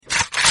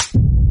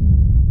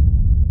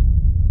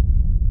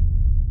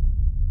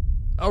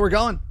we're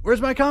going.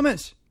 Where's my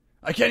comments?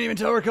 I can't even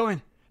tell where we're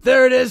going.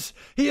 There it is.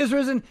 He is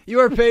risen. You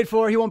are paid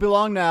for. He won't be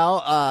long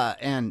now.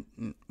 And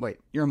wait,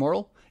 you're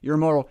immoral? You're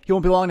immoral. He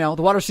won't be long now.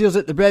 The water seals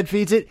it. The bread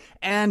feeds it.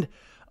 And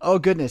oh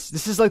goodness,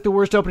 this is like the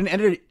worst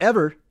opening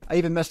ever. I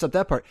even messed up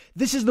that part.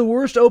 This is the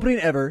worst opening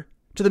ever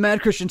to the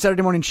Mad Christian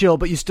Saturday Morning Chill,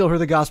 but you still heard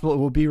the gospel.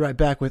 We'll be right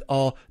back with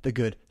all the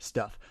good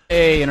stuff.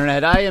 Hey,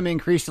 Internet, I am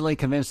increasingly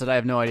convinced that I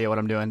have no idea what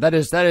I'm doing. That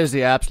is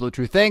the absolute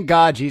truth. Thank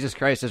God Jesus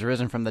Christ has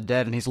risen from the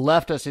dead, and he's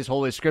left us his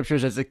holy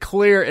scriptures as a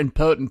clear and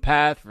potent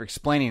path for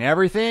explaining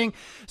everything,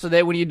 so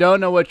that when you don't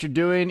know what you're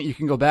doing, you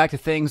can go back to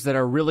things that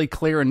are really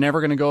clear and never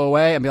going to go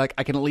away and be like,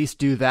 I can at least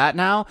do that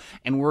now,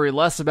 and worry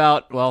less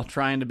about, well,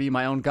 trying to be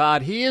my own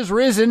God. He is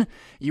risen.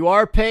 You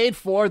are paid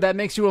for. That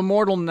makes you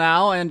immortal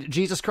now, and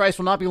Jesus Christ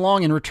will not be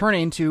long in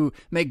returning to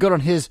make good on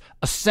his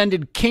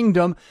ascended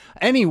kingdom.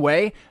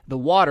 Anyway, the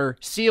water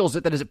seals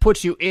it, that is, it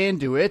puts you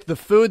into it. The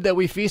food that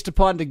we feast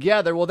upon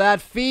together, well, that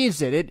feeds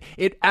it.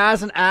 It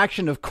as an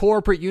action of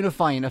corporate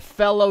unifying, a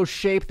fellow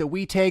shape that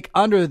we take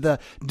under the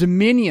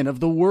dominion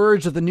of the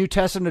words of the New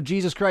Testament of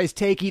Jesus Christ.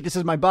 Take, eat, this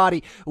is my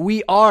body.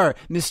 We are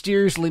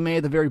mysteriously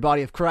made the very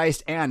body of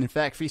Christ, and in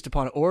fact feast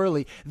upon it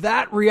orally.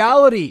 That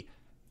reality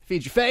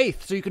feeds your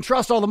faith, so you can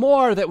trust all the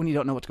more that when you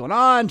don't know what's going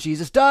on,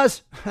 Jesus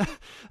does.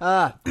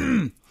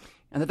 And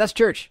that's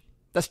church.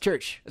 That's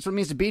church. That's what it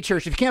means to be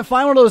church. If you can't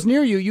find one of those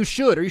near you, you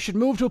should, or you should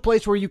move to a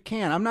place where you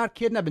can. I'm not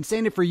kidding. I've been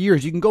saying it for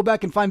years. You can go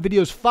back and find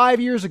videos 5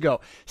 years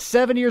ago,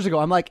 7 years ago.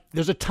 I'm like,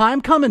 there's a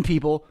time coming,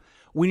 people,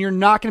 when you're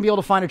not going to be able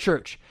to find a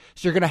church.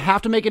 So you're going to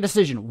have to make a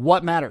decision.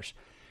 What matters?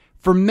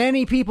 For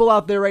many people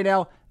out there right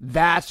now,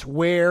 that's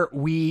where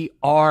we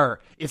are.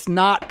 It's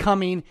not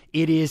coming.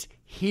 It is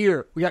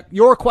here. We got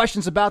your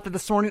questions about that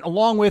this morning,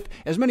 along with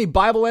as many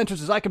Bible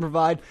answers as I can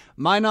provide.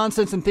 My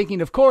nonsense and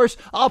thinking, of course.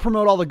 I'll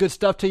promote all the good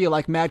stuff to you,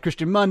 like Mad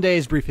Christian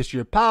Mondays, Brief History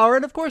of Power,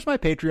 and of course my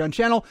Patreon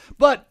channel.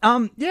 But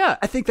yeah,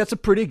 I think that's a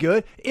pretty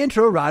good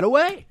intro right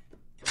away.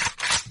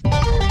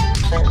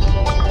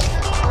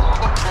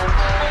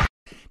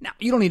 Now,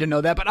 you don't need to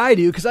know that, but I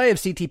do, because I have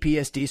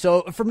CTPSD.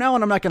 So from now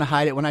on, I'm not going to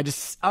hide it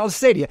I'll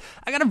say to you,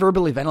 I got to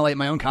verbally ventilate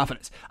my own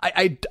confidence.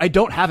 I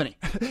don't have any.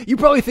 You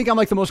probably think I'm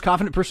like the most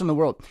confident person in the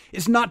world.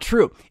 It's not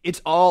true.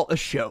 It's all a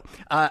show.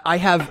 I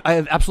have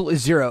absolutely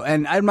zero,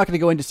 and I'm not going to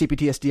go into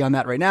CPTSD on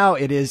that right now.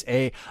 It is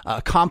a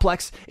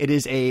complex. It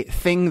is a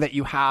thing that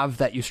you have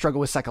that you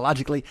struggle with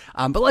psychologically.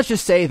 But let's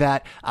just say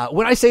that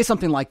when I say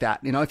something like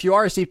that, you know, if you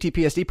are a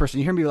CTPSD person,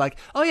 you hear me like,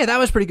 oh yeah, that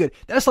was pretty good.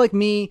 That's like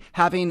me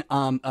having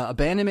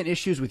abandonment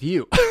issues with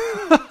you.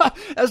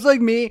 That's like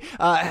me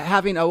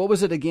having what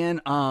was it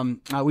again?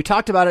 We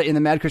talked about it in the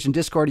Mad Christian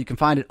Discord. You can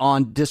find it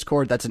on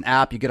Discord. That's an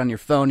app. You get on your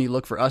phone, you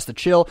look for Us to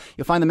Chill.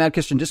 You'll find the Mad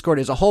Christian Discord.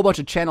 There's a whole bunch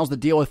of channels that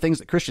deal with things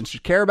that Christians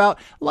should care about,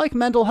 like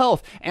mental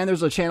health. And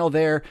there's a channel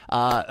there.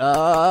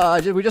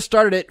 We just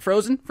started it,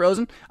 Frozen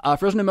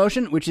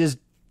Emotion, which is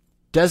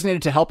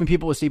designated to helping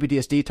people with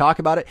CPTSD talk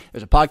about it.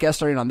 There's a podcast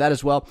starting on that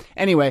as well.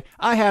 Anyway,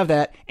 I have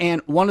that.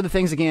 And one of the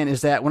things, again,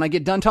 is that when I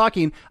get done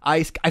talking,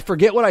 I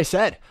forget what I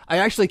said. I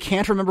actually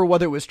can't remember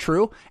whether it was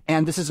true.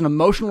 And this is an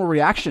emotional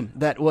reaction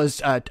that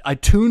was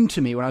attuned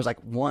to me when I was like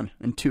 1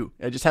 and 2.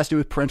 It just has to do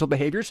with parental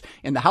behaviors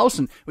in the house,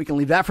 and we can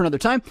leave that for another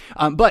time.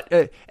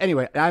 But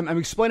anyway, I'm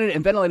explaining it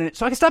and ventilating it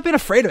so I can stop being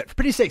afraid of it. For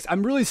pity's sakes,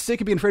 I'm really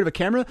sick of being afraid of a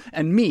camera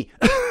and me.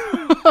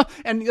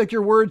 And like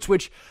your words,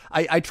 which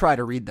I try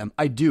to read them.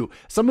 I do.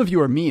 Some of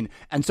you are mean,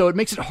 and so it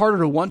makes it harder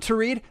to want to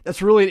read.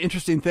 That's really an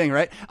interesting thing,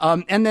 right?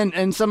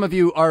 And some of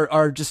you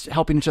are just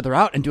helping each other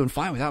out and doing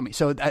fine without me.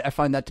 So I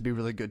find that to be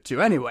really good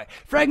too. Anyway,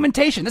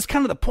 fragmentation. That's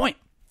kind of the point.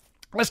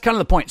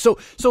 So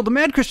the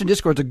Mad Christian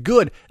Discord is a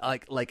good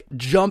like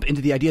jump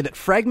into the idea that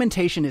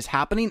fragmentation is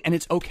happening, and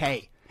it's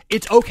okay.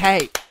 It's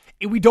okay.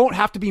 We don't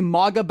have to be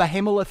MAGA,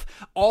 behemoth,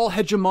 all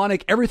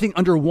hegemonic, everything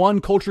under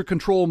one culture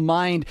control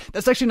mind.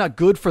 That's actually not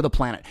good for the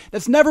planet.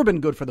 That's never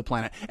been good for the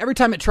planet. Every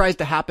time it tries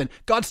to happen,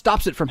 God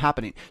stops it from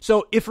happening.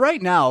 So if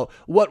right now,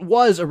 what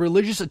was a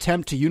religious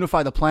attempt to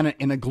unify the planet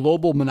in a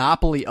global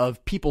monopoly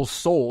of people's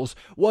souls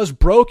was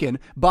broken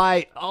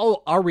by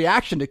all our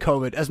reaction to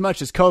COVID as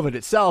much as COVID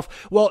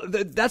itself, well,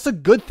 that's a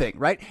good thing,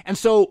 right? And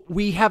so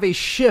we have a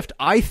shift,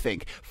 I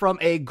think, from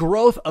a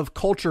growth of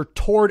culture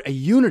toward a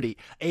unity,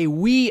 a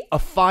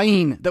we-ifying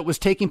that was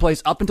taking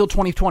place up until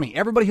 2020.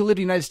 Everybody who lived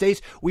in the United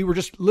States, we were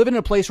just living in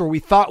a place where we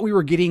thought we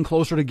were getting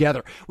closer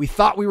together. We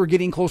thought we were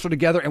getting closer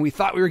together, and we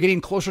thought we were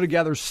getting closer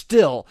together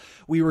still.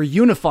 We were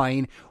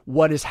unifying.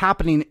 What is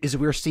happening is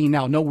we're seeing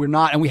now, no, we're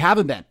not, and we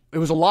haven't been. It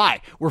was a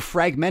lie. We're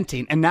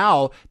fragmenting. And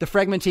now the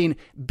fragmenting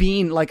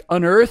being like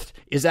unearthed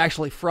is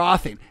actually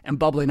frothing and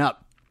bubbling up.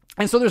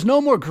 And so there's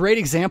no more great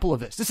example of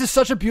this. This is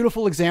such a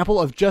beautiful example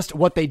of just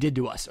what they did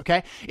to us,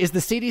 okay? Is the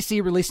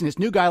CDC releasing its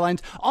new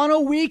guidelines on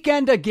a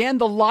weekend again.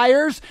 The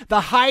liars,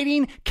 the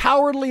hiding,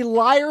 cowardly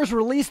liars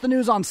release the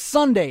news on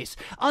Sundays.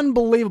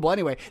 Unbelievable.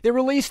 Anyway, they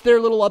released their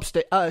little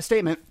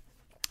statement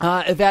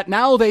that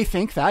now they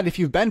think that if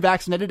you've been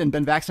vaccinated and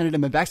been vaccinated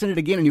and been vaccinated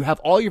again and you have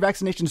all your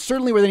vaccinations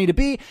certainly where they need to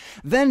be,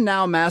 then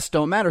now masks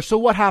don't matter. So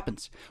what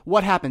happens?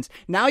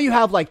 Now you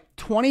have like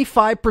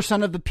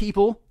 25% of the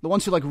people, the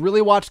ones who like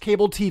really watch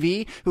cable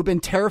TV, who've been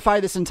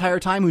terrified this entire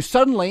time, who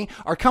suddenly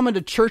are coming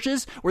to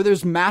churches where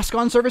there's mask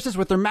on services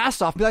with their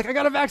masks off, be like, I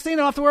got a vaccine, I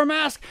don't have to wear a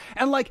mask.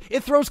 And like,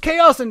 it throws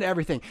chaos into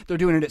everything. They're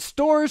doing it at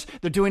stores,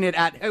 they're doing it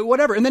at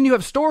whatever. And then you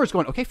have stores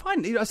going, okay,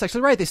 fine, that's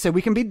actually right. They said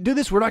we can do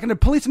this, we're not going to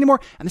police anymore.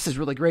 And this is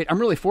really great. I'm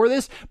really for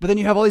this. But then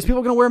you have all these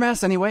people going to wear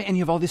masks anyway, and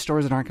you have all these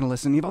stores that aren't going to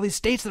listen. You have all these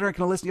states that aren't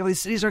going to listen. You have all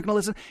these cities that aren't going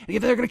to listen.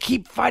 And they're going to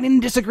keep fighting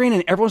and disagreeing,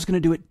 and everyone's going to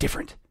do it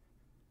different.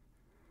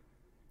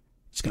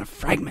 It's going to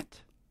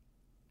fragment.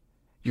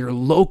 Your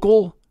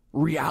local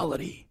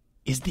reality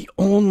is the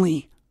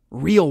only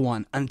real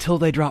one until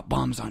they drop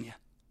bombs on you.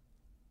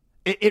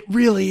 It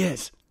really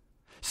is.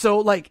 So,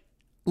 like,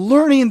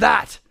 learning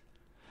that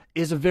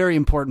is a very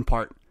important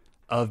part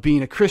of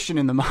being a Christian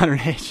in the modern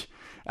age.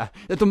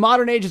 That the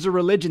modern age is a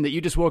religion that you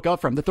just woke up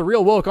from. That the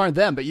real woke aren't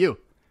them, but you.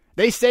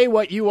 They say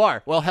what you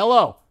are. Well,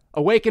 hello.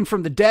 Awaken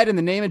from the dead in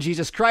the name of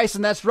Jesus Christ,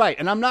 and that's right.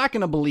 And I'm not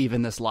going to believe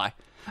in this lie.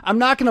 I'm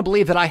not going to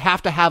believe that I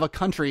have to have a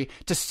country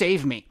to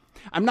save me.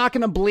 I'm not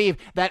going to believe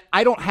that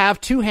I don't have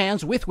two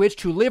hands with which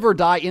to live or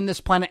die in this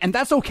planet, and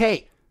that's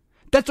okay.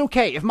 That's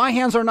okay. If my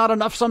hands are not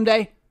enough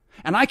someday,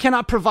 and I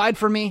cannot provide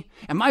for me,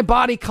 and my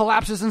body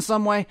collapses in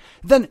some way,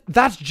 then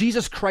that's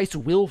Jesus Christ's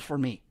will for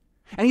me.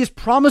 And he has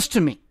promised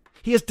to me.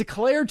 He has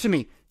declared to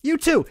me, you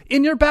too,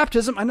 in your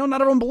baptism, I know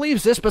not everyone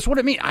believes this, but it's what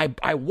it means.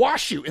 I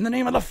wash you in the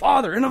name of the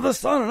Father, and of the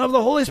Son, and of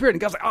the Holy Spirit.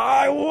 And God's like,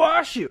 I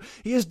wash you.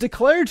 He has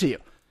declared to you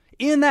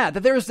in that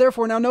there is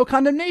therefore now no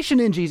condemnation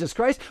in Jesus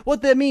Christ.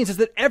 What that means is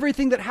that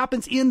everything that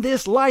happens in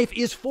this life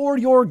is for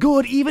your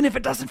good, even if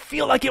it doesn't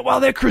feel like it while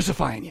they're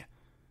crucifying you.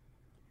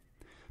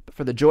 But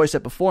for the joy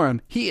set before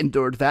him, he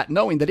endured that,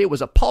 knowing that it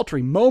was a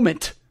paltry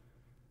moment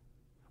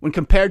when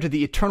compared to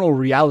the eternal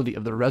reality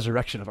of the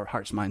resurrection of our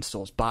hearts, minds,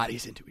 souls,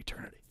 bodies into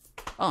eternity.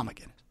 Oh my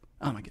goodness.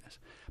 Oh my goodness.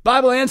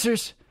 Bible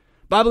answers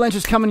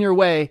coming your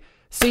way.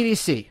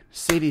 CDC.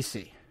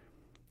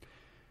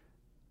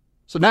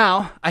 So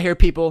now I hear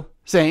people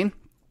saying,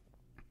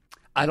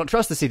 I don't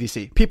trust the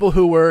CDC. People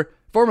who were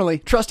formerly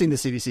trusting the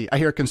CDC. I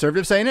hear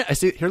conservatives saying it. I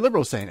hear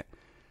liberals saying it.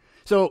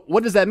 So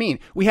what does that mean?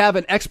 We have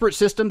an expert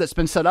system that's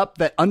been set up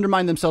that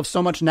undermine themselves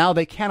so much now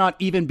they cannot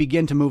even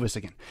begin to move us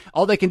again.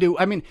 All they can do,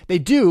 they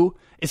do,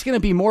 it's going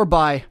to be more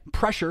by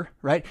pressure,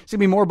 right? It's going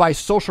to be more by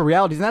social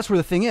realities. And that's where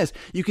the thing is.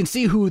 You can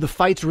see who the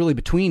fight's really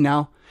between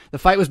now. The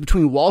fight was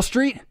between Wall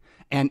Street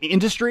and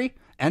industry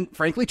and,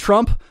 frankly,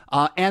 Trump.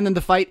 And then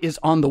the fight is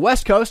on the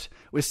West Coast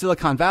with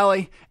Silicon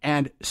Valley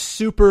and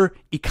super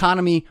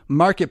economy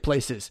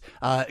marketplaces,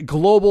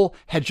 global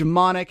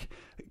hegemonic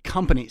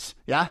companies.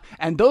 Yeah.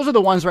 And those are the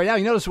ones right now.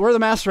 You notice we're the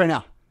masks right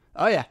now.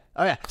 Oh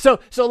yeah. So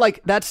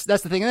like that's the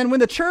thing. And then when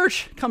the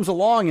church comes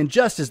along and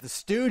just is the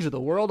stooge of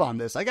the world on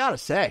this, I gotta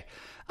say,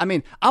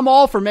 I'm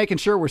all for making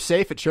sure we're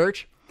safe at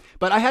church,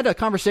 but I had a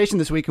conversation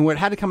this week and where it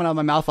had to come out of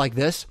my mouth like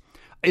this.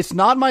 It's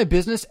not my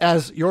business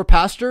as your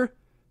pastor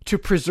to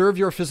preserve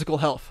your physical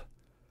health.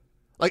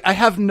 Like, I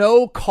have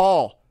no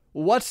call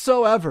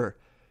whatsoever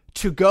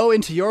to go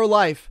into your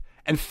life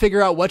and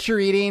figure out what you're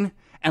eating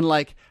and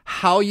like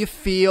how you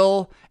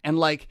feel and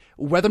like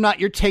whether or not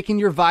you're taking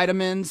your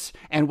vitamins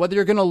and whether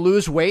you're going to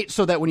lose weight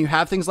so that when you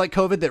have things like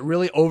COVID that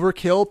really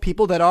overkill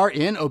people that are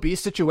in obese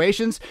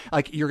situations,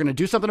 like you're going to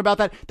do something about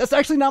that. That's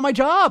actually not my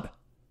job.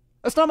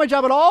 That's not my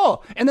job at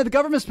all. And that the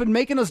government's been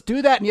making us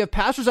do that. And you have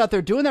pastors out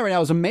there doing that right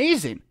now is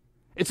amazing.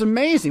 It's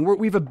amazing.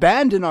 We've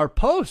abandoned our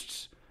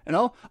posts. You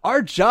know,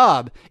 our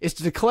job is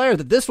to declare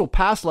that this will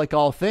pass like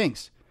all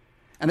things.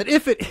 And that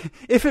if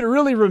it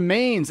really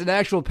remains an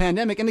actual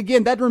pandemic, and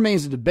again, that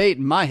remains a debate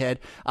in my head.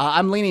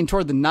 I'm leaning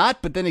toward the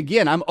not, but then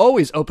again, I'm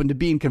always open to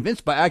being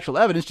convinced by actual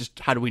evidence. Just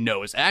how do we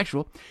know it's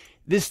actual?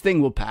 This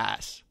thing will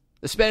pass.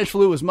 The Spanish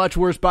flu was much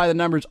worse by the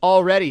numbers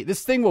already.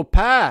 This thing will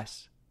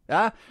pass.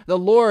 Yeah? The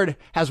Lord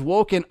has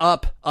woken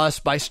up us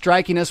by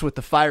striking us with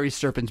the fiery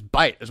serpent's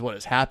bite is what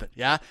has happened.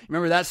 Yeah?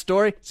 Remember that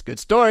story? It's a good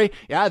story.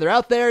 Yeah, they're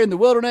out there in the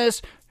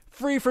wilderness,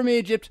 free from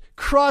Egypt,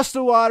 cross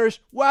the waters.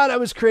 Wow, that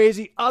was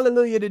crazy.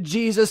 Hallelujah to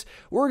Jesus.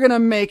 We're going to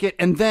make it.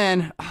 And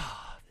then,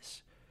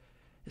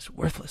 this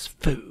worthless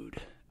food.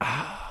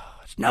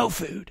 It's no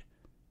food.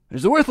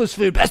 There's a worthless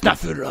food, but that's not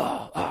food at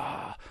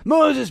all.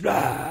 Moses,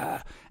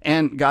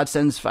 and God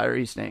sends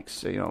fiery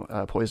snakes,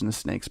 poisonous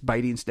snakes,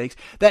 biting snakes.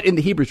 That in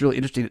the Hebrew is really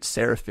interesting. It's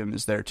seraphim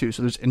is there too.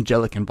 So there's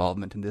angelic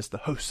involvement in this. The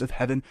hosts of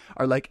heaven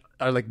are like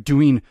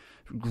doing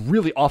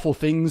really awful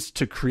things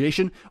to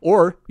creation.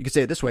 Or you could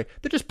say it this way.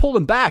 They're just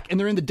pulling back and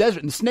they're in the desert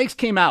and the snakes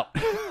came out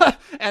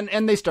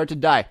and they start to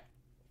die.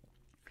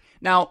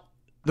 Now,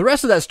 the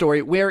rest of that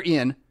story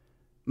wherein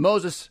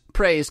Moses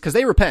prays because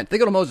they repent. They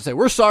go to Moses and say,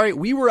 we're sorry.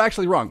 We were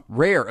actually wrong.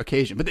 Rare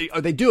occasion, but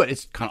they do it.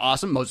 It's kind of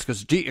awesome. Moses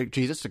goes to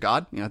Jesus, to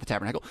God, at the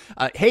tabernacle.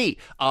 Hey,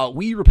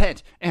 we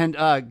repent. And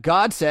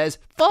God says,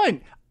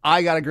 fine.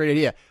 I got a great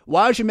idea.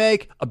 Why don't you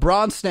make a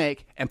bronze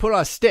snake and put it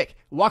on a stick,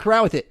 walk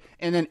around with it.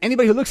 And then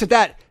anybody who looks at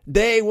that,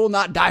 they will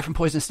not die from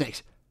poisonous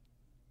snakes.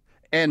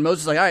 And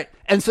Moses is like, all right.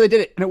 And so they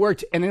did it, and it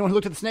worked. And anyone who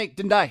looked at the snake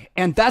didn't die.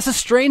 And that's a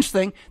strange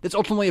thing that's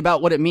ultimately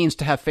about what it means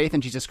to have faith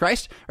in Jesus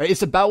Christ, right?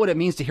 It's about what it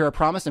means to hear a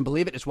promise and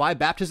believe it. It's why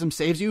baptism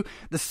saves you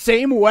the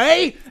same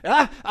way.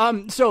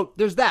 So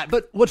there's that.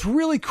 But what's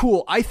really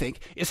cool, I think,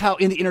 is how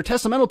in the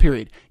intertestamental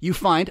period, you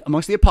find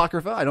amongst the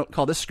Apocrypha, I don't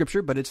call this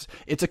scripture, but it's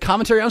a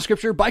commentary on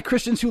scripture by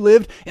Christians who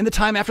lived in the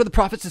time after the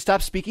prophets had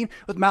stopped speaking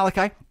with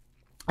Malachi.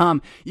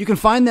 You can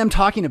find them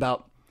talking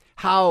about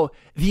how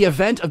the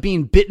event of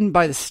being bitten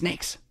by the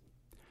snakes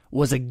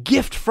was a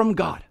gift from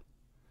God,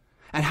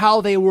 and how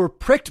they were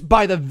pricked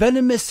by the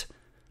venomous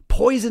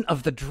poison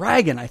of the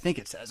dragon, I think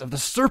it says, of the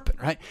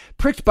serpent, right?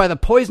 Pricked by the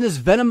poisonous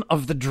venom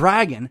of the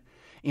dragon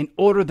in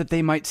order that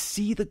they might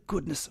see the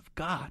goodness of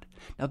God.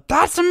 Now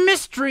that's a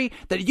mystery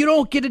that you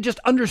don't get to just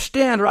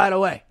understand right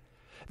away.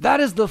 That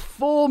is the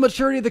full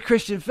maturity of the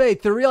Christian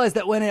faith, to realize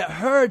that when it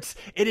hurts,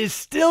 it is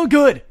still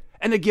good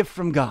and a gift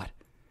from God.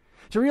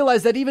 To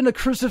realize that even the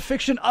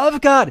crucifixion of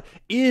God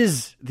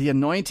is the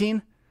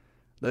anointing,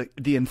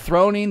 the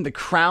enthroning, the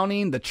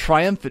crowning, the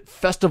triumphant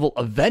festival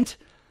event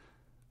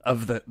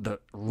of the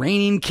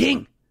reigning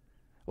king.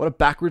 What a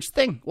backwards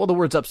thing. Well, the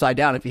word's upside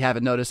down if you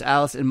haven't noticed.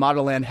 Alice in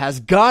Motherland has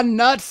gone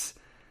nuts.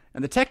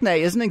 And the Techne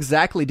isn't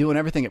exactly doing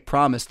everything it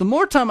promised. The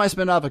more time I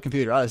spend off a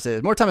computer, I say,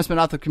 the more time I spend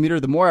off the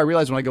computer, the more I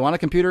realize when I go on a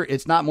computer,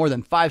 it's not more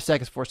than 5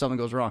 seconds before something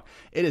goes wrong.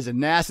 It is a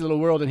nasty little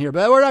world in here,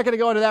 but we're not going to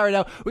go into that right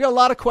now. We got a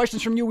lot of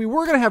questions from you. We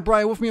were going to have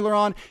Brian Wolfmueller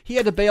on. He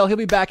had to bail. He'll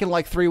be back in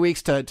like 3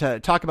 weeks to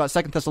talk about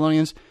 2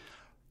 Thessalonians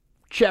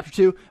chapter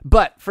 2.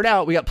 But for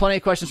now, we got plenty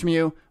of questions from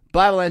you.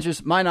 Bible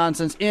answers, my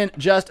nonsense, in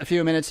just a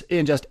few minutes.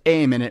 In just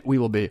a minute, we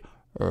will be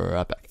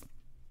right back.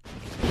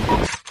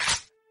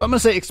 I'm going to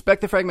say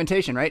expect the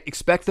fragmentation, right?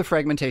 Expect the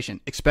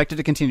fragmentation. Expect it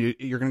to continue.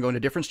 You're going to go into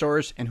different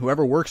stores, and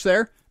whoever works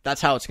there,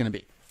 that's how it's going to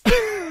be.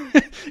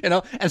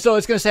 And so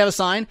it's going to have a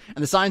sign,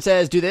 and the sign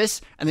says, do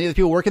this, and then the other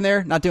people working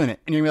there, not doing it.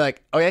 And you're going to be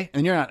like, okay,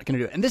 and you're not going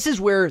to do it. And this is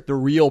where the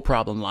real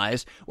problem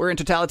lies, wherein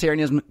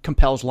totalitarianism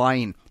compels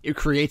lying. It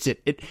creates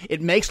it.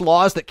 It makes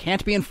laws that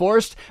can't be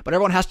enforced, but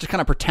everyone has to kind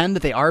of pretend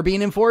that they are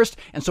being enforced,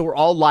 and so we're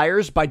all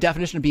liars by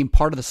definition of being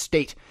part of the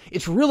state.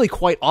 It's really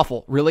quite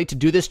awful, really, to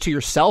do this to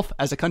yourself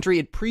as a country.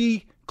 It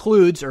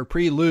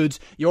preludes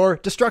your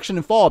destruction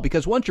and fall,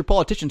 because once your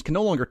politicians can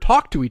no longer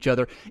talk to each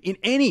other in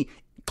any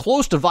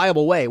close to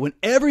viable way, when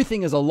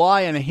everything is a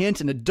lie and a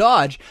hint and a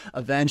dodge,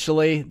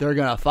 eventually they're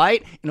going to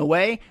fight in a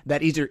way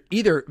that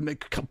either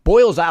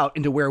boils out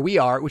into where we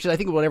are, which is I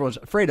think what everyone's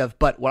afraid of.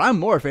 But what I'm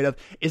more afraid of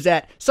is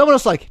that someone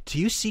else like, do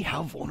you see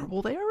how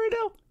vulnerable they are right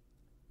now?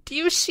 Do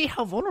you see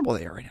how vulnerable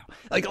they are right now?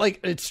 Like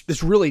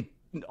it's really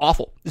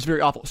awful. It's very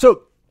awful.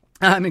 So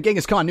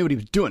Genghis Khan knew what he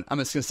was doing. I'm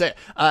just going to say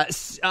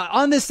it.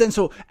 On this then,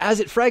 so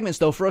as it fragments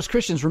though, for us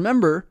Christians,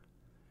 remember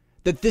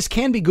that this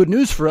can be good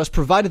news for us,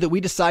 provided that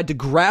we decide to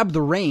grab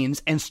the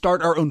reins and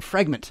start our own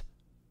fragment.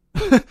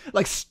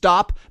 Like,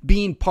 stop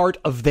being part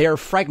of their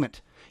fragment.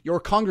 Your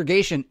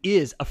congregation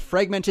is a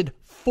fragmented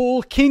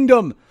full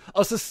kingdom,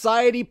 a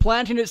society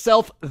planting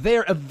itself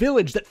there, a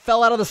village that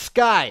fell out of the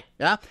sky.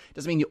 Yeah,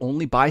 doesn't mean you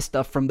only buy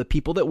stuff from the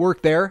people that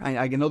work there.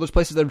 I know there's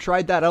places that have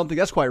tried that. I don't think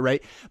that's quite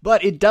right,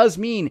 but it does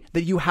mean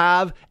that you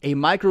have a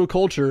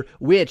microculture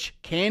which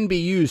can be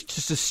used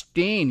to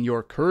sustain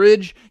your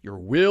courage, your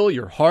will,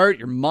 your heart,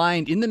 your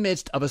mind in the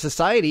midst of a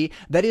society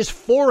that is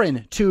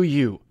foreign to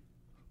you,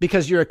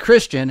 because you're a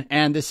Christian,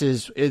 and this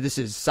is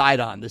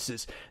Sidon. This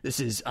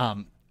is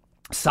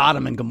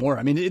Sodom and Gomorrah.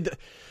 I mean,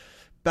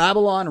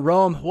 Babylon,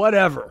 Rome,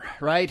 whatever,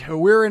 right?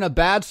 We're in a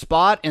bad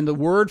spot, and the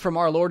word from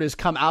our Lord is,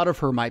 come out of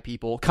her, my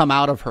people. Come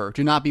out of her.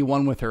 Do not be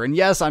one with her. And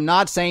yes, I'm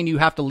not saying you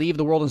have to leave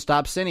the world and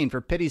stop sinning.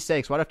 For pity's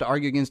sakes, why do I have to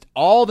argue against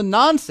all the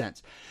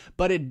nonsense?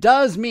 But it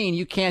does mean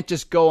you can't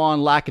just go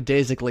on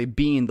lackadaisically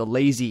being the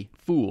lazy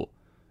fool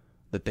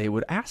that they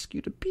would ask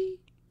you to be.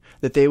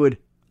 That they would,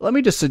 let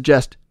me just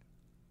suggest,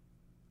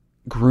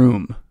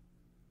 groom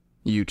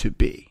you to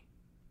be.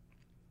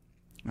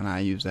 And I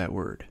use that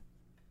word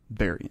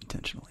very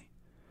intentionally.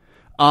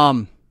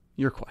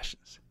 Your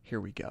questions. Here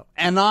we go.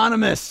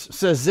 Anonymous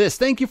says this: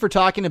 thank you for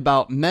talking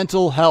about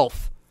mental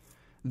health.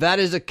 That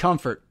is a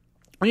comfort.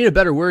 We need a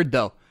better word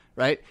though,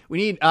 right? We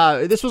need,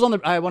 this was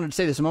on I wanted to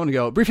say this a moment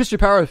ago. Brief History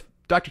of Power of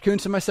Dr.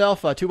 Kuntz and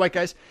myself, two white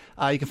guys.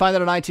 You can find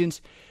that on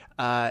iTunes.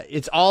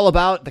 It's all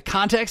about the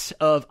context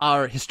of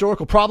our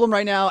historical problem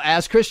right now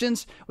as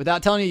Christians,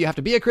 without telling you have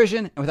to be a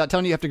Christian, and without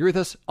telling you have to agree with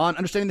us on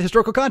understanding the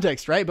historical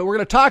context, right? But we're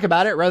going to talk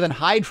about it rather than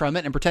hide from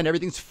it and pretend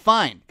everything's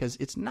fine, because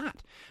it's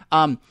not.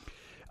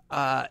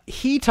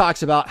 He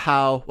talks about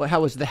how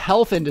the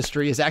health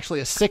industry is actually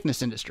a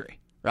sickness industry,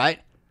 right?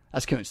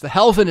 That's Kuntz. The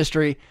health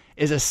industry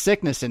is a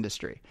sickness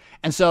industry.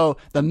 And so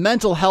the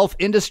mental health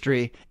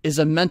industry is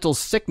a mental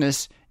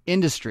sickness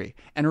industry.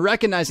 And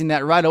recognizing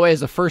that right away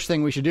is the first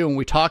thing we should do when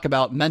we talk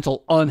about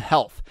mental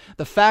unhealth.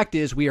 The fact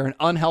is, we are an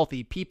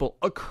unhealthy people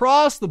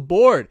across the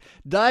board.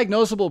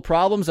 Diagnosable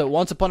problems that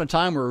once upon a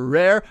time were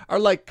rare are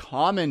like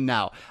common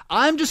now.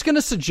 I'm just going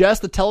to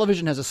suggest that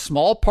television has a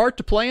small part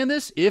to play in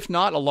this, if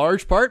not a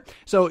large part.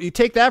 So you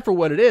take that for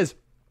what it is.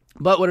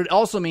 But what it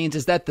also means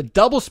is that the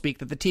doublespeak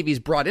that the TV's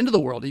brought into the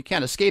world, you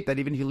can't escape that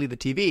even if you leave the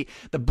TV,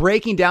 the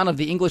breaking down of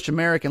the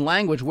English-American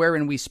language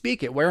wherein we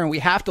speak it, wherein we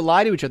have to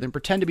lie to each other and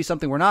pretend to be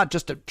something we're not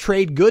just to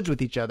trade goods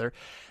with each other,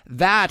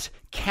 that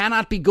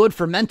cannot be good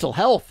for mental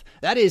health.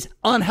 That is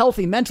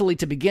unhealthy mentally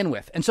to begin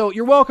with. And so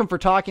you're welcome for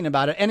talking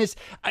about it. And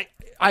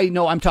I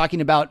know I'm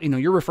talking about,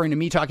 you're referring to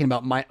me talking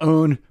about my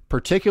own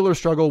particular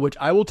struggle, which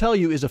I will tell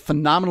you is a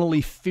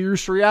phenomenally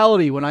fierce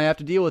reality when I have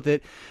to deal with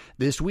it.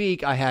 This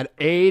week, I had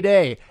a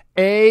day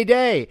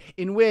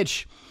in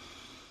which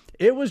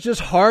it was just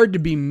hard to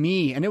be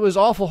me. And it was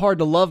awful hard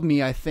to love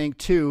me, I think,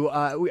 too.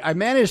 I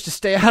managed to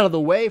stay out of the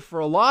way for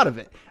a lot of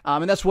it.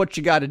 And that's what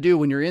you got to do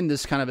when you're in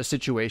this kind of a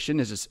situation.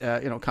 As this,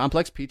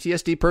 complex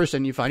PTSD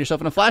person, you find yourself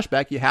in a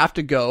flashback. You have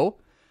to go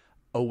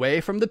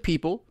away from the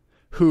people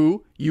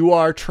who you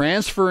are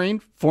transferring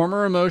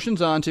former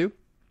emotions onto.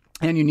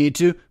 And you need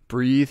to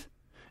breathe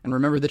and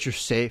remember that you're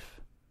safe.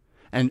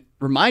 And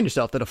remind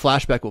yourself that a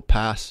flashback will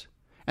pass.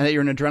 And that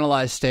you're in an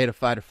adrenalized state of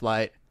fight or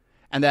flight.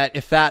 And that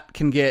if that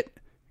can get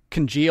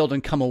congealed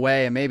and come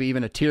away and maybe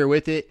even a tear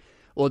with it,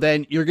 well,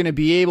 then you're going to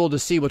be able to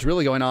see what's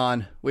really going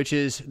on, which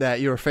is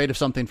that you're afraid of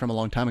something from a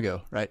long time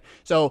ago, right?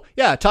 So,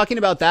 yeah, talking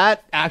about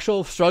that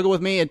actual struggle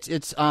with me,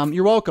 it's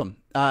you're welcome.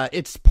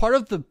 It's part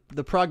of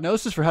the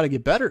prognosis for how to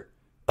get better.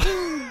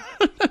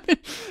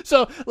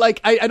 So,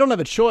 I don't have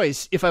a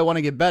choice if I want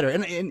to get better.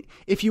 And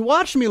if you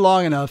watch me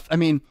long enough,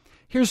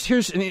 here's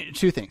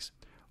two things.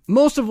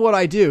 Most of what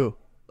I do,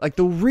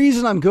 the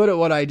reason I'm good at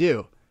what I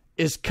do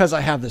is because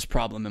I have this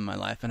problem in my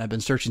life and I've been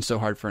searching so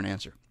hard for an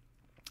answer.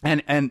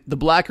 And the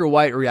black or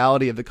white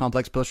reality of the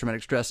complex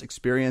post-traumatic stress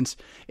experience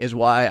is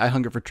why I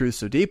hunger for truth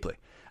so deeply.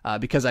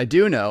 Because I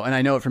do know, and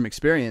I know it from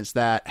experience,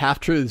 that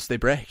half-truths, they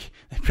break.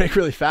 They break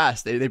really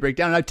fast. They break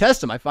down, and I test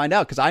them. I find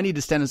out because I need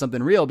to stand on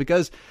something real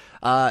because,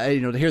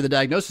 to hear the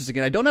diagnosis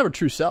again, I don't have a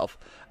true self.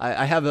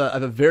 I have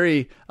a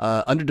very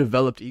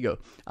underdeveloped ego.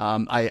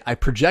 I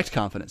project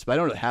confidence, but I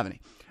don't really have any.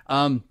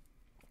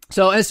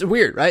 So it's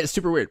weird, right? It's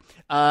super weird.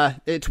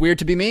 It's weird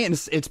to be me, and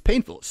it's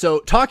painful. So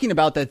talking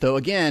about that, though,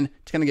 again,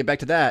 to kind of get back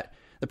to that,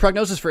 the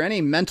prognosis for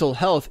any mental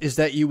health is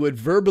that you would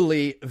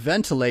verbally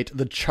ventilate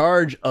the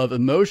charge of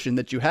emotion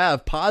that you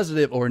have,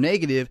 positive or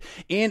negative,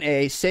 in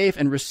a safe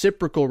and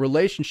reciprocal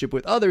relationship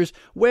with others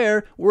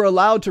where we're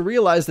allowed to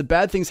realize that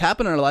bad things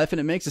happen in our life and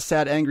it makes us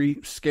sad,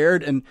 angry,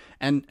 scared, and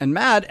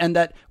mad, and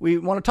that we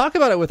want to talk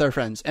about it with our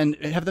friends and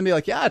have them be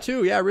like, yeah,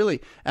 too, yeah,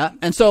 really.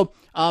 And so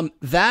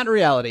that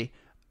reality,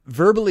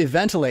 verbally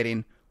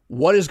ventilating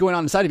what is going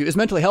on inside of you, is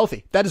mentally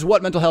healthy. That is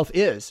what mental health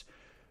is.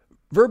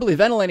 Verbally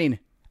ventilating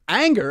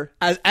anger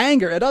as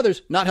anger at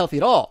others, not healthy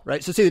at all,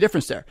 right? So see the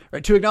difference there,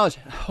 right? To acknowledge,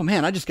 oh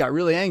man, I just got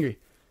really angry.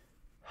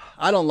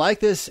 I don't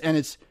like this, and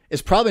it's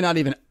probably not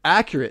even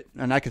accurate.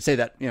 And I could say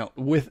that,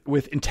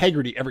 with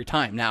integrity every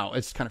time. Now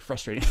it's kind of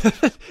frustrating.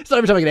 It's not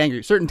every time I get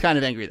angry. Certain kind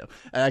of angry though.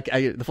 I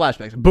get the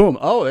flashbacks. Boom.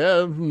 Oh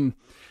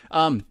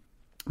yeah.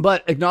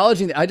 But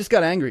acknowledging that I just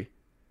got angry.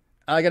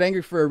 I got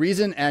angry for a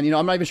reason, and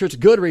I'm not even sure it's a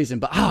good reason,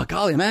 but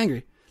golly, I'm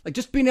angry.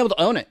 Just being able to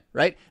own it,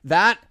 right?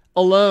 That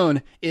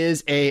alone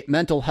is a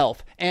mental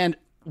health. And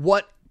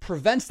what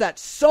prevents that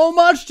so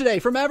much today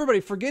from everybody,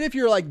 forget if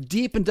you're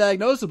deep and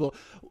diagnosable,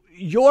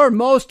 your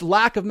most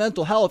lack of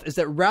mental health is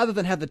that rather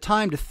than have the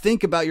time to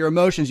think about your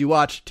emotions, you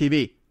watch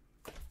TV.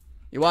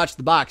 You watch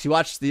The Box. You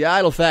watch The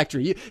Idol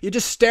Factory. You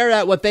just stare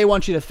at what they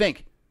want you to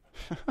think.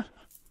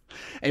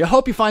 And you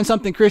hope you find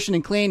something Christian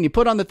and clean. You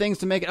put on the things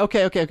to make it,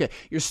 okay.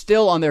 You're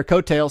still on their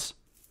coattails.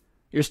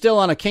 You're still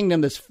on a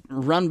kingdom that's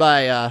run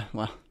by,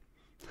 let's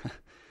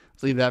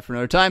leave that for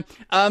another time.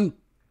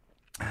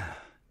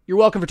 You're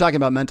welcome for talking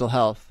about mental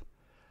health.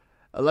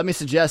 Let me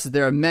suggest that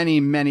there are many,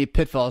 many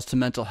pitfalls to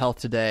mental health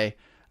today.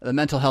 The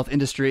mental health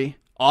industry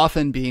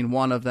often being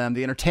one of them.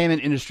 The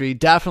entertainment industry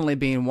definitely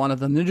being one of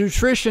them. The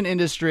nutrition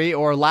industry,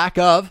 or lack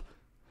of,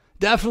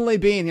 definitely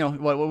being,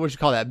 what would you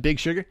call that? Big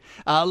sugar?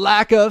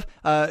 Lack of,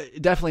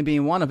 definitely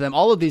being one of them.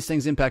 All of these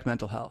things impact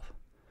mental health.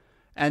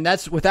 And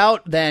that's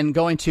without then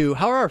going to,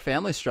 how are our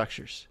family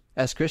structures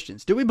as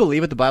Christians? Do we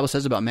believe what the Bible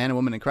says about man and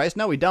woman in Christ?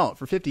 No, we don't.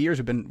 For 50 years,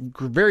 we've been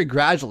very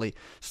gradually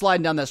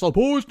sliding down that slope.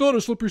 Oh, it's not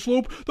a slippery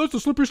slope. That's the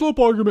slippery slope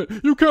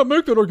argument. You can't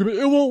make that argument.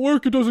 It won't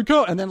work. It doesn't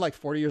count. And then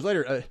 40 years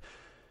later,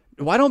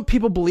 why don't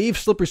people believe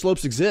slippery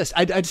slopes exist?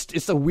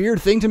 It's a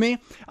weird thing to me.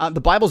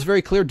 The Bible's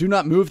very clear. Do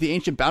not move the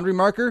ancient boundary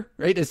marker,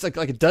 right? It's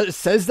it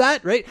says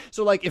that, right?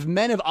 So if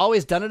men have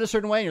always done it a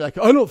certain way and you're like,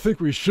 I don't think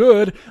we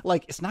should,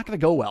 it's not going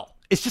to go well.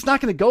 It's just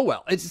not going to go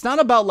well. It's not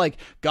about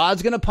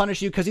God's going to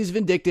punish you because he's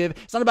vindictive.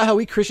 It's not about how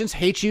we Christians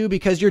hate you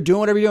because you're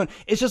doing whatever you're doing.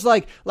 It's just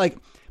I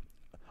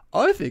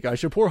think I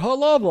should pour hot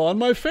lava on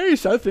my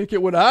face. I think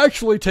it would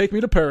actually take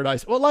me to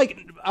paradise. Well,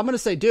 I'm going to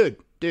say, dude,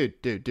 you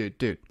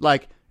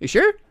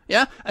sure?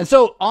 Yeah. And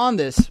so on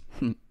this,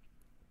 if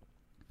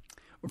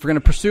we're going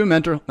to pursue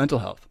mental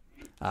health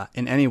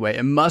in any way,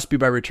 it must be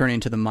by returning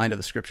to the mind of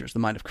the scriptures, the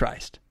mind of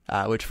Christ,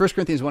 which 1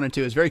 Corinthians 1 and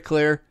 2 is very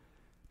clear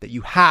that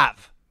you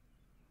have.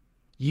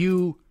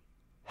 Go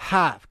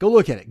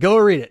look at it. Go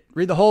read it.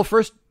 Read the whole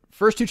first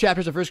first 2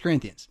 chapters of 1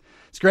 Corinthians.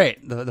 It's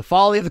great. The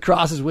folly of the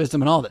cross is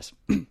wisdom and all this.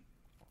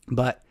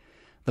 But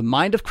the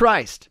mind of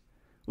Christ,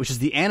 which is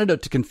the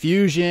antidote to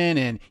confusion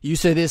and you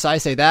say this, I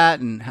say that,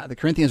 and how the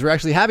Corinthians were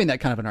actually having that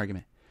kind of an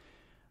argument.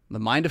 The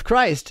mind of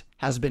Christ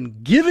has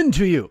been given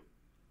to you.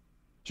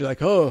 So you're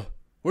like, oh,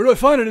 where do I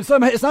find it? It's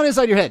not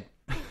inside your head.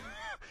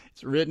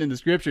 It's written in the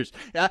scriptures.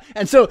 Yeah.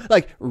 And so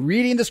like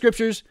reading the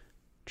scriptures,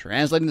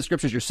 translating the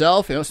scriptures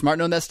yourself, smart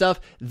knowing that stuff.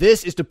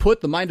 This is to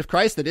put the mind of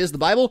Christ, that is the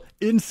Bible,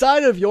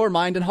 inside of your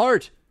mind and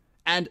heart.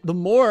 And the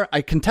more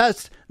I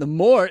contest, the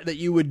more that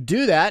you would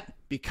do that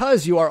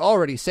because you are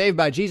already saved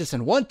by Jesus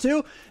and want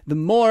to, the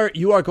more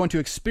you are going to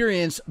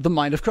experience the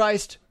mind of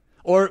Christ,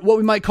 or what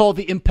we might call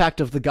the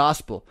impact of the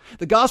gospel.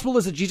 The gospel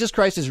is that Jesus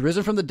Christ is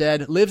risen from the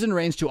dead, lives and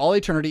reigns to all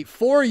eternity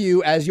for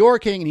you as your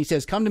king. And he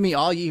says, come to me,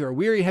 all ye who are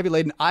weary and heavy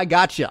laden. I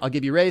got you. I'll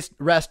give you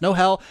rest, no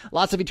hell,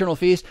 lots of eternal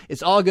feast.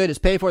 It's all good. It's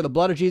paid for the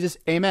blood of Jesus.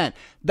 Amen.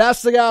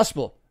 That's the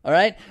gospel. All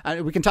right.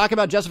 We can talk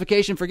about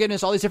justification,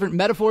 forgiveness, all these different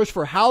metaphors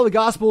for how the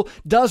gospel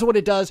does what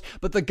it does.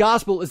 But the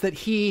gospel is that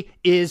he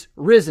is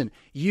risen.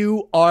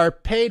 You are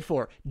paid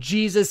for.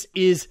 Jesus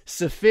is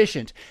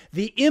sufficient.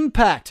 The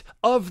impact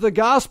of the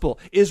gospel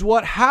is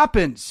what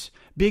happens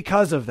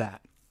because of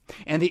that.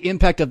 And the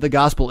impact of the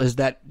gospel is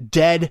that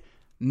dead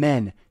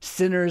men,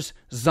 sinners,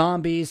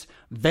 zombies,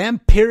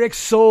 vampiric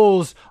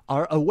souls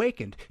are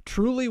awakened,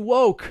 truly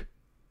woke,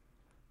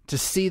 to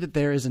see that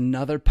there is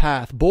another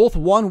path, both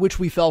one which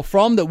we fell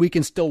from that we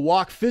can still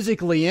walk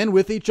physically in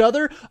with each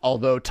other,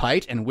 although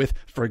tight and with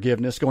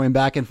forgiveness going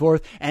back and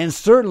forth, and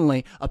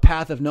certainly a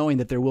path of knowing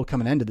that there will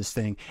come an end to this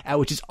thing, at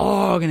which is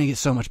all going to get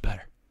so much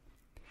better.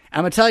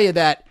 I'm going to tell you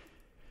that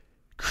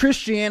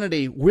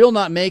Christianity will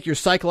not make your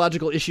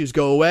psychological issues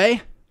go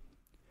away,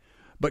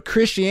 but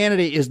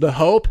Christianity is the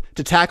hope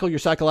to tackle your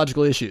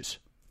psychological issues.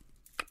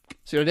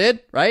 See what I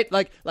did? Right?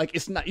 Like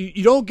it's not,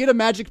 you don't get a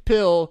magic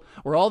pill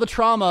or all the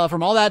trauma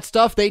from all that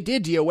stuff they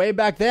did to you way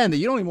back then that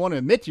you don't even want to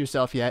admit to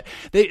yourself yet.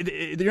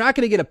 You're not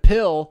going to get a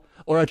pill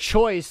or a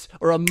choice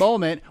or a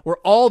moment where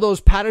all those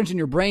patterns in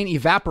your brain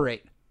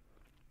evaporate.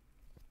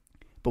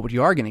 But what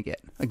you are going to get,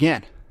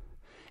 again,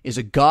 is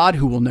a God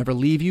who will never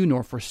leave you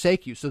nor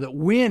forsake you, so that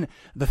when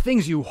the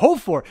things you hope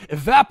for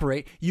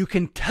evaporate, you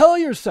can tell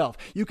yourself,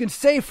 you can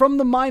say from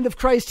the mind of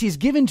Christ he's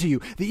given to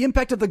you, the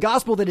impact of the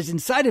gospel that is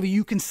inside of you,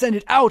 you can send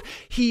it out.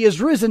 He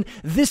is risen.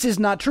 This is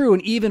not true.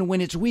 And even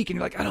when it's weak and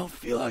you're like, I don't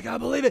feel like I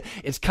believe it,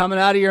 it's coming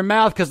out of your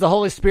mouth because the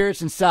Holy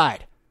Spirit's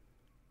inside.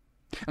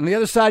 On the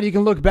other side, you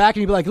can look back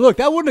and you'll be like, look,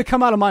 that wouldn't have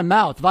come out of my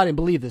mouth if I didn't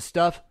believe this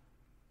stuff.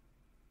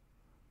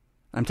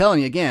 I'm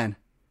telling you again,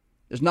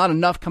 there's not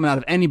enough coming out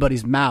of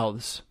anybody's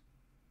mouths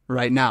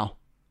right now.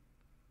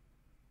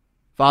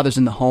 Fathers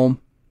in the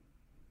home.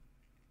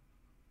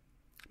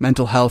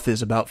 Mental health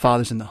is about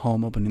fathers in the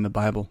home opening the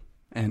Bible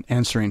and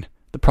answering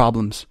the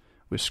problems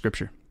with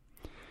Scripture.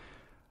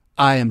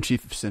 I am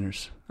chief of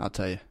sinners, I'll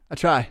tell you. I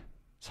try.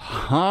 It's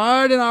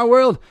hard in our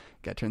world.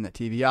 Got to turn that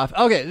TV off.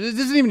 Okay, this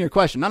isn't even your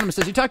question. Anonymous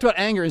says, you talked about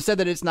anger and said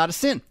that it's not a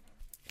sin.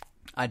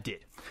 I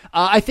did.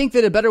 I think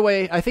that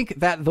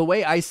the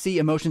way I see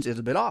emotions is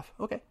a bit off.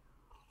 Okay.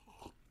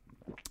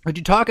 Would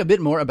you talk a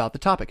bit more about the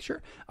topic?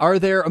 Sure. Are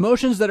there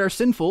emotions that are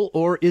sinful,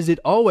 or is it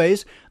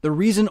always the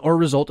reason or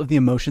result of the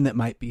emotion that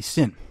might be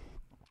sin?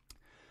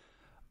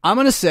 I'm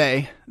going to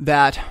say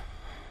that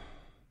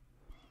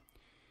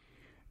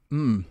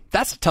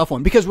that's a tough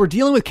one, because we're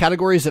dealing with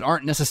categories that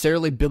aren't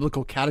necessarily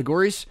biblical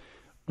categories.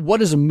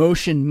 What does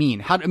emotion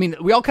mean?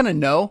 We all kind of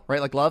know,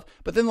 right? Like love,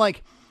 but then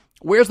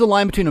where's the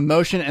line between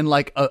emotion and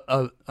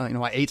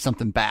I ate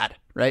something bad,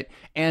 right?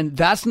 And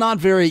that's not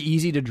very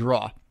easy to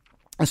draw.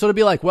 And so to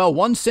be like, well,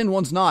 one's sin,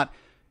 one's not.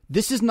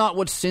 This is not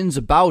what sin's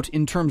about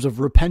in terms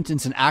of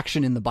repentance and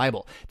action in the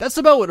Bible. That's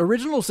about what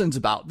original sin's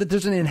about. That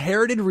there's an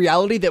inherited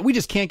reality that we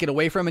just can't get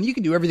away from, and you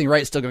can do everything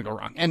right, it's still going to go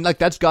wrong. And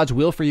that's God's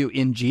will for you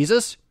in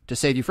Jesus to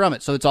save you from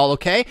it. So it's all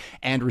okay.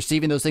 And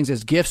receiving those things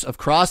as gifts of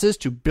crosses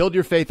to build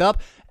your faith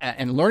up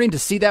and learning to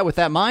see that with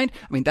that mind.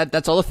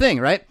 That's all a thing,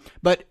 right?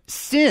 But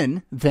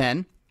sin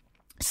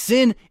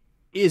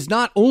is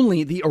not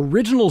only the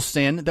original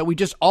sin that we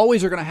just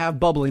always are going to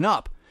have bubbling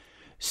up.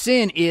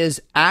 Sin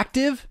is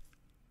active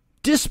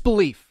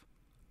disbelief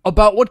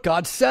about what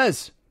God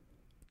says.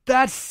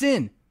 That's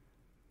sin.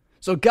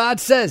 So God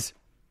says,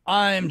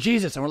 I am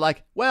Jesus. And we're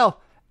like,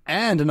 well,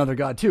 and another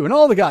God too, and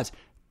all the gods.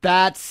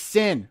 That's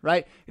sin,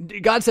 right?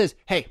 God says,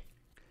 hey,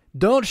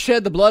 don't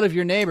shed the blood of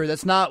your neighbor.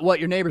 That's not what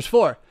your neighbor's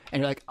for. And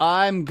you're like,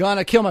 I'm going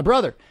to kill my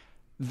brother.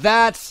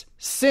 That's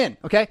sin,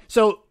 okay?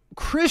 So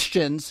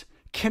Christians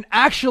can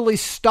actually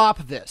stop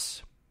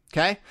this.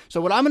 Okay,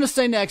 so what I'm going to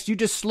say next, you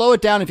just slow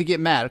it down if you get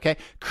mad, okay?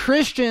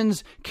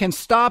 Christians can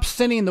stop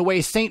sinning the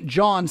way St.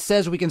 John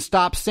says we can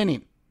stop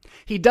sinning.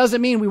 He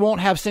doesn't mean we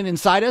won't have sin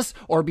inside us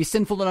or be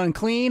sinful and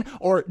unclean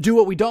or do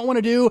what we don't want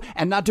to do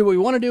and not do what we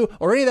want to do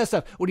or any of that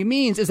stuff. What he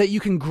means is that you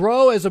can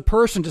grow as a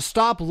person to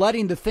stop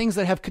letting the things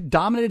that have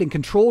dominated and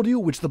controlled you,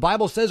 which the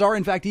Bible says are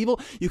in fact evil,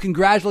 you can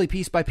gradually,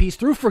 piece by piece,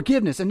 through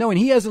forgiveness and knowing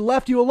he hasn't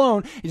left you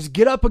alone, you just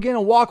get up again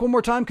and walk one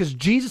more time because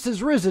Jesus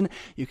is risen.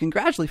 You can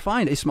gradually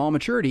find a small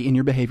maturity in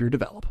your behavior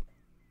develop.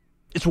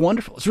 It's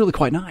wonderful. It's really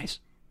quite nice.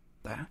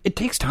 It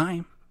takes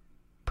time.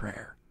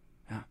 Prayer.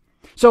 Yeah.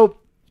 So,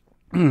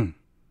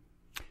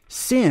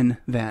 sin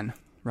then,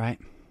 right,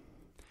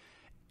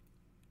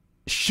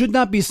 should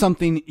not be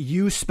something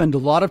you spend a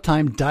lot of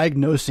time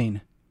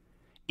diagnosing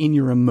in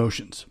your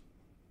emotions.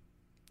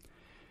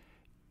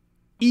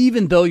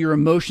 Even though your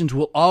emotions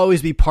will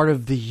always be part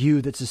of the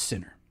you that's a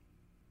sinner.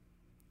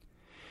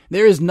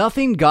 There is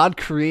nothing God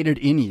created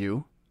in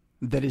you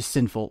that is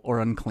sinful or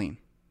unclean.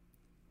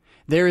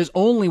 There is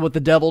only what the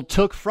devil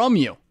took from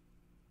you,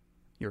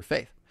 your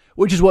faith,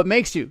 which is what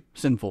makes you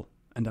sinful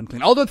and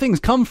unclean. All those things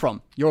come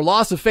from your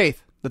loss of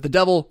faith that the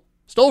devil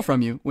stole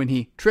from you when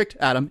he tricked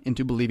Adam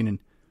into believing in,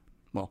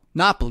 well,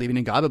 not believing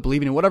in God, but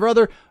believing in whatever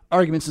other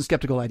arguments and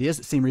skeptical ideas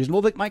that seem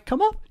reasonable that might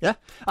come up. Yeah.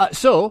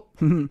 So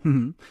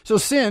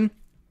sin,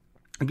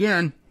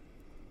 again,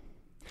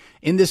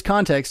 in this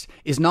context,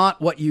 is not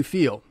what you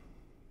feel.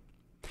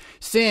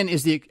 Sin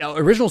is the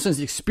original sin is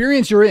the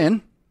experience you're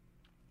in,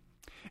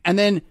 and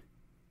then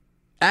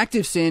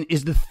active sin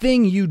is the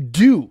thing you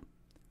do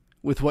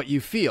with what you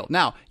feel.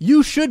 Now,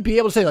 you should be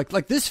able to say,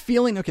 like this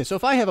feeling, okay, so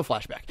if I have a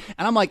flashback,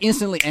 and I'm like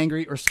instantly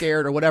angry or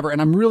scared or whatever,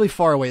 and I'm really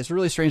far away, it's a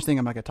really strange thing,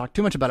 I'm not going to talk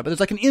too much about it, but there's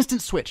like an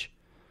instant switch.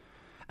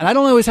 And I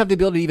don't always have the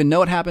ability to even know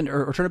what happened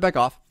or turn it back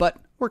off, but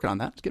working on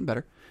that, it's getting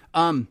better.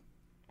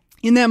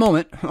 In that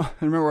moment, I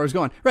remember where I was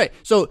going. Right.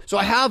 So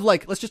I have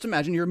like, let's just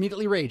imagine you're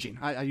immediately raging.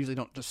 I usually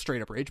don't just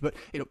straight up rage, but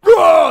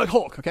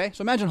Hulk. Okay.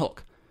 So imagine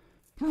Hulk.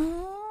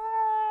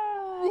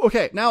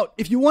 Okay. Now,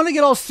 if you want to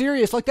get all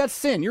serious, like that's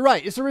sin. You're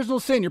right. It's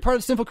original sin. You're part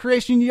of the sinful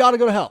creation. You ought to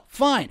go to hell.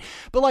 Fine.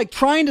 But like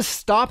trying to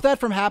stop that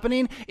from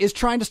happening is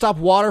trying to stop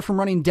water from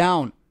running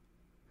down.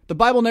 The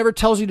Bible never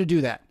tells you to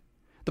do that.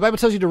 The Bible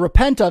tells you to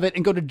repent of it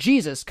and go to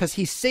Jesus because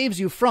he saves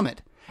you from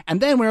it. And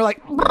then when you're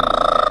like,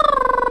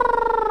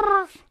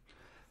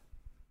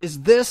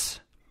 is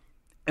this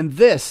and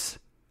this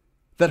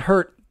that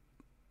hurt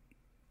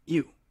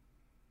you?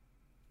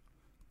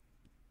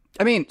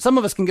 I mean, some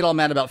of us can get all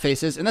mad about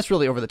faces, and that's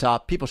really over the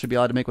top. People should be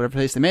allowed to make whatever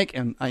face they make,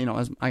 and I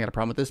got a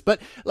problem with this,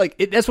 but like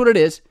that's what it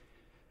is.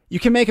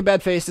 You can make a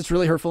bad face that's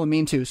really hurtful and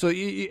mean too. So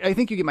I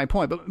think you get my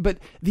point. But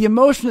the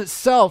emotion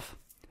itself,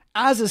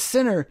 as a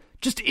sinner,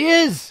 just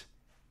is.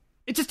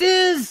 It just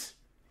is.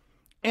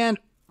 And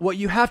what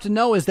you have to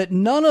know is that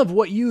none of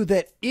what you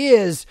that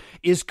is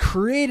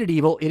created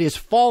evil. It is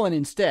fallen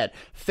instead.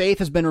 Faith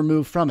has been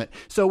removed from it.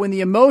 So when the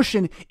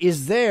emotion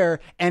is there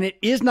and it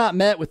is not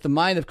met with the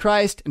mind of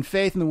Christ and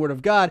faith in the Word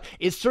of God,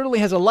 it certainly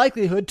has a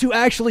likelihood to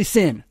actually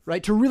sin,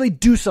 right? To really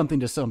do something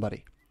to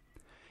somebody.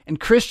 And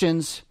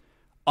Christians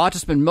ought to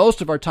spend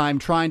most of our time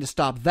trying to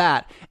stop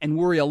that and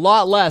worry a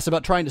lot less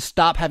about trying to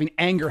stop having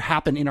anger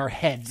happen in our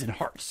heads and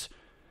hearts.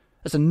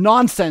 That's a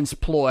nonsense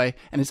ploy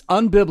and it's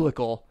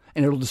unbiblical.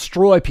 And it'll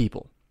destroy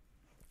people.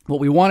 What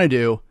we want to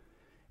do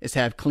is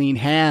have clean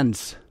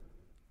hands.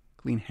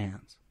 Clean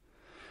hands.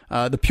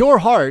 The pure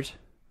heart,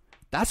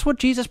 that's what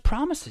Jesus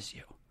promises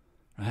you.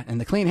 Right?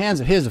 And the clean hands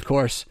of his, of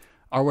course,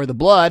 are where the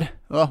blood,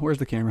 where's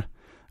the camera?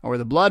 Are where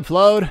the blood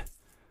flowed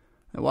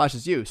that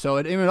washes you. So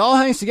it all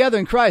hangs together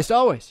in Christ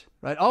always.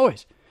 Right?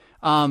 Always.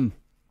 All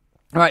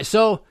right,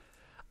 so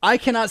I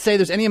cannot say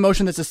there's any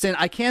emotion that's a sin.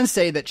 I can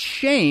say that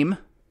shame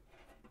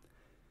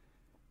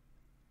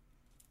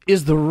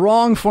is the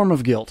wrong form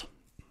of guilt.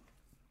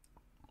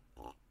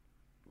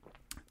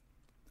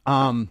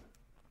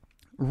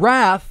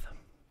 Wrath,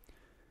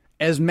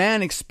 as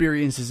man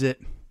experiences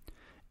it,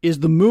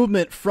 is the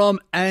movement from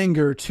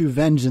anger to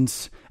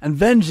vengeance. And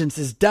vengeance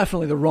is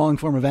definitely the wrong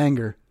form of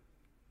anger.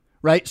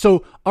 Right?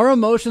 So our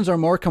emotions are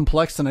more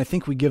complex than I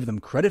think we give them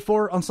credit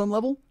for on some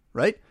level.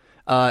 Right?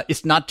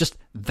 It's not just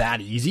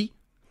that easy.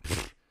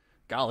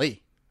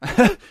 Golly.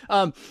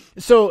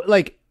 So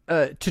like,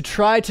 to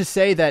try to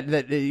say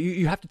that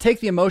you have to take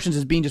the emotions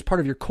as being just part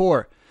of your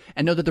core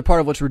and know that they're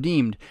part of what's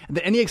redeemed. And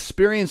that any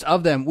experience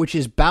of them, which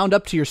is bound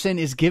up to your sin,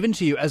 is given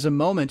to you as a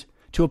moment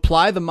to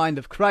apply the mind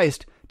of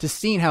Christ to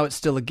seeing how it's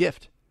still a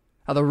gift.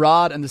 How the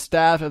rod and the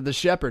staff of the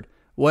shepherd,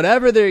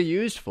 whatever they're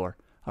used for,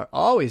 are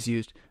always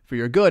used for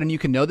your good. And you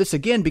can know this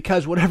again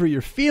because whatever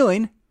you're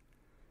feeling,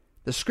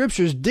 the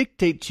scriptures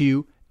dictate to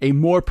you a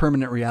more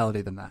permanent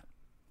reality than that.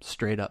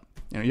 Straight up.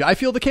 I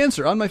feel the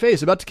cancer on my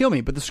face about to kill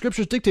me, but the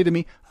scriptures dictate to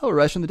me, I will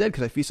rise from the dead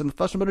because I feast on the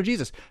flesh and blood of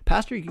Jesus.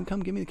 Pastor, you can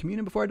come give me the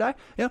communion before I die?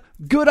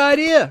 Good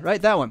idea,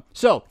 right? That one.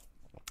 So,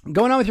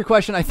 going on with your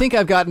question, I think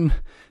I've gotten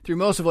through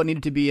most of what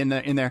needed to be in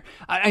there.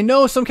 I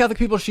know some Catholic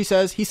people,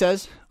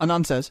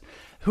 Anon says,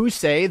 who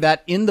say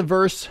that in the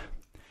verse,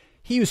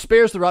 he who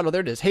spares the rod,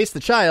 there it is, hates the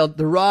child,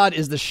 the rod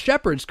is the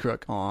shepherd's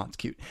crook. Aw, it's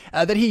cute.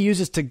 That he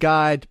uses to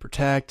guide, to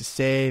protect, to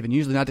save, and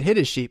usually not to hit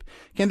his sheep.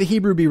 Can the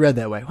Hebrew be read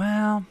that way?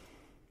 Well,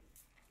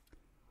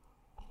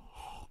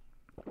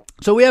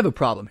 So we have a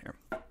problem here.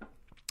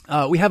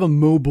 We have a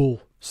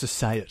mobile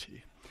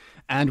society,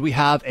 and we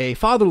have a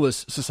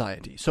fatherless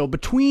society. So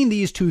between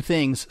these two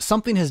things,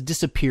 something has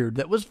disappeared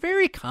that was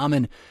very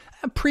common,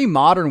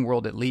 pre-modern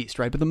world at least,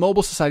 right? But the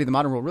mobile society, the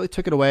modern world, really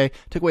took away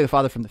the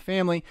father from the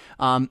family.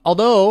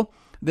 Although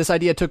this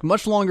idea took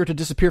much longer to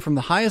disappear from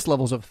the highest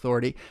levels of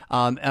authority,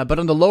 but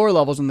on the lower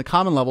levels, on the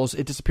common levels,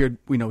 it disappeared,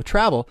 with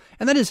travel.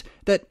 And that is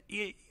that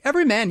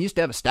every man used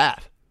to have a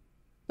staff.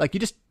 Like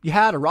you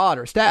had a rod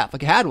or a staff,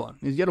 like you had one.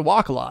 You had to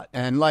walk a lot.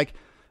 And like,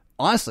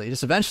 honestly,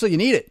 just eventually you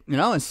need it,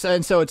 and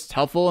so it's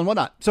helpful and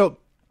whatnot. So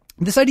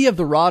this idea of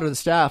the rod or the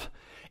staff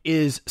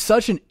is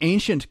such an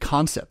ancient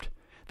concept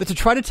that to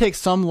try to take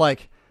some,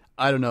 like,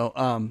 I don't know,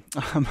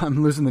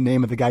 I'm losing the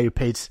name of the guy who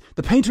paints,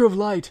 the painter of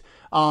light,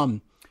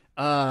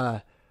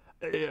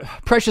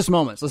 precious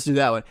moments. Let's do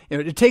that one.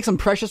 To take some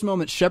precious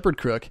moments shepherd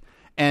crook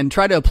and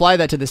try to apply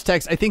that to this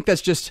text, I think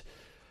it's just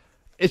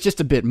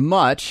a bit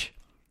much.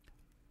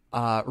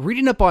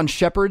 Reading up on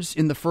shepherds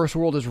in the first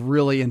world is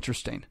really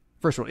interesting.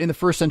 In the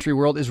first century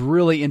world is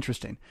really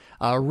interesting.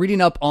 Reading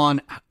up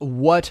on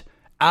what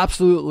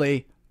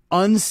absolutely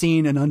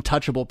unseen and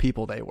untouchable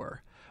people they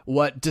were,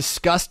 what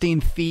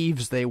disgusting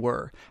thieves they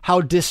were,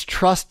 how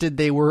distrusted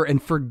they were,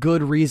 and for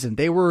good reason.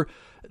 They were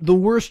the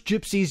worst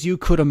gypsies you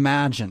could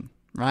imagine,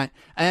 right?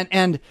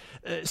 And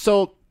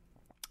so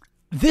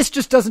this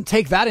just doesn't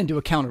take that into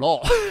account at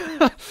all.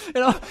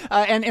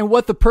 And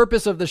what the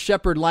purpose of the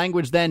shepherd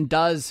language then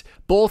does,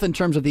 both in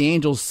terms of the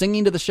angels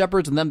singing to the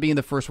shepherds and them being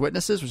the first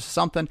witnesses, which is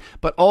something,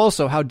 but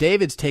also how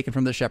David's taken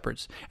from the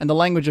shepherds, and the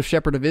language of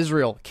shepherd of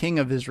Israel, king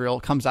of Israel,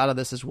 comes out of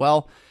this as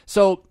well.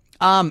 So,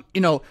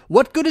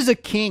 what good is a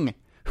king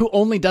who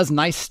only does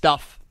nice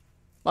stuff?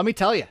 Let me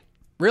tell you,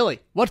 really,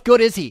 what good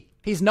is he?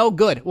 He's no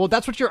good. Well,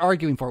 that's what you're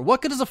arguing for.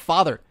 What good is a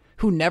father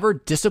who never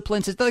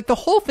disciplines? It's like the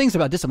whole thing's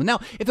about discipline. Now,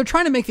 if they're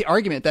trying to make the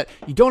argument that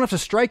you don't have to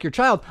strike your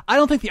child, I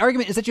don't think the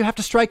argument is that you have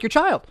to strike your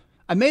child.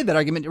 I made that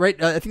argument,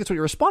 right? I think that's what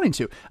you're responding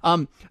to.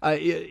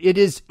 It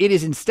is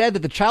instead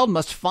that the child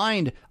must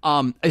find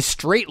a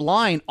straight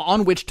line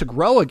on which to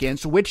grow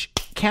against, which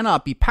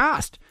cannot be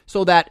passed,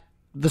 so that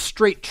the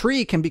straight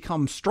tree can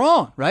become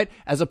strong, right?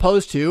 As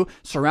opposed to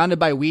surrounded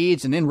by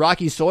weeds and in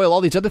rocky soil,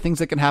 all these other things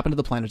that can happen to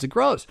the plant as it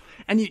grows.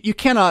 And you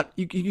cannot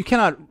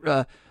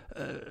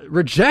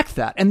reject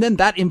that. And then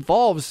that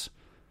involves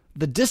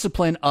the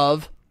discipline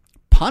of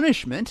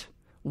punishment,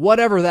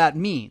 whatever that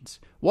means.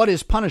 What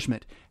is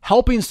punishment?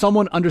 Helping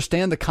someone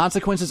understand the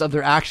consequences of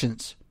their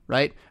actions,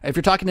 right? If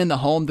you're talking in the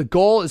home, the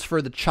goal is for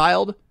the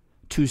child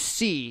to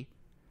see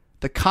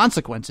the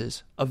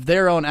consequences of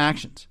their own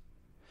actions.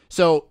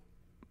 So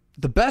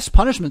the best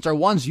punishments are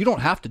ones you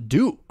don't have to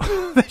do.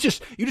 You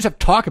just have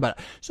to talk about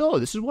it. So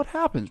this is what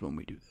happens when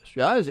we do this.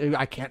 Yeah,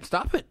 I can't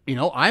stop it.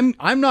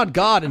 I'm not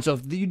God, and so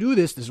if you do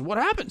this, this is what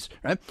happens,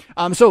 right?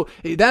 So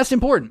that's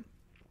important.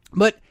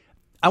 But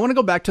I want to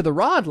go back to the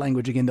rod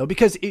language again, though,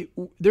 because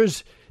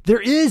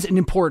there is an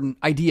important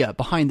idea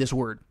behind this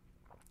word,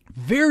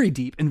 very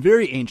deep and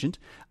very ancient,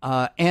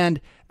 and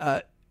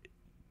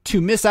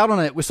to miss out on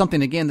it with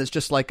something again that's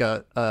just like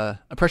a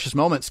precious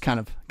moments kind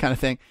of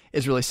thing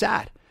is really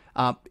sad.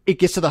 It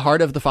gets to the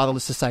heart of the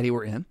fatherless society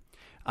we're in.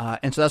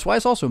 And so that's why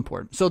it's also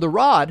important. So the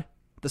rod,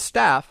 the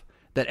staff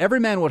that every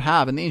man would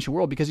have in the ancient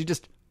world, because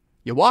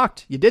you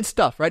walked, you did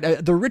stuff,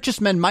 right? The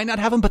richest men might not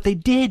have them, but they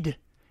did.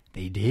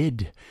 They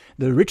did.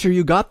 The richer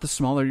you got, the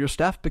smaller your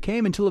staff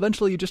became, until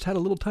eventually you just had a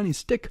little tiny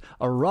stick,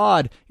 a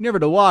rod. You never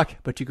had to walk,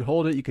 but you could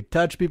hold it. You could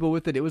touch people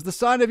with it. It was the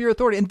sign of your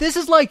authority. And this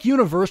is like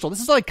universal.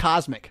 This is like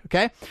cosmic.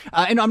 Okay.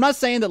 And I'm not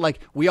saying that like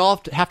we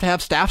all have to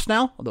have staffs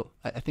now, although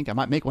I think I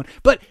might make one,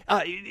 but,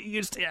 I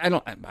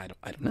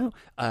don't know.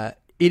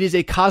 It is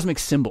a cosmic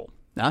symbol.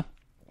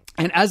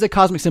 And as a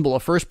cosmic symbol,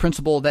 a first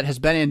principle that has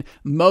been in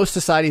most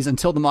societies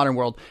until the modern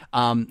world,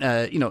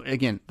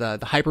 again, the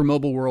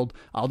hypermobile world,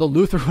 although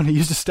Luther, when he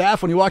used a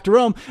staff when he walked to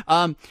Rome,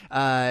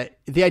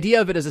 the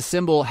idea of it as a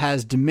symbol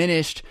has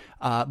diminished,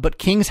 but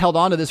kings held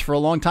on to this for a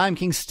long time.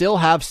 Kings still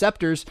have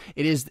scepters.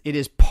 It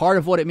is part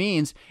of what it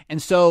means.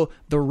 And so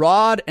the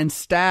rod and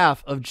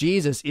staff of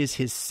Jesus is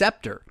his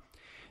scepter.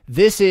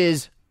 This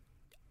is,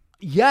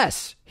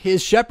 yes,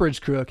 his shepherd's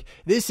crook.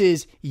 This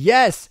is,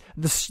 yes,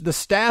 the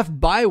staff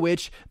by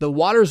which the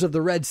waters of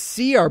the Red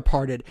Sea are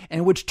parted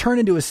and which turn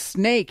into a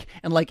snake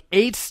and like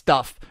ate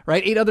stuff,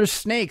 right? Ate other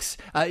snakes.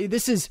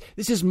 This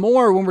is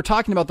more when we're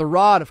talking about the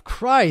rod of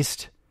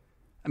Christ.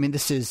 I mean,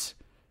 this is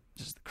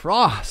the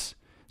cross.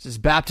 This is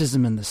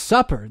baptism and the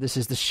supper. This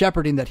is the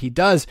shepherding that he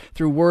does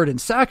through word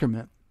and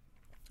sacrament.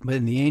 But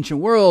in the ancient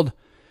world,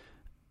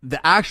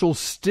 the actual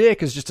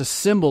stick is just a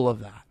symbol of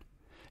that.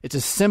 It's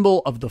a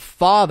symbol of the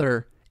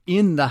Father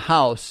in the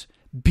house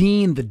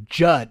being the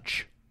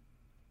judge.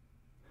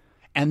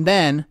 And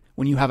then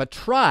when you have a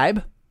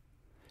tribe,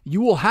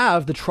 you will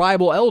have the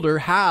tribal elder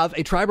have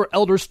a tribal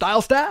elder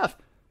style staff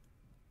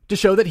to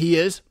show that he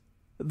is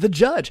the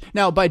judge.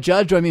 Now, by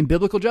judge, do I mean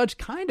biblical judge?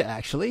 Kind of,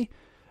 actually.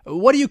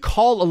 What do you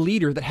call a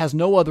leader that has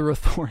no other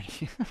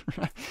authority?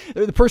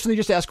 They're the person you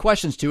just ask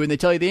questions to and they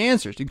tell you the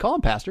answers. You can call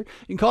him pastor.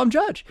 You can call him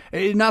judge.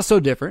 It's not so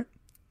different.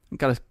 I've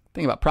got to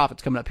Thing about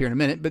prophets coming up here in a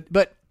minute,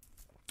 but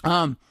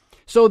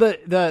so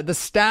the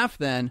staff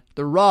then,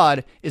 the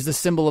rod, is the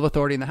symbol of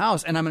authority in the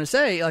house. And I'm going to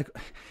say, like,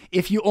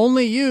 if you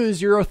only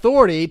use your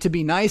authority to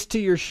be nice to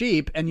your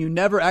sheep and you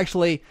never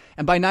actually,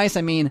 and by nice,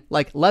 I mean,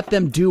 like, let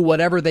them do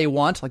whatever they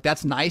want. Like,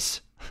 that's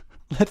nice.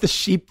 Let the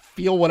sheep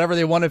feel whatever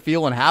they want to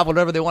feel and have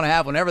whatever they want to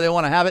have whenever they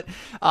want to have it.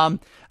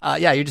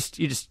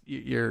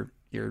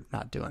 You're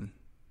not doing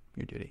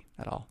your duty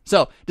at all.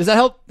 So does that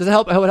help? Does it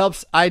help? How it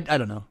helps? I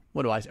don't know.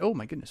 What do I say? Oh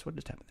my goodness. What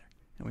just happened there?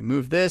 And we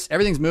move this.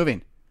 Everything's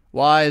moving.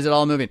 Why is it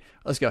all moving?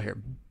 Let's go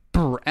here.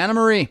 Anna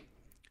Marie,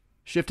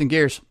 shifting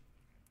gears.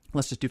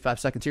 Let's just do 5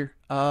 seconds here.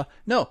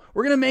 No,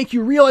 we're going to make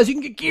you realize you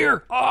can get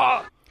gear.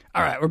 All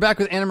right. We're back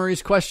with Anna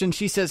Marie's question.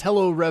 She says,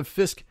 hello, Rev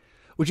Fisk.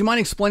 Would you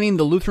mind explaining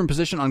the Lutheran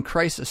position on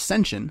Christ's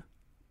ascension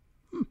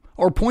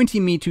or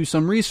pointing me to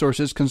some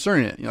resources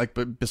concerning it? Like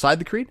beside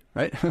the creed,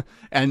 right?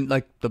 And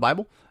like the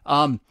Bible.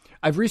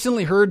 I've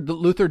recently heard that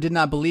Luther did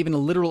not believe in a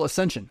literal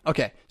ascension.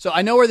 Okay. So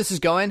I know where this is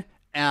going.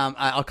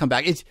 I'll come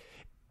back.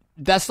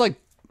 That's like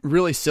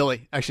really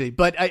silly, actually.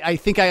 But I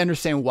think I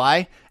understand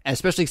why,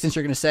 especially since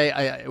you're going to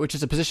say, which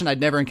is a position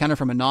I'd never encountered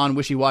from a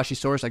non-wishy-washy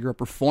source. I grew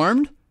up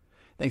Reformed.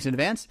 Thanks in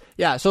advance.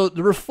 Yeah, so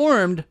the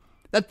Reformed,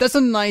 that's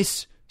a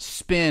nice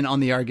spin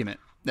on the argument.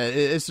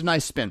 It's a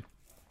nice spin.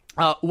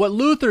 What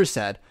Luther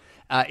said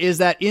is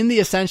that in the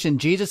ascension,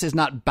 Jesus is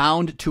not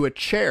bound to a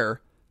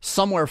chair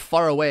somewhere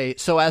far away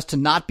so as to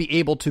not be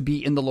able to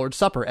be in the Lord's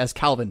Supper, as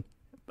Calvin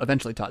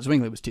eventually taught,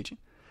 Zwingli was teaching.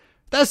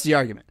 That's the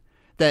argument,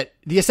 that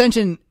the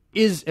ascension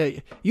is,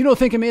 you don't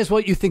think him is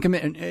what you think him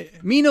is.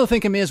 Me no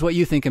think him is what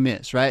you think him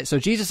is, right? So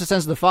Jesus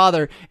ascends to the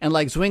Father, and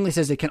like Zwingli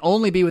says, it can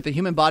only be with a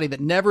human body that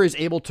never is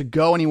able to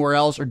go anywhere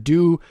else or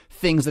do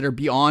things that are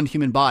beyond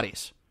human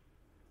bodies.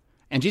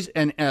 And Jesus,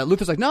 and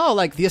Luther's like, no,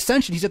 like the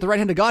ascension, he's at the right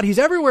hand of God. He's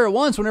everywhere at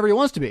once whenever he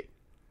wants to be.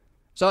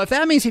 So if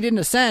that means he didn't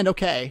ascend,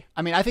 okay.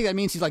 I mean, I think that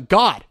means he's like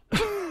God.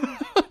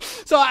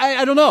 So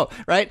I don't know,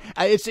 right?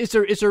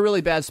 It's a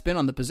really bad spin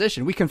on the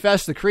position. We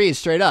confess the creed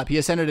straight up. He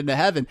ascended into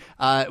heaven.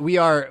 We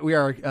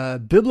are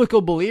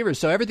biblical believers.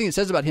 So everything it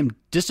says about him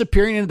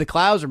disappearing into the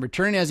clouds and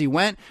returning as he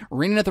went,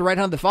 reigning at the right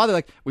hand of the Father,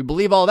 like we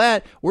believe all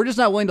that. We're just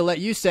not willing to let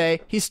you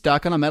say he's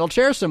stuck on a metal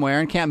chair somewhere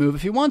and can't move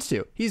if he wants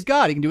to. He's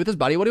God. He can do with his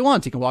body what he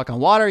wants. He can walk on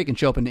water. He can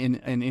show up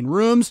in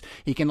rooms.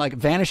 He can like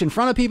vanish in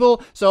front of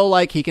people. So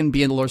like he can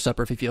be in the Lord's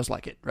Supper if he feels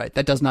like it, right?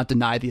 That does not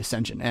deny the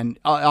ascension. And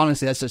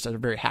honestly, that's just a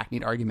very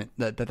hackneyed argument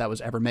that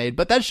was ever made.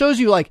 But that shows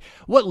you like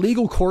what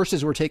legal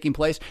courses were taking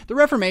place. The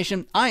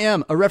Reformation, I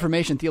am a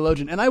Reformation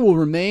theologian, and I will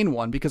remain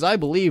one because I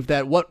believe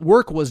that what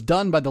work was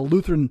done by the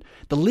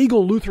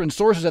legal Lutheran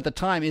sources at the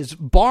time is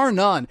bar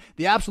none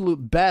the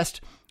absolute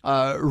best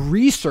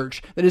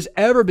research that has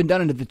ever been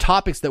done into the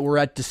topics that were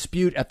at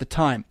dispute at the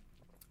time.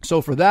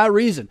 So for that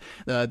reason,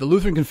 the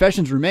Lutheran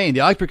confessions remain,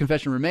 the Augsburg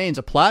Confession remains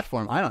a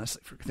platform, I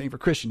honestly think, for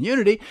Christian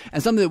unity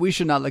and something that we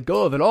should not let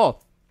go of at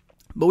all.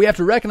 But we have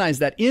to recognize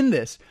that in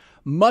this,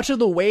 much of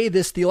the way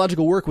this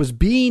theological work was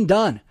being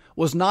done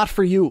was not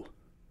for you.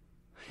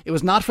 It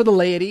was not for the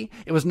laity.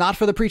 It was not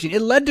for the preaching.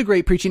 It led to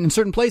great preaching in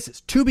certain places,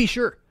 to be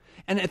sure.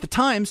 And at the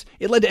times,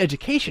 it led to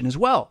education as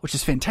well, which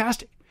is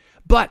fantastic.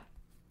 But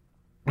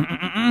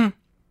the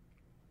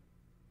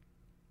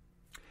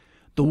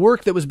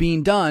work that was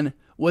being done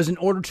was in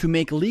order to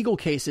make legal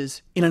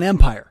cases in an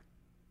empire.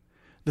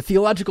 The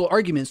theological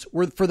arguments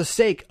were for the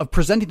sake of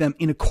presenting them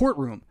in a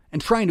courtroom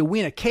and trying to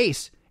win a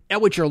case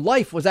at which your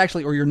life was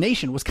actually, or your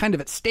nation was kind of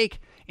at stake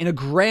in a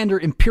grander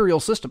imperial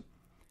system.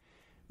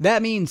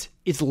 That means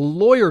it's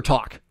lawyer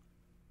talk.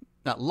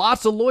 Not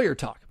lots of lawyer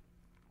talk.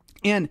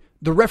 And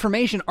the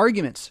Reformation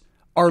arguments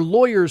are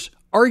lawyers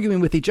arguing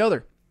with each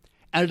other.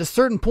 And at a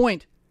certain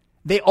point,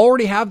 they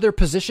already have their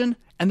position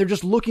and they're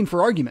just looking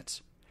for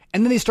arguments.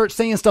 And then they start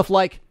saying stuff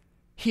like,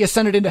 he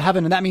ascended into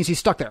heaven and that means he's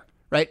stuck there.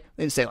 Right?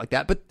 They didn't say it like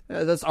that, but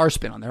that's our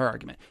spin on their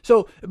argument.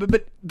 So,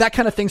 but that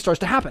kind of thing starts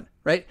to happen,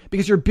 right?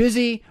 Because you're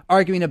busy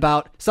arguing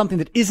about something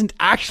that isn't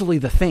actually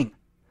the thing.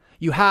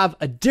 You have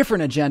a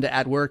different agenda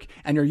at work,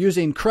 and you're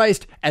using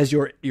Christ as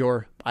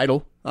your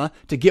idol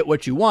to get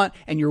what you want,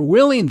 and you're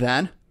willing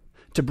then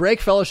to break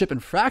fellowship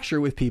and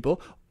fracture with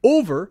people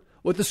over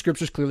what the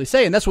scriptures clearly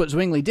say. And that's what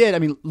Zwingli did. I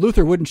mean,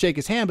 Luther wouldn't shake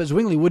his hand, but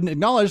Zwingli wouldn't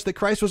acknowledge that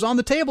Christ was on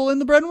the table in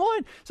the bread and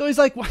wine. So he's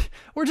like,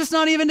 we're just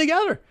not even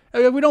together.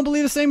 We don't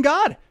believe the same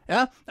God.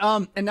 Yeah.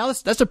 And now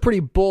that's a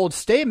pretty bold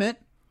statement.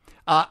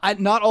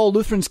 Not all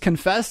Lutherans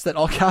confess that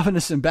all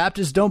Calvinists and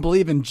Baptists don't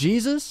believe in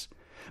Jesus.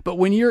 But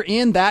when you're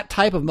in that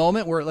type of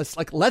moment where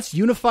let's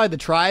unify the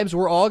tribes,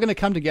 we're all going to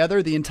come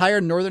together. The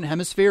entire northern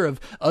hemisphere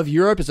of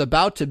Europe is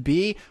about to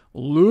be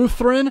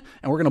Lutheran,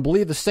 and we're going to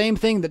believe the same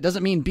thing. That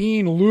doesn't mean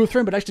being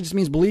Lutheran, but actually just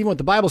means believing what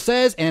the Bible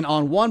says. And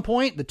on one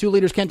point, the two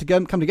leaders can't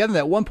come together.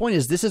 That one point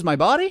is, this is my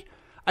body.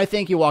 I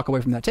think you walk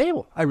away from that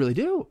table. I really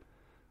do.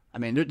 I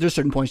mean, there's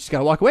certain points you just got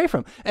to walk away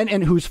from.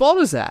 And whose fault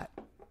is that?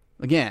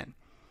 Again,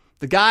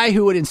 The guy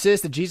who would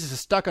insist that Jesus is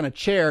stuck on a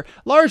chair,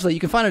 largely you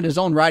can find it in his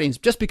own writings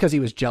just because he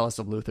was jealous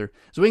of Luther.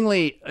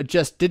 Zwingli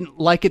just didn't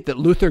like it that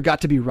Luther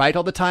got to be right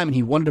all the time, and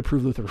he wanted to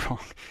prove Luther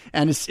wrong.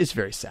 And it's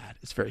very sad.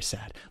 It's very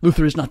sad.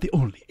 Luther is not the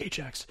only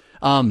Ajax.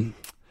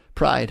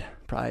 Pride.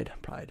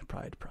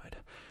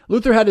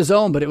 Luther had his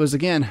own, but it was,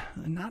 again,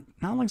 not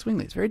like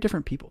Zwingli. It's very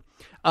different people.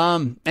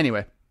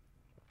 Anyway,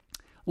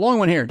 long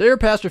one here. Dear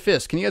Pastor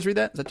Fisk, can you guys read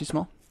that? Is that too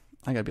small?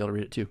 I got to be able to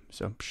read it too.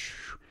 So,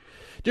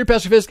 Dear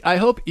Pastor Fisk, I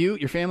hope you,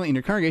 your family, and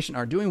your congregation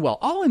are doing well,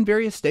 all in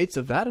various states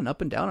of that and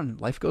up and down,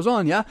 and life goes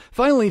on, yeah?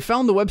 Finally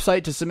found the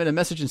website to submit a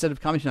message instead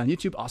of commenting on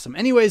YouTube. Awesome.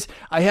 Anyways,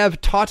 I have a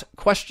tough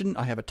question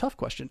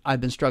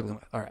I've been struggling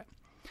with. All right.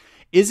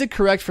 Is it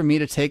correct for me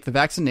to take the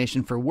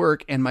vaccination for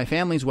work and my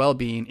family's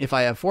well-being if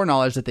I have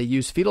foreknowledge that they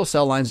use fetal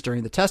cell lines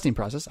during the testing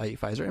process, i.e.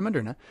 Pfizer and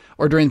Moderna,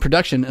 or during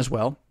production as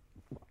well,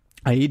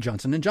 i.e.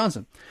 Johnson &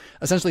 Johnson?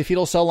 Essentially,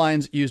 fetal cell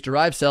lines use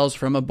derived cells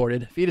from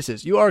aborted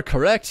fetuses. You are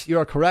correct.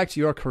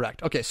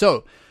 Okay,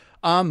 so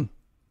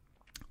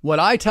what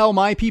I tell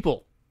my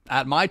people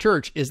at my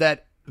church is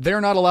that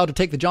they're not allowed to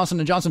take the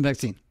Johnson & Johnson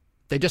vaccine.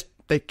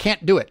 They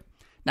can't do it.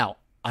 Now,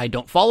 I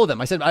don't follow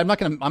them. I said, I'm not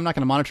going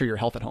to monitor your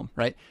health at home,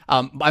 right?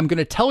 I'm going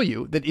to tell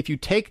you that if you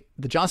take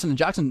the Johnson &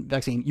 Johnson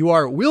vaccine, you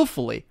are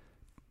willfully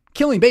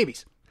killing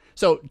babies.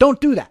 So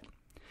don't do that.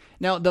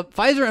 Now, the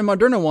Pfizer and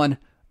Moderna one,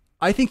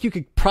 I think you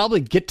could probably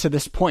get to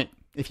this point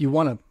if you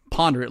want to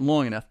ponder it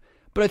long enough.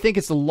 But I think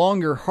it's a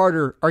longer,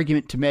 harder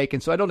argument to make.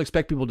 And so I don't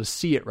expect people to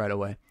see it right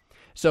away.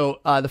 So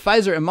the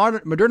Pfizer and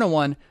Moderna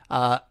one,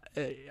 I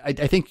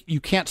think you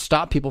can't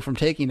stop people from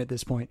taking at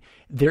this point.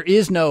 There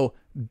is no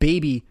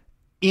baby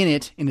in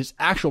its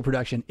actual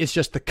production. It's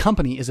just the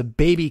company is a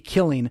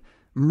baby-killing,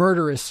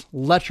 murderous,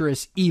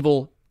 lecherous,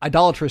 evil,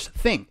 idolatrous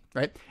thing,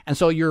 right? And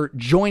so you're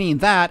joining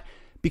that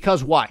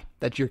because why?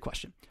 That's your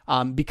question.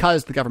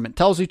 Because the government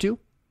tells you to.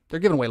 They're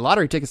giving away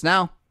lottery tickets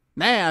now.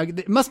 Man,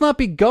 it must not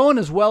be going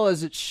as well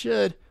as it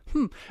should.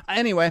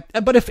 Anyway,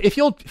 but if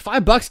you'll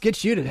 $5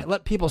 gets you to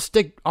let people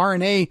stick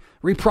RNA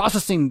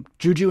reprocessing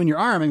juju in your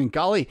arm, I mean,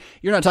 golly,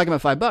 you're not talking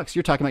about $5.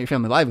 You're talking about your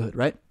family livelihood,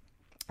 right?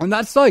 And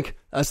that's the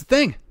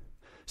thing.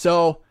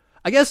 So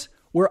I guess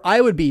where I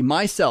would be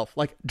myself,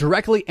 like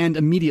directly and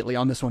immediately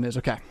on this one is,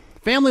 okay,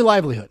 family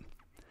livelihood.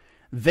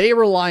 They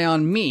rely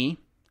on me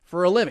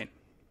for a living.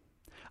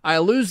 I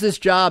lose this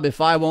job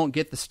if I won't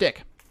get the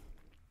stick.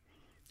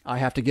 I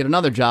have to get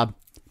another job.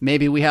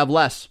 Maybe we have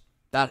less.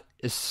 That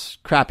is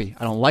crappy.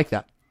 I don't like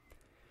that.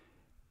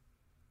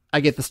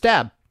 I get the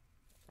stab.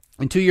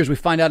 In 2 years, we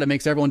find out it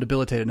makes everyone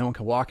debilitated. No one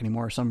can walk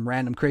anymore, or some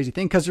random crazy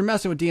thing, because they're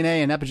messing with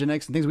DNA and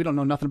epigenetics and things we don't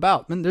know nothing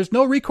about. And there's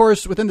no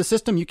recourse within the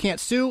system. You can't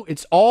sue.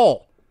 It's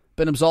all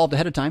been absolved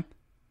ahead of time.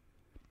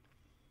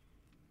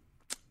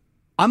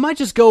 I might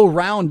just go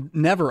round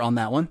never on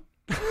that one.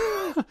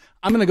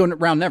 I'm going to go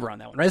round never on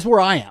that one, right? That's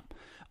where I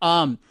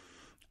am.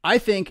 I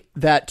think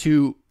that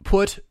to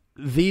put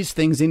these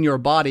things in your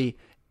body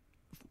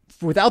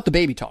without the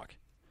baby talk,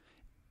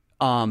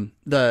 the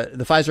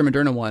Pfizer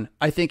Moderna one,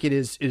 I think it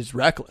is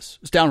reckless.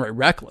 It's downright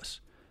reckless.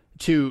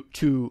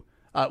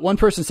 One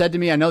person said to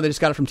me, I know they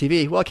just got it from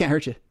TV. Well, it can't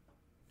hurt you.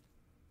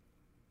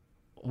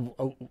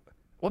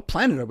 What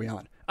planet are we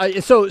on?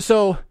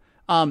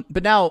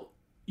 But now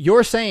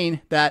you're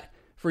saying that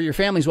for your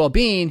family's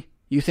well-being,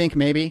 you think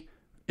maybe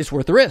it's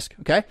worth the risk.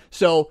 Okay.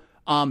 So,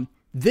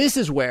 this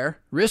is where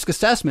risk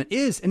assessment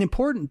is an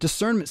important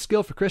discernment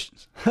skill for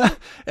Christians.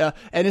 And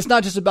it's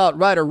not just about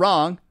right or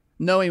wrong,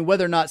 knowing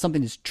whether or not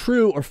something is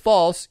true or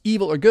false,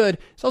 evil or good.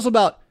 It's also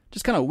about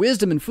just kind of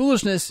wisdom and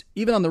foolishness,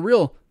 even on the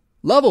real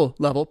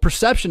level,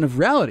 perception of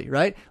reality,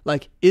 right?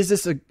 Like, is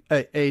this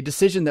a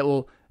decision that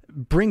will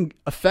bring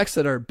effects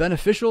that are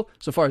beneficial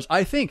so far as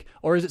I think,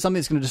 or is it something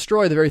that's going to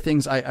destroy the very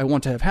things I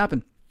want to have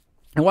happen?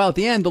 And while at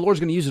the end, the Lord's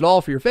going to use it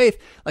all for your faith,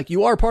 like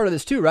you are part of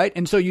this too, right?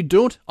 And so you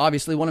don't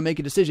obviously want to make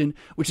a decision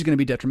which is going to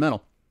be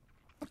detrimental.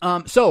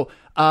 I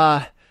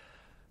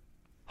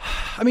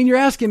mean, you're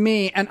asking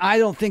me, and I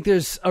don't think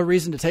there's a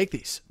reason to take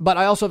these, but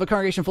I also have a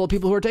congregation full of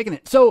people who are taking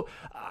it. So,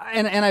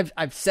 and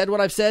I've said what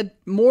I've said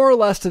more or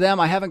less to them.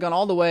 I haven't gone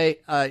all the way,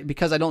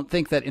 because I don't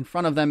think that in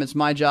front of them, it's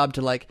my job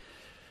to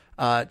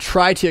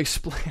try to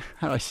explain,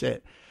 how do I say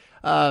it?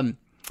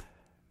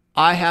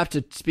 I have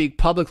to speak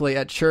publicly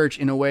at church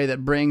in a way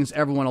that brings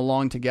everyone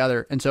along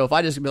together. And so if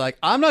I just be like,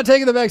 I'm not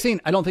taking the vaccine,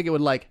 I don't think it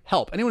would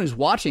help. Anyone who's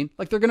watching,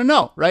 they're going to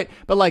know, right?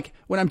 But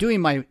when I'm doing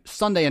my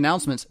Sunday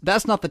announcements,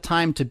 that's not the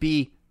time to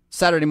be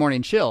Saturday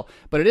morning chill,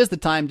 but it is the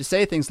time to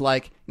say things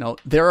like,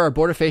 there are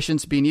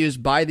abortifacients being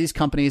used by these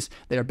companies.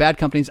 They are bad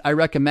companies. I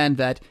recommend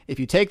that if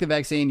you take the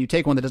vaccine, you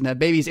take one that doesn't have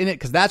babies in it,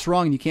 because that's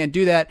wrong and you can't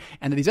do that.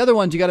 And these other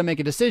ones, you got to make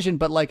a decision.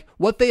 But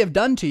what they have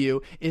done to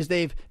you is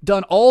they've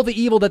done all the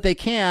evil that they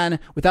can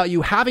without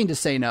you having to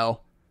say no.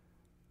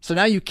 So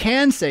now you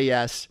can say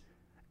yes,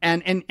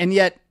 and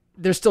yet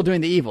they're still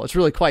doing the evil. It's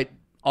really quite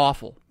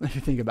awful if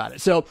you think about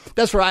it. So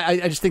that's where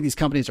I just think these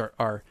companies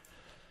are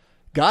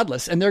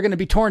godless and they're going to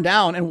be torn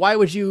down. And why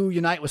would you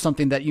unite with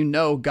something that you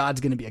know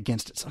God's going to be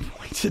against at some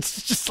point?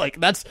 It's just like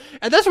that's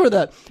where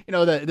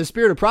the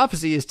spirit of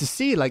prophecy is to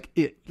see like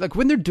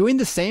when they're doing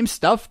the same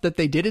stuff that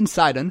they did in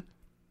Sidon,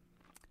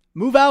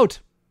 move out.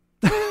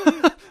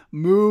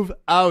 Move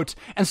out.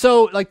 And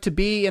so like to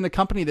be in a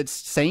company that's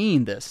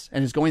saying this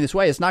and is going this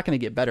way, it's not going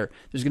to get better.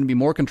 There's going to be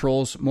more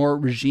controls, more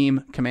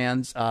regime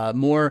commands,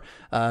 more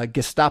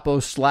Gestapo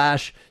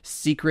 /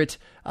 secret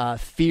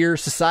fear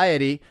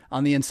society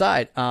on the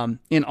inside,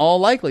 in all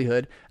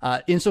likelihood,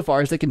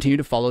 insofar as they continue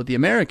to follow the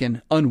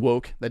American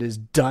unwoke, that is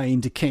dying,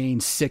 decaying,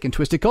 sick, and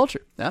twisted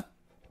culture. Yeah?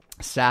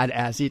 Sad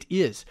as it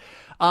is.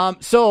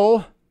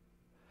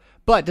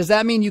 But does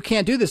that mean you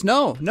can't do this?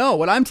 No.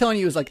 What I'm telling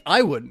you is like,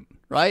 I wouldn't,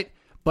 right?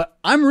 But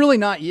I'm really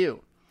not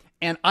you.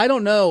 And I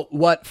don't know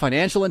what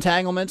financial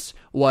entanglements,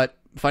 what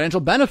financial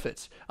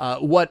benefits,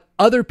 what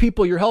other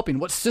people you're helping,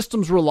 what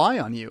systems rely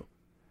on you.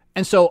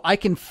 And so I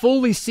can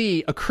fully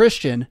see a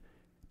Christian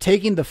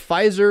taking the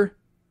Pfizer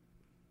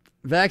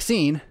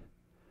vaccine,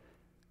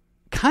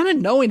 kind of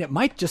knowing it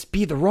might just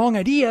be the wrong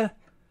idea,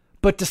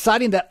 but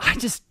deciding that I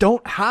just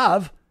don't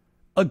have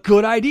a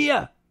good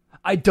idea.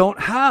 I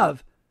don't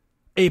have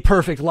a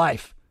perfect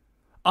life.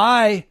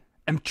 I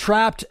am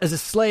trapped as a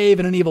slave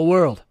in an evil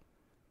world.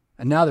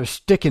 And now they're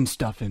sticking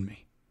stuff in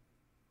me.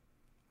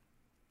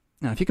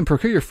 Now, if you can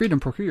procure your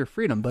freedom, procure your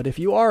freedom. But if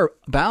you are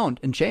bound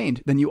and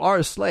chained, then you are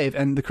a slave.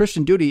 And the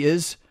Christian duty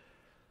is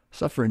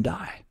suffer and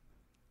die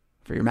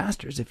for your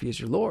masters if he is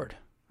your Lord.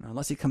 Now,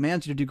 unless he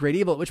commands you to do great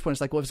evil, at which point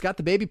it's like, well, if it's got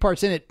the baby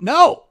parts in it,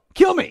 no,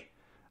 kill me.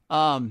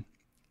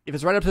 If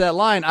it's right up to that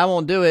line, I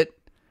won't do it.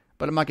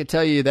 But I'm not going to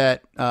tell you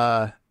that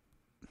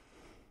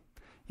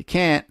you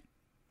can't.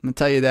 I'm going to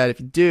tell you that if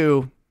you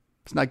do,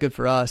 it's not good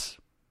for us.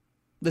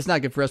 It's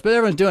not good for us, but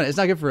everyone's doing it. It's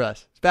not good for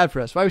us. It's bad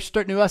for us. Why would we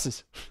start new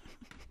us's?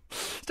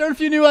 Start a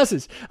few new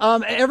us's.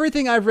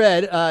 Everything I've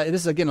read,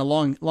 this is again a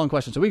long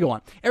question, so we go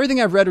on. Everything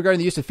I've read regarding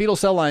the use of fetal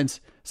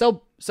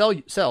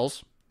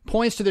cells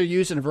points to their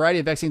use in a variety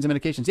of vaccines and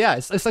medications. Yeah,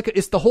 it's like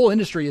the whole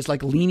industry is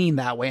like leaning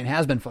that way and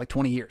has been for like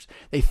 20 years.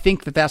 They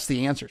think that that's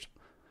the answers.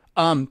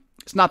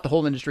 It's not the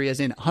whole industry as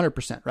in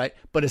 100%, right?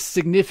 But a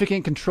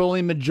significant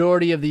controlling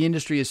majority of the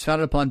industry is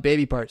founded upon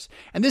baby parts.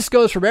 And this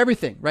goes from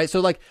everything, right?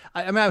 So like,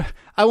 I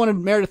wanted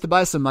Meredith to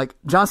buy some like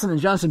Johnson &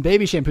 Johnson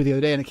baby shampoo the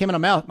other day and it came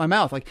out of my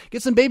mouth, like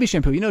get some baby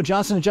shampoo. You know,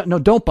 Johnson & Johnson, no,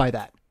 don't buy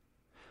that.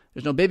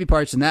 There's no baby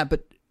parts in that.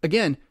 But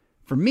again,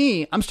 for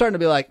me, I'm starting to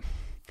be like,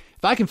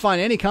 if I can find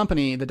any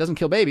company that doesn't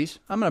kill babies,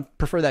 I'm going to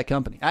prefer that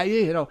company.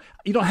 You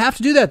don't have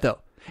to do that though.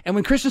 And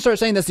when Christians start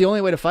saying that's the only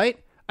way to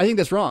fight, I think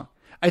that's wrong.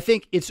 I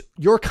think it's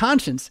your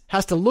conscience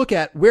has to look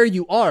at where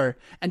you are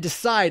and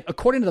decide,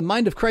 according to the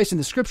mind of Christ in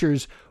the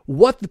scriptures,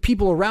 what the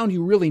people around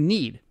you really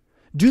need.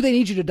 Do they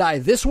need you to die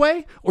this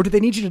way or do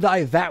they need you to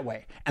die that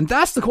way? And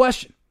that's the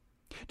question.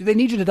 Do they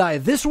need you to die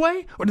this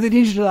way or do they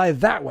need you to die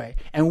that way?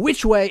 And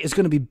which way is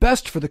going to be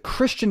best for the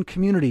Christian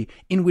community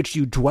in which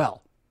you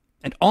dwell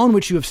and on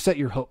which you have set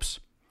your hopes?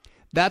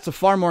 That's a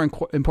far more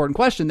important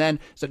question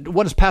than, so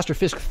what does Pastor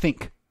Fisk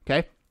think?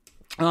 Okay.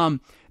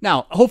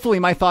 Now, hopefully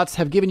my thoughts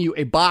have given you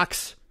a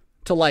box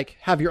to like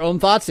have your own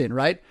thoughts in,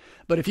 right?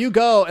 But if you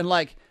go and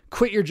like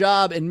quit your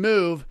job and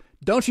move,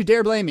 don't you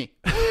dare blame me.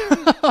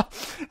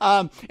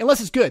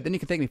 Unless it's good, then you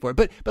can thank me for it.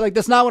 But like,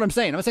 that's not what I'm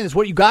saying. I'm saying it's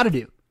what you got to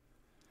do.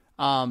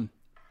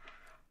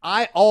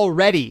 I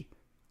already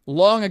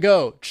long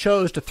ago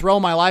chose to throw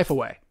my life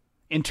away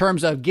in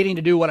terms of getting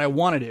to do what I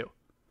want to do.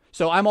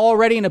 So I'm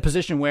already in a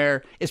position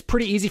where it's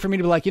pretty easy for me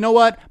to be like, you know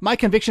what? My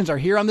convictions are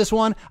here on this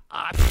one.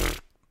 All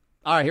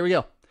right, here we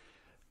go.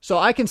 So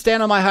I can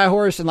stand on my high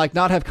horse and like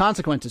not have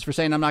consequences for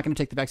saying I'm not going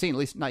to take the vaccine, at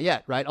least not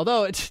yet, right?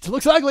 Although it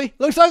looks ugly. It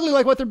looks ugly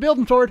like what they're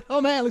building toward.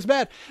 Oh man, it looks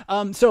bad.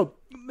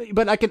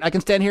 But I can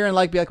stand here and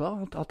like be like,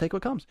 well, I'll take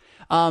what comes.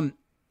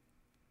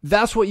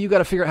 That's what you got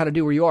to figure out how to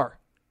do where you are,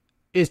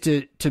 is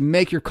to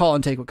make your call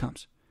and take what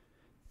comes.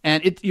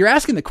 And you're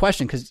asking the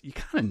question because you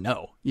kind of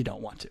know you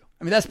don't want to.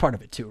 I mean, that's part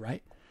of it too,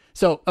 right?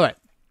 So, all right.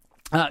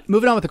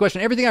 Moving on with the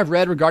question. Everything I've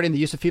read regarding the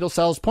use of fetal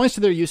cells points to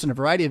their use in a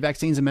variety of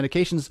vaccines and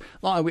medications.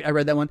 I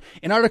read that one.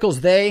 In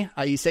articles, they,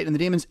 i.e. Satan and the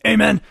demons,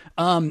 amen,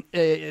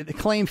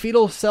 claim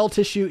fetal cell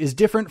tissue is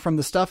different from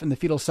the stuff in the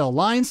fetal cell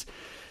lines.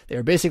 They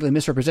are basically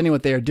misrepresenting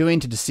what they are doing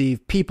to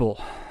deceive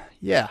people.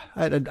 Yeah,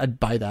 I'd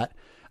buy that.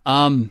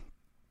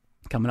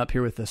 Coming up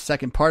here with the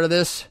second part of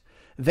this.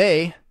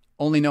 They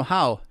only know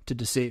how to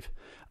deceive.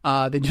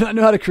 They do not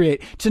know how to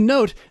create. To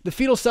note, the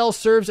fetal cell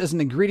serves as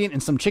an ingredient in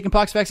some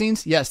chickenpox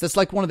vaccines. Yes, that's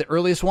like one of the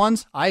earliest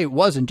ones. I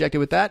was injected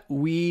with that.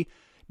 We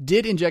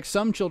did inject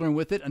some children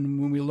with it, and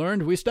when we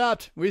learned, we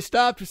stopped. We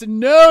said,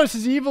 no, this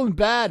is evil and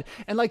bad.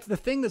 And like the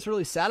thing that's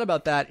really sad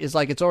about that is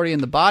like it's already in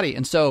the body.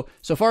 And so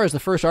far as the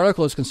first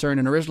article is concerned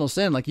in original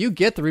sin, like you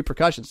get the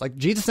repercussions. Like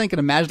Jesus ain't going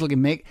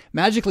to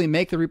magically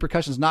make the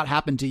repercussions not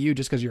happen to you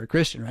just because you're a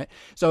Christian, right?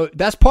 So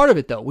that's part of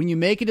it though. When you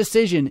make a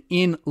decision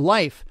in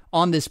life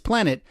on this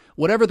planet,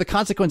 whatever the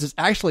consequences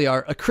actually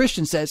are, a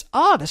Christian says,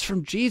 that's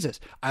from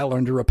Jesus. I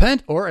learned to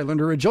repent, or I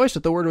learned to rejoice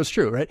that the word was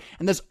true, right?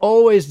 And that's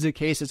always the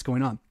case that's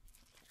going on.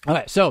 All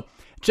right, so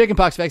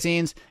chickenpox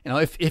vaccines,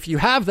 if you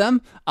have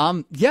them,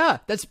 yeah,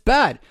 that's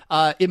bad.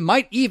 It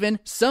might even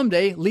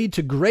someday lead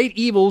to great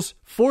evils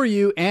for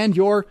you and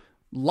your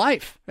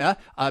life,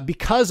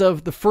 because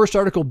of the first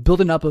article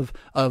building up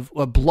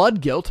of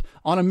blood guilt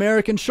on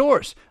American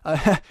shores,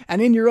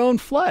 and in your own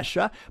flesh.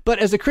 But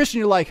as a Christian,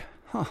 you're like,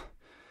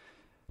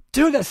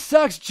 dude, that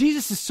sucks.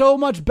 Jesus is so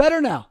much better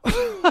now.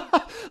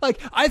 Like,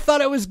 I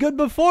thought it was good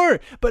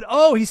before, but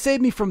he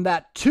saved me from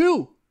that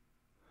too.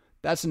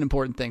 That's an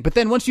important thing. But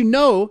then once you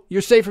know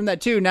you're saved from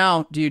that too,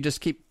 now do you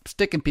just keep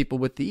sticking people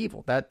with the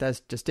evil?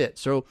 That's just it.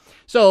 So,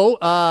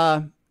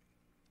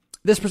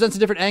 this presents a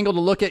different angle to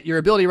look at your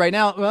ability right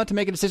now to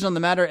make a decision on the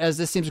matter, as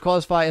this seems to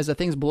qualify as a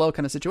things below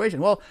kind of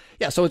situation. Well,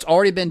 yeah, so it's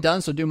already been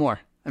done, so do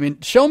more. I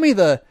mean, show me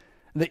the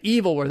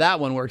evil where that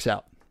one works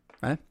out,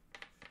 right?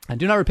 And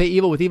do not repay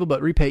evil with evil,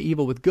 but repay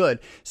evil with good.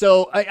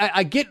 So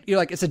I get,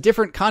 it's a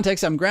different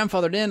context. I'm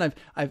grandfathered in.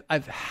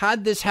 I've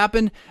had this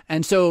happen,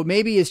 and so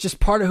maybe it's just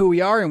part of who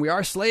we are, and we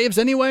are slaves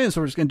anyway, and so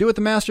we're just going to do what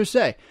the masters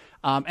say.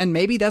 And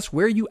maybe that's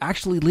where you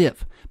actually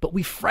live. But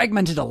we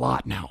fragmented a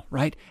lot now,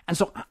 right? And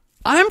so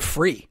I'm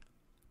free.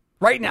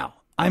 Right now,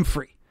 I'm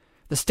free.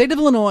 The state of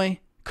Illinois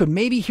could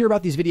maybe hear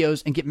about these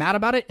videos and get mad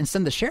about it and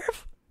send the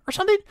sheriff or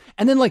something.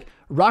 And then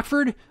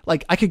Rockford,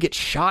 I could get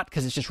shot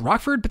because it's just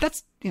Rockford, but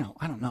that's,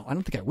 I don't know. I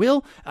don't think I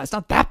will. It's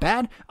not that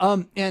bad.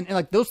 And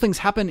those things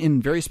happen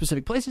in very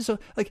specific places. So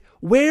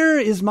where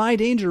is my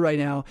danger right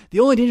now? The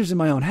only danger is in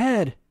my own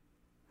head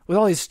with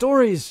all these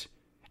stories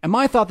and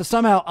my thought that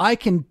somehow I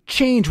can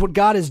change what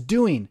God is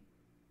doing.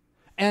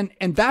 And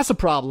that's a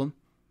problem.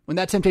 When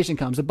that temptation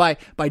comes, that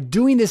by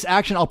doing this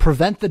action, I'll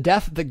prevent the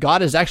death that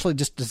God is actually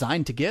just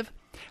designed to give.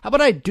 How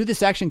about I do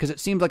this action because it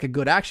seems like a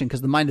good action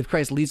because the mind of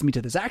Christ leads me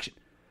to this action.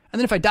 And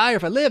then if I die or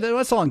if I live,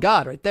 that's all on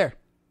God right there.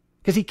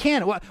 Because he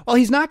can. Well,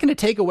 he's not going to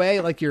take away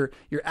your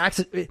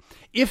access.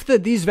 If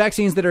these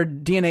vaccines that are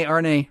DNA,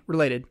 RNA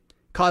related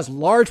cause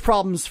large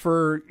problems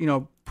for,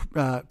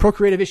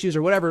 procreative issues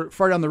or whatever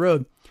far down the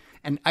road.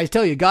 And I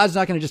tell you, God's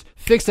not going to just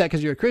fix that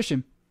because you're a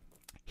Christian.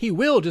 He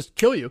will just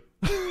kill you.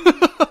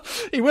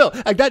 He will.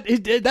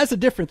 That's a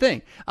different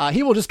thing.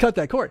 He will just cut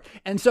that cord.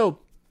 And so,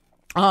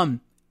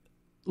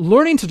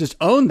 learning to just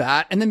own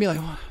that and then be like,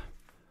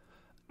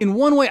 in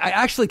one way, I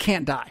actually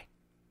can't die.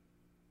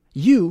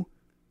 You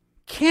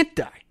can't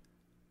die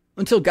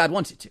until God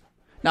wants you to.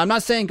 Now, I'm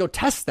not saying go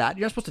test that.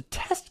 You're not supposed to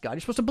test God.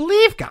 You're supposed to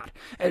believe God.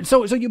 And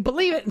so you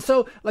believe it. And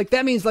so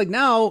that means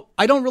now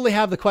I don't really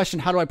have the question,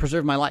 how do I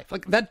preserve my life?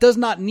 That does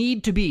not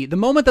need to be. The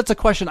moment that's a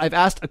question, I've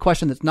asked a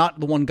question that's not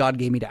the one God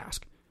gave me to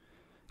ask.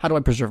 How do I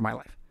preserve my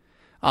life?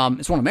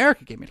 It's one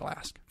America gave me to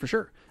ask, for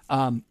sure.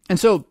 And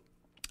so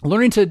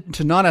learning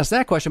to not ask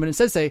that question, but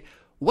instead say,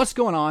 what's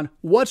going on?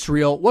 What's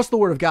real? What's the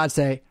word of God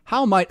say?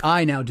 How might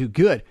I now do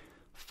good?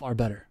 Far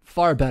better,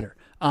 far better.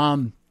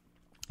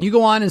 You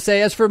go on and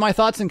say, as for my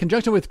thoughts in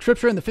conjunction with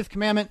scripture and the fifth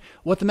commandment,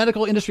 what the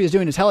medical industry is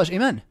doing is hellish.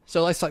 Amen.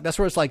 So that's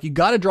where it's you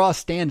got to draw a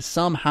stand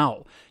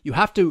somehow. You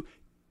have to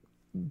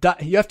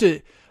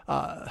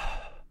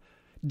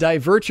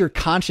divert your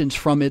conscience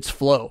from its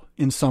flow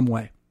in some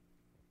way.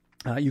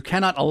 You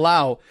cannot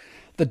allow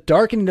the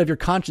darkening of your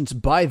conscience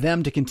by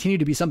them to continue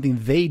to be something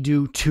they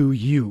do to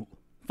you.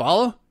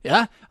 Follow?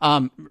 Yeah.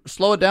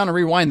 Slow it down and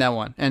rewind that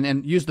one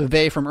and use the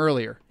they from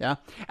earlier. Yeah.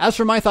 As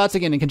for my thoughts,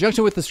 again, in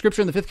conjunction with the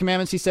scripture and the fifth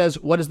commandments, he says,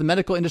 what is the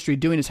medical industry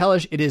doing is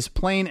hellish. It is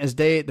plain as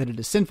day that it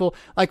is sinful.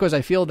 Likewise,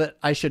 I feel that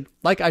I should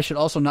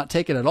also not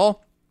take it at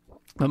all.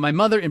 But my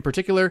mother in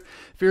particular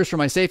fears for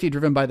my safety,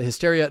 driven by the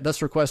hysteria,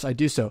 thus requests I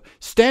do so.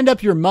 Stand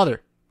up your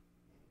mother.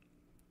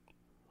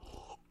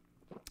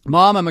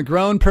 Mom, I'm a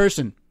grown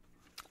person.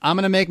 I'm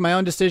going to make my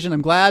own decision.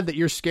 I'm glad that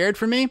you're scared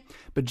for me,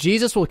 but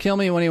Jesus will kill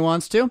me when he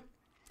wants to.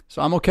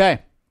 So I'm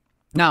okay.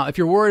 Now, if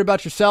you're worried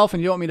about yourself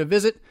and you don't want me to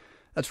visit,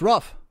 that's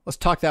rough. Let's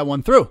talk that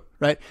one through,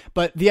 right?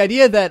 But the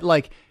idea that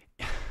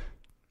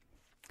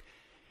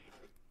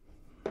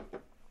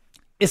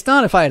it's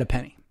not if I had a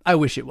penny. I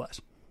wish it was.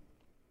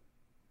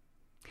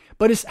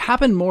 But it's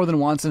happened more than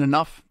once and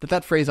enough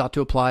that phrase ought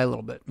to apply a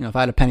little bit. If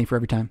I had a penny for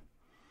every time.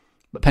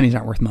 But pennies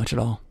aren't worth much at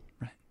all.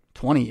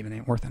 20 even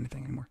ain't worth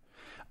anything anymore.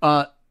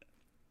 The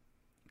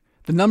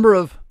number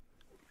of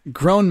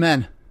grown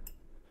men,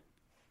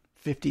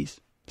 50s,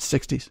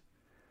 60s,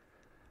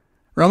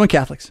 Roman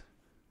Catholics,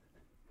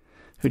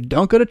 who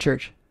don't go to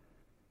church,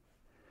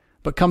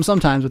 but come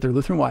sometimes with their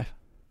Lutheran wife.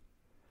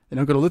 They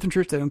don't go to Lutheran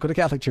church, they don't go to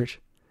Catholic church,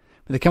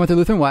 but they come with their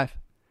Lutheran wife,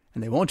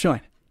 and they won't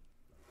join.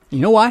 And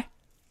you know why?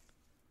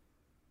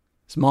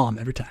 It's mom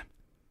every time.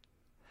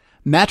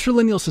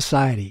 Matrilineal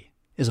society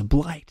is a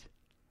blight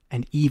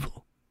and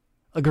evil.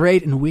 A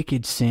great and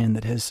wicked sin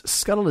that has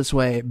scuttled its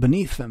way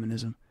beneath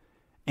feminism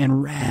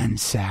and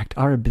ransacked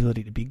our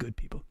ability to be good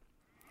people.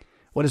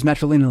 What is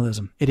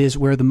matrilinealism? It is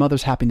where the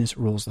mother's happiness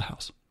rules the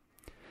house.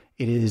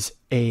 It is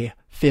a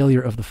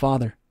failure of the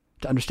father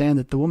to understand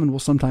that the woman will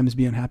sometimes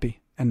be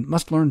unhappy and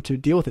must learn to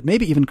deal with it,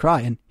 maybe even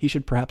cry, and he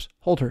should perhaps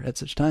hold her at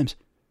such times.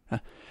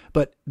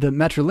 But the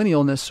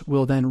matrilinealness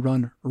will then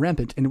run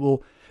rampant, and it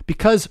will,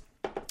 because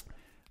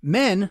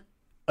men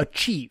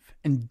achieve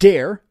and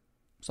dare,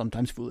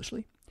 sometimes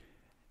foolishly,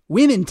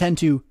 Women tend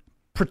to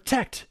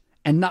protect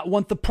and not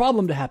want the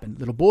problem to happen.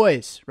 Little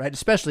boys, right,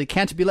 especially,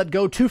 can't be let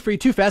go too free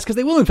too fast because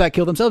they will in fact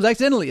kill themselves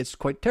accidentally. It's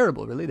quite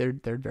terrible, really.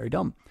 They're very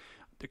dumb.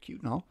 They're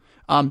cute and all.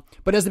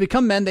 But as they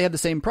become men, they have the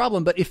same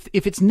problem. But if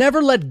it's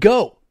never let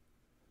go,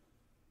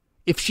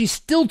 if she's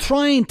still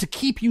trying to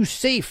keep you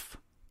safe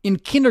in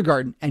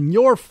kindergarten and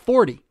you're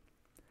 40,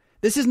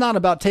 this is not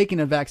about taking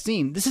a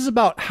vaccine. This is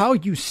about how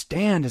you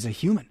stand as a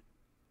human,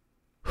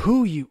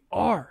 who you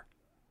are.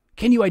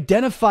 Can you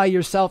identify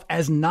yourself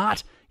as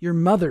not your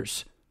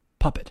mother's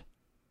puppet,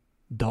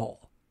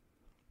 doll,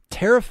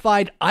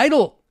 terrified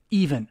idol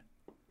even,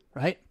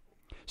 right?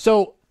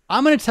 So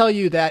I'm going to tell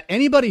you that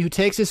anybody who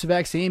takes this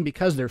vaccine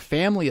because their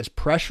family is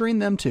pressuring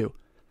them to,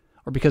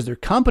 or because their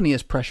company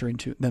is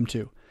pressuring them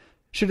to,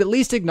 should at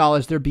least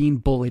acknowledge they're being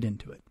bullied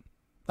into it.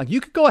 Like, you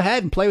could go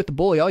ahead and play with the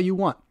bully all you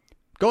want.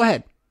 Go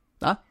ahead.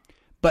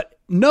 But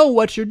know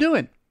what you're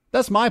doing.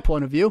 That's my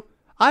point of view.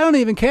 I don't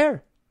even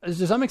care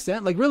to some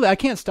extent. Like, really, I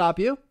can't stop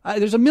you.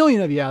 There's a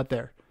million of you out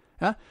there.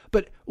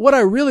 But what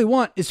I really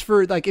want is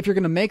for, like, if you're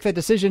going to make that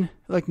decision,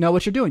 like, know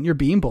what you're doing. You're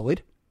being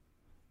bullied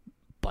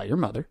by your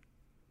mother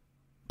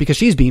because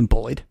she's being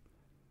bullied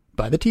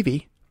by the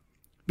TV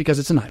because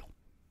it's an idol.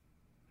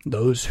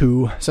 Those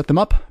who set them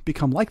up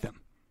become like them.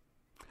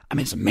 I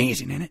mean, it's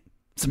amazing, isn't it?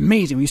 It's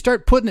amazing. When you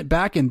start putting it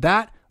back in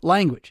that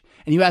language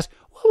and you ask,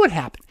 what would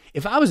happen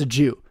if I was a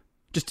Jew,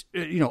 just,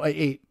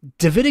 a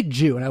Davidic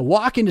Jew, and I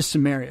walk into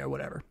Samaria or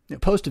whatever,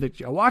 post-Davidic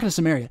Jew, I walk into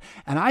Samaria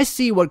and I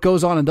see what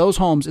goes on in those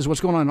homes is what's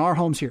going on in our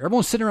homes here.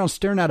 Everyone's sitting around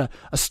staring at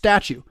a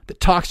statue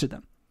that talks to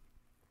them.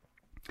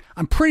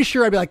 I'm pretty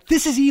sure I'd be like,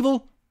 this is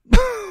evil.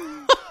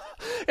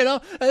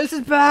 This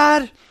is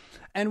bad.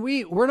 And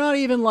we're not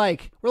even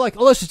like, we're like,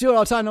 oh, let's just do it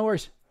all the time. No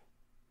worries.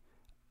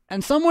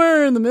 And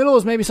somewhere in the middle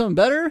is maybe something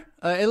better,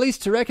 at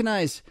least to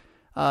recognize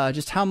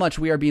just how much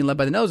we are being led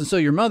by the nose. And so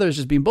your mother is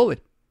just being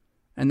bullied.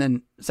 And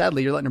then,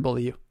 sadly, you're letting her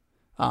bully you.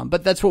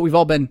 But that's what we've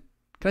all been,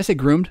 can I say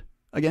groomed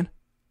again,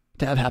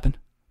 to have happen?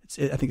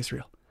 I think it's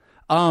real.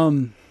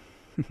 So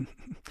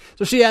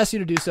she asked you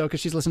to do so because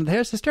she's listening to the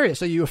hysteria.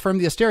 So you affirm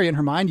the hysteria in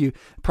her mind. You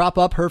prop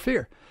up her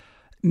fear.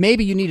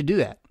 Maybe you need to do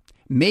that.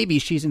 Maybe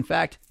she's, in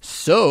fact,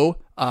 so,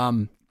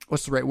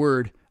 what's the right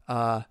word?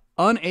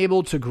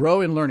 Unable to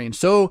grow in learning.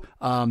 So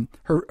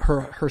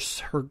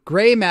her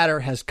gray matter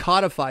has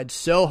codified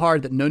so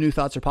hard that no new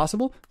thoughts are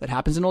possible. That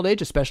happens in old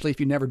age, especially if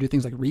you never do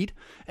things like read.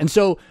 And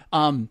so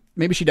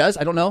maybe she does.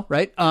 I don't know,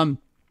 right?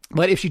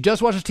 But if she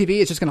just watches TV,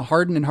 it's just going to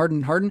harden and harden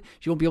and harden.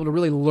 She won't be able to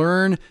really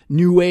learn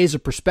new ways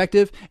of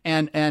perspective.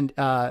 And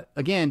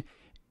again,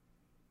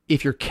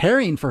 if you're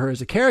caring for her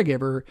as a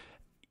caregiver,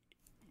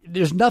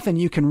 there's nothing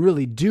you can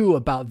really do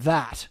about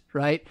that,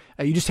 right?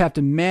 You just have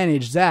to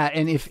manage that.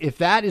 And if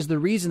that is the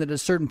reason that at a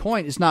certain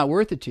point it's not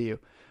worth it to you,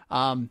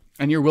 and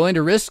you're willing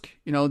to risk,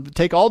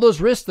 take all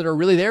those risks that are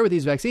really there with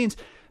these vaccines,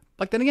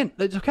 like, then again,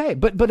 it's okay.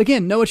 But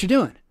again, know what you're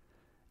doing.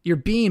 You're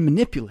being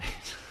manipulated.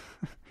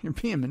 You're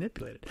being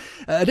manipulated.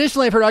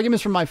 Additionally, I've heard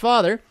arguments from my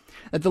father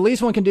that the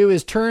least one can do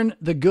is turn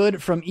the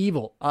good from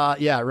evil.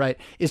 Yeah, right.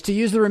 Is to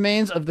use the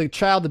remains of the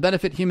child to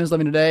benefit humans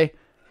living today.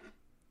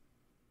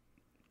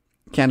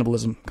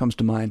 Cannibalism comes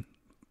to mind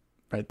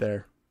right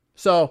there.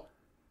 So,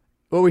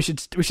 well, we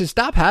should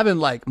stop having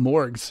like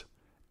morgues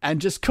and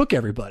just cook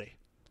everybody.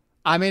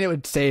 I mean, it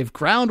would save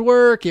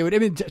groundwork.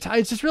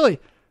 It's just really,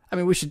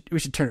 we should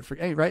turn it for,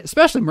 right?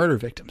 Especially murder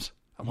victims.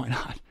 Why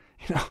not?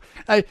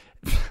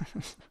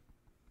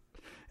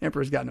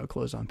 Emperor's got no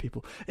clothes on,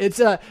 people.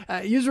 It's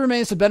use the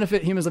remains to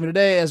benefit humans living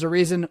today as a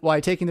reason why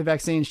taking the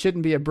vaccine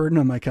shouldn't be a burden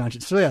on my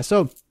conscience. So yeah,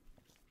 so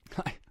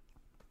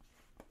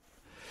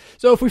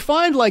if we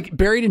find, like,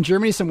 buried in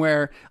Germany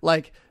somewhere,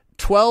 like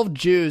 12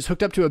 Jews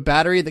hooked up to a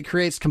battery that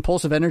creates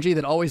compulsive energy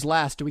that always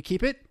lasts, do we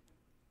keep it?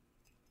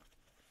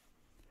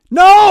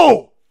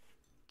 No!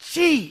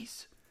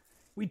 Jeez.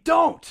 We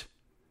don't.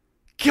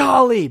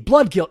 Golly,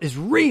 blood guilt is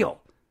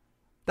real.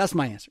 That's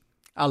my answer.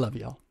 I love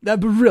y'all.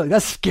 But really,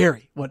 that's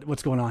scary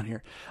what's going on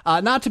here.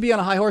 Not to be on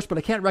a high horse, but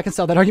I can't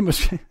reconcile that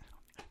argument with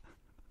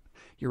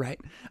You're right.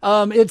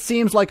 It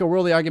seems like a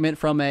worldly argument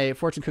from a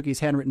fortune cookies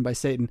handwritten by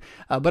Satan,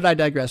 but I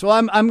digress. Well,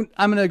 I'm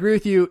going to agree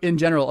with you in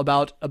general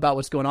about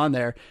what's going on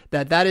there.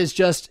 That is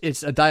just,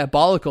 it's a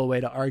diabolical way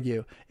to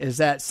argue. Is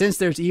that since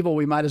there's evil,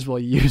 we might as well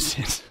use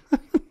it.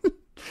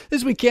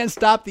 Since we can't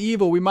stop the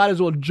evil, we might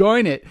as well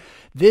join it.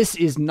 This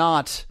is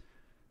not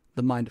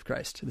the mind of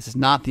Christ. This is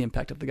not the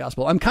impact of the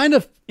gospel. I'm kind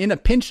of in a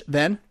pinch.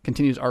 Then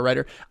continues our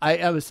writer.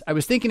 I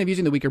was thinking of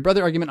using the weaker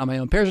brother argument on my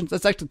own parents.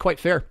 That's actually quite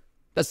fair.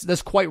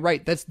 That's quite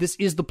right. This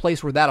is the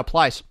place where that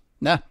applies.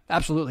 Nah,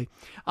 absolutely.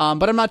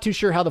 But I'm not too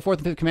sure how the fourth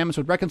and fifth commandments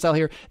would reconcile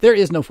here. There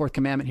is no fourth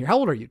commandment here. How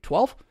old are you?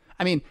 12?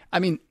 I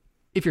mean,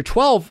 if you're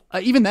 12,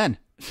 even then,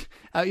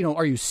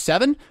 are you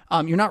 7?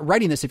 You're not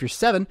writing this if you're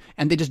 7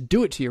 and they just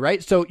do it to you,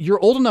 right? So you're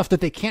old enough that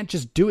they can't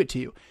just do it to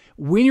you.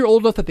 When you're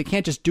old enough that they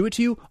can't just do it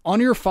to you,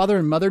 honor your father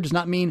and mother does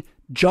not mean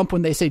jump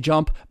when they say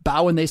jump,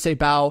 bow when they say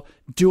bow,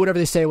 do whatever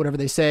they say,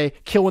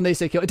 kill when they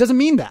say kill. It doesn't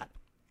mean that.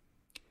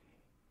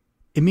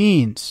 It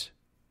means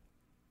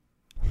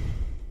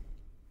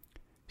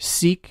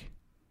seek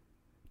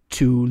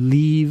to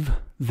leave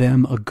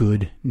them a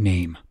good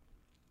name.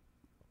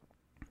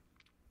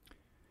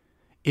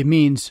 It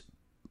means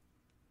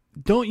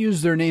don't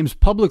use their names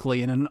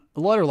publicly in a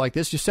letter like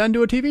this. Just send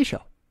to a TV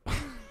show.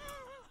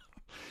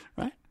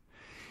 Right?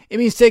 It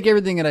means take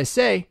everything that I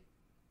say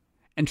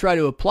and try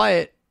to apply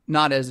it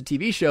not as a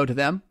TV show to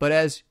them, but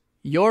as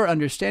your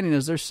understanding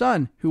as their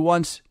son who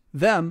wants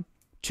them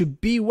to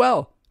be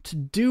well, to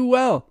do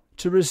well,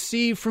 to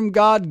receive from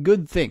God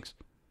good things.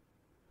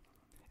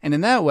 And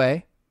in that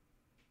way,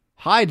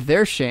 hide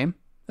their shame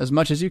as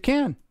much as you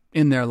can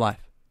in their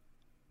life.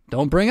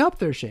 Don't bring up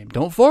their shame.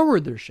 Don't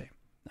forward their shame.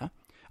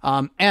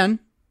 Then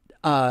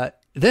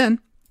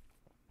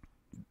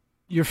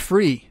you're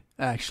free,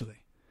 actually.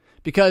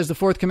 Because the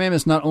fourth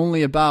commandment is not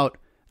only about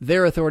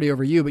their authority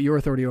over you, but your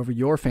authority over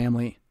your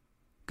family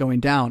going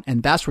down.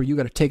 And that's where you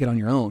got to take it on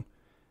your own.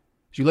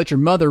 If you let your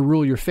mother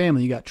rule your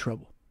family, you got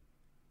trouble.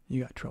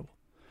 You got trouble.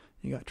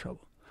 You got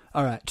trouble.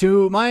 All right.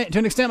 To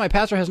an extent, my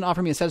pastor hasn't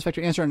offered me a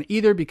satisfactory answer on it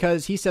either,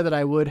 because he said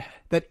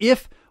that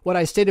if what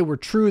I stated were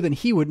true, then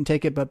he wouldn't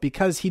take it. But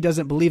because he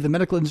doesn't believe the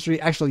medical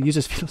industry actually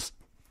uses fetus.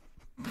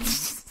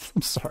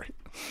 I'm sorry.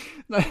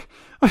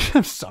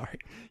 I'm sorry.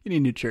 You need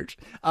a new church.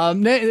 I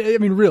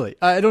mean, really,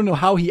 I don't know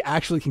how he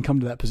actually can come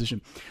to that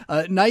position.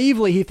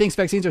 Naively, he thinks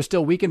vaccines are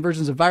still weakened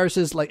versions of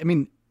viruses. Like, I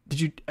mean,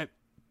 did you...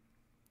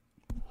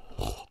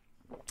 is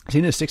he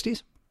in his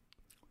 60s?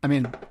 I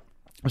mean,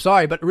 I'm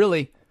sorry, but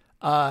really,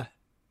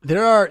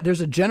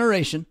 there's a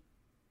generation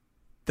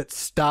that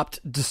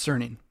stopped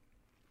discerning.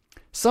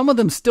 Some of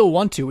them still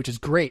want to, which is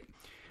great.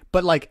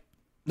 But, like,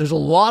 there's a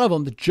lot of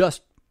them that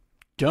just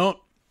don't.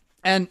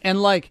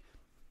 And like...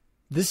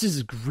 This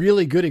is a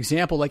really good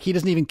example. Like, he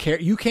doesn't even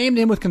care. You came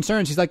to him with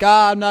concerns. He's like,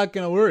 I'm not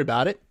going to worry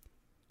about it.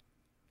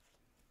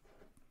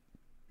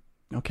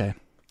 Okay.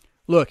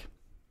 Look,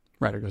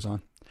 writer goes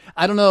on.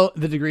 I don't know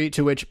the degree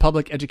to which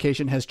public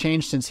education has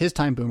changed since his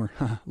time, Boomer.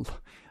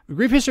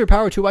 Brief history of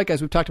power, two white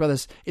guys. We've talked about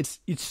this. It's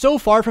so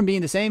far from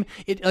being the same.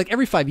 Like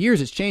every 5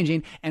 years it's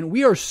changing, and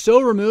we are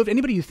so removed.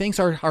 Anybody who thinks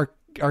our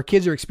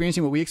kids are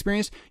experiencing what we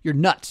experience, you're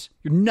nuts.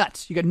 You're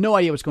nuts. You got no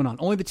idea what's going on.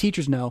 Only the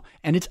teachers know,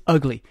 and it's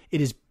ugly.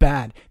 It is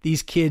bad.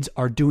 These kids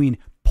are doing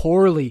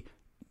poorly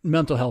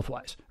mental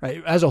health-wise,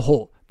 right? As a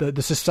whole,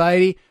 the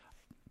society,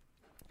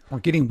 we're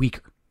getting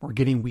weaker. We're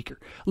getting weaker.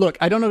 Look,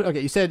 I don't know.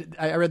 Okay, you said,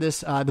 I read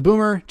this, the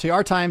boomer to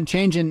our time,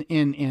 change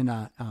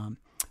in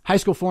high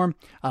school form,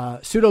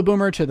 pseudo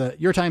boomer to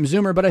your time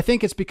zoomer, but I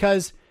think it's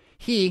because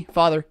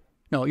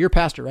your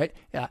pastor, right?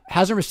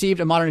 Hasn't received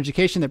a modern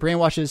education that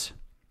brainwashes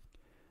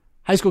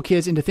high school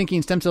kids into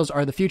thinking stem cells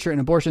are the future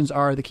and abortions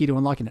are the key to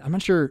unlocking it. I'm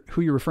not sure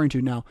who you're referring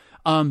to now.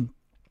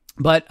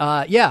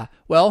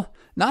 Well,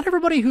 not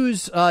everybody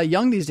who's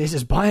young these days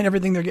is buying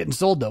everything they're getting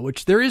sold, though,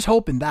 which there is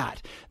hope in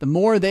that. The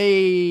more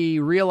they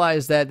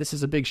realize that this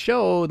is a big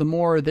show, the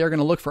more they're going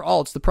to look for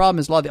alts. The problem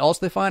is a lot of the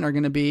alts they find are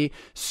going to be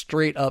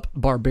straight up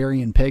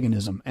barbarian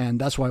paganism. And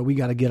that's why we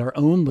got to get our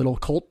own little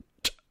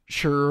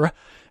culture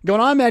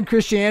going on, Mad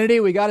Christianity.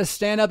 We got to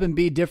stand up and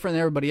be different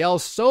than everybody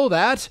else so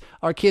that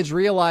our kids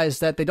realize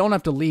that they don't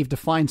have to leave to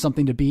find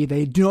something to be.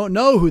 They don't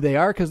know who they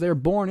are because they're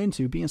born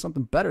into being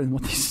something better than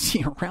what they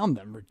see around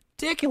them.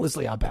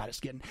 Ridiculously how bad it's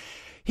getting.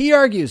 He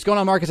argues, going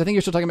on, Marcus, I think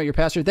you're still talking about your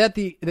pastor, that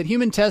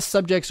human test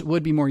subjects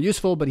would be more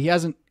useful, but he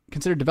hasn't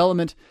considered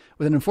development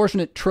with an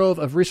unfortunate trove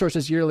of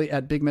resources yearly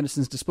at Big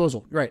Medicine's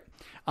disposal. Right.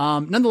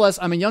 Nonetheless,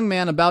 I'm a young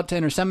man about to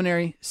enter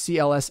seminary,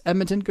 CLS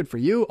Edmonton. Good for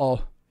you.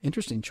 All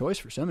interesting choice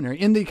for seminary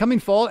in the coming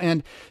fall,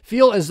 and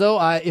feel as though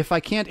if I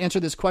can't answer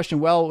this question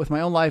well with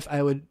my own life,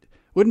 I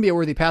wouldn't be a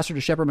worthy pastor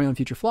to shepherd my own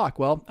future flock.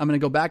 Well, I'm going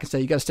to go back and say,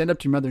 you got to stand up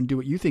to your mother and do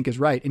what you think is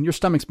right. And your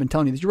stomach's been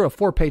telling you that. You wrote a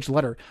 4-page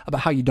letter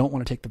about how you don't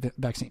want to take the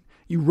vaccine.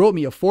 You wrote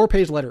me a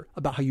 4-page letter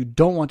about how you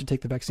don't want to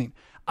take the vaccine.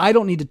 I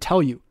don't need to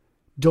tell you,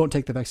 don't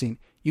take the vaccine.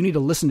 You need to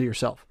listen to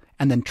yourself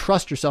and then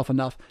trust yourself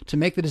enough to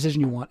make the decision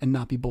you want and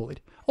not be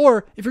bullied.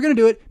 Or if you're going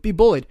to do it, be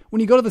bullied. When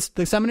you go to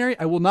the seminary,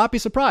 I will not be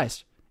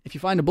surprised if you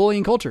find a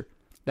bullying culture.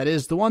 That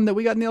is the one that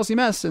we got in the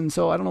LCMS. And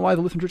so I don't know why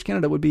the Lutheran Church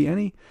Canada would be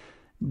any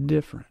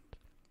different.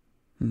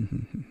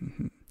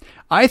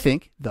 I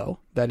think, though,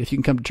 that if you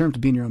can come to terms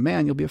with being your own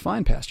man, you'll be a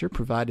fine pastor,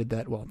 provided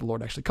that, well, the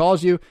Lord actually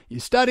calls you, you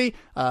study.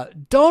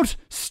 Don't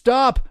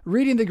stop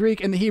reading the Greek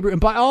and the Hebrew.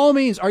 And by all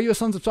means, are you a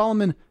Sons of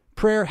Solomon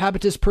prayer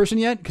habitus person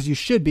yet? Because you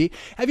should be.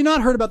 Have you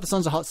not heard about the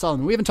Sons of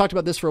Solomon? We haven't talked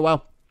about this for a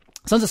while.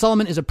 Sons of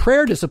Solomon is a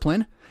prayer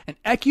discipline, an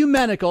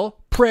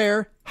ecumenical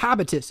prayer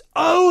habitus.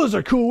 Oh, those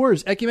are cool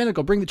words.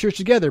 Ecumenical, bring the church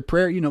together.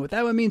 Prayer, you know what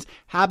that one means.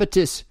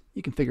 Habitus,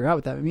 you can figure out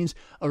what that means.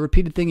 A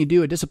repeated thing you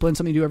do, a discipline,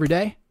 something you do every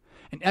day.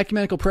 An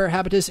ecumenical prayer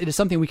habitus, it is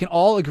something we can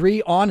all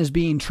agree on as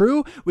being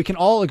true. We can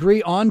all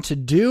agree on to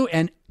do,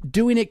 and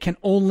doing it can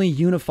only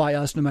unify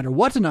us no matter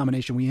what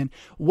denomination we're in.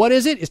 What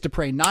is it? It's to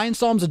pray 9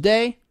 Psalms a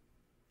day,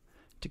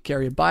 to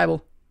carry a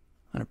Bible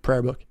and a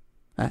prayer book,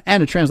 and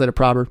to translate a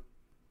proverb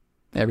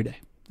every day.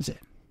 That's it.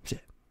 That's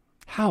it.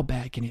 How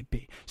bad can it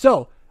be?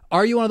 So,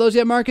 are you one of those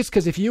yet, Marcus?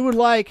 Because if you would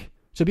like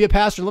to be a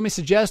pastor, let me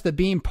suggest that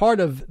being part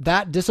of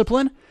that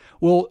discipline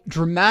will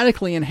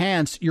dramatically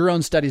enhance your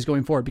own studies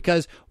going forward.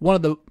 Because one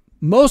of the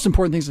most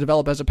important things to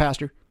develop as a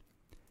pastor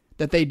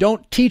that they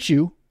don't teach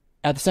you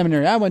at the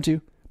seminary I went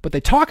to, but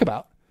they talk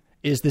about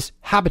is this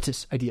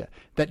habitus idea,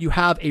 that you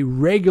have a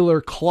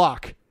regular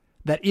clock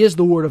that is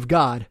the word of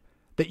God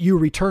that you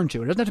return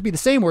to. It doesn't have to be the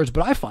same words,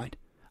 but I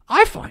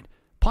find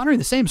pondering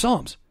the same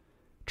Psalms,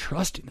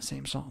 trusting the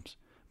same Psalms,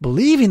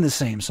 believing the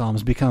same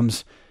Psalms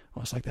becomes,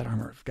 well, it's like that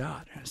armor of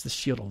God. It's this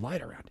shield of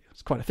light around you.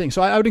 It's quite a thing.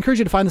 So I would encourage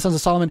you to find the Sons of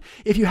Solomon.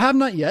 If you have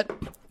not yet,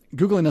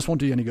 Googling this won't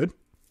do you any good.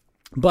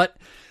 But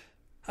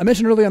I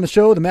mentioned earlier on the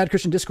show, the Mad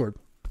Christian Discord.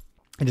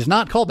 It is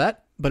not called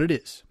that, but it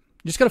is.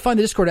 You just got to find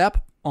the Discord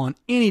app on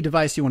any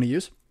device you want to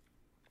use,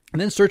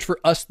 and then search for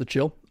Us the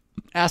Chill.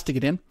 Ask to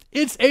get in.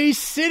 It's a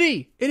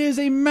city. It is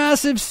a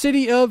massive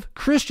city of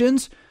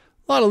Christians.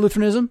 A lot of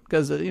Lutheranism,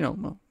 because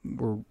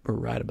we're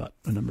right about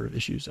a number of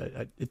issues.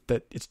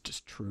 It's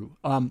just true.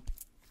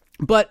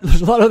 But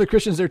there's a lot of other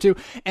Christians there too,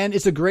 and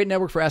it's a great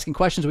network for asking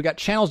questions. We got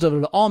channels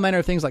devoted to all manner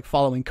of things, like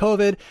following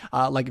COVID,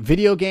 like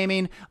video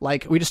gaming,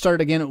 like we just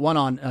started again one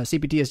on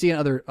CPTSD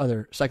and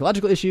other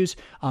psychological issues.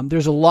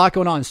 There's a lot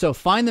going on. So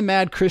find the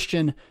Mad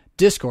Christian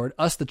Discord,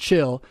 Us the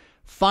Chill.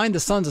 Find the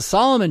Sons of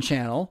Solomon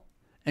channel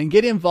and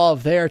get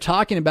involved there,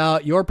 talking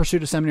about your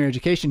pursuit of seminary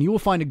education. You will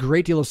find a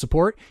great deal of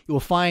support. You will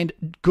find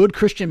good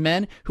Christian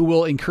men who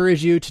will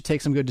encourage you to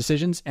take some good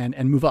decisions and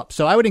move up.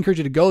 So I would encourage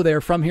you to go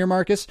there from here,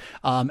 Marcus,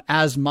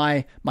 as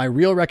my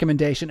real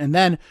recommendation. And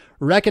then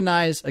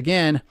recognize,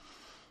 again,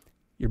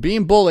 you're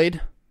being bullied,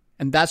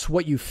 and that's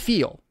what you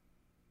feel.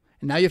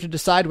 And now you have to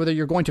decide whether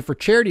you're going to, for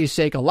charity's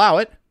sake, allow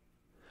it,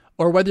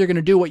 or whether you're going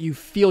to do what you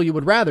feel you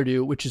would rather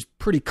do, which is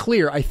pretty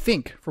clear, I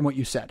think, from what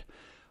you said.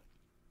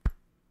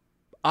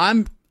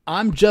 I'm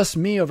just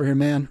me over here,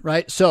 man.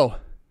 Right? So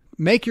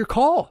make your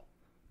call.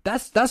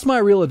 That's my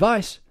real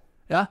advice.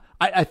 Yeah.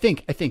 I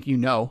think you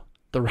know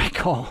the right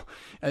call.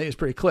 I think it's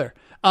pretty clear.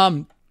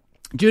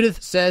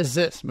 Judith says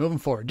this, moving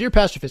forward. Dear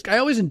Pastor Fisk, I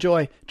always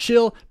enjoy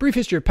Chill, Brief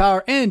History of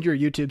Power, and your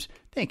YouTubes.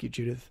 Thank you,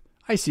 Judith.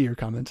 I see your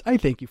comments. I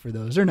thank you for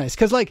those. They're nice.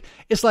 Cause this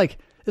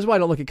is why I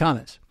don't look at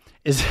comments.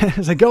 Is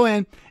I go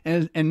in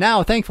and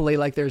now thankfully,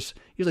 like, there's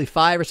usually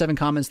 5 or 7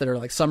 comments that are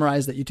like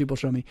summarized that YouTube will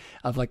show me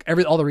of like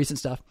all the recent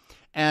stuff.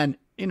 And,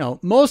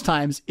 most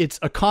times it's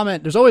a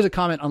comment. There's always a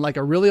comment on like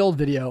a really old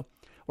video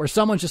where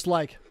someone's just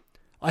like,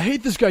 I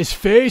hate this guy's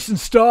face and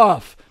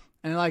stuff.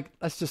 And like,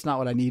 that's just not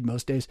what I need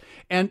most days.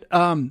 And,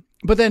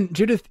 but then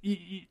Judith,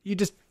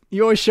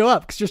 you always show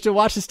up because you're still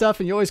watching stuff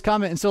and you always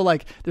comment. And so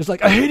like, there's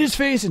like, I hate his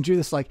face. And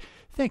Judith's like,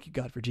 thank you,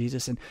 God, for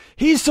Jesus. And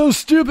he's so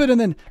stupid. And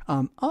then,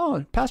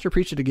 pastor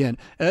preached it again.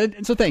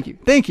 And so thank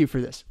you for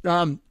this.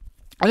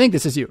 I think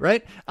this is you,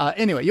 right?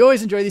 Anyway, you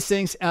always enjoy these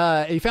things.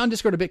 You found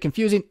Discord a bit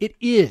confusing. It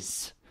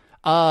is.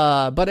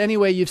 But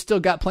anyway, you've still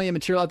got plenty of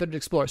material out there to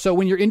explore. So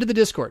when you're into the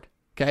Discord,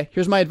 okay,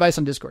 here's my advice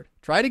on Discord.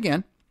 Try it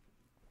again.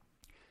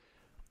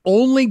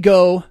 Only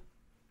go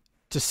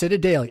to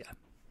Citadelia.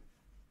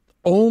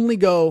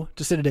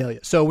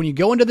 So when you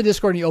go into the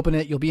Discord and you open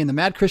it, you'll be in the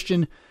Mad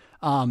Christian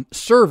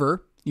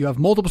server. You have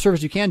multiple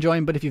servers you can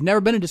join, but if you've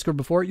never been in Discord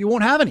before, you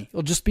won't have any.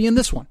 You'll just be in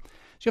this one. So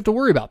you have to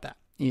worry about that.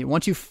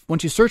 Once you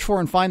search for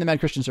and find the Mad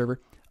Christian server,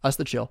 Us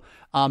the Chill,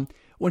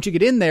 once you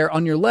get in there,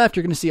 on your left,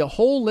 you're going to see a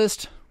whole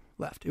list.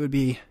 Left, it would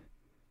be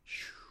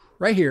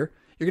right here.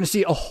 You're going to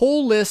see a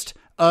whole list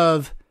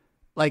of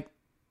like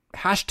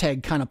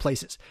hashtag kind of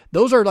places.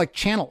 Those are like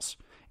channels,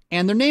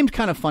 and they're named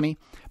kind of funny.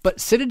 But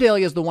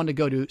Citadelia is the one to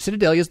go to.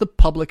 Citadelia is the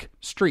public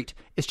street.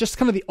 It's just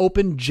kind of the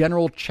open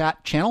general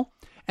chat channel,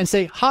 and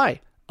say,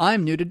 hi,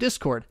 I'm new to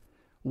Discord.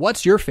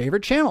 What's your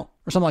favorite channel?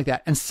 Or something like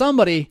that. And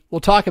somebody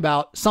will talk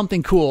about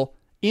something cool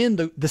in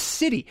the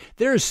city.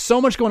 There is so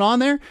much going on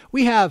there.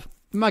 I'm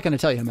not going to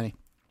tell you how many.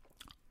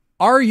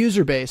 Our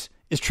user base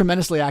is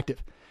tremendously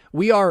active.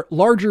 We are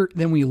larger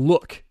than we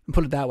look, and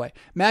put it that way.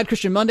 Mad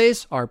Christian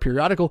Mondays, our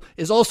periodical,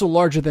 is also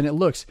larger than it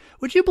looks.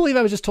 Would you believe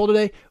I was just told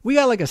today we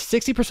got like a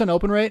 60%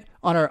 open rate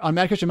on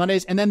Mad Christian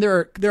Mondays, and then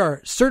there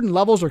are certain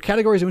levels or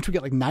categories in which we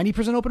get like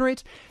 90% open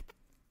rates?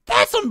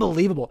 That's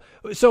unbelievable.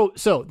 So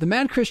the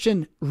Mad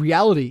Christian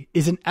reality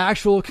is an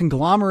actual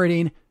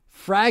conglomerating,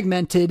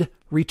 fragmented,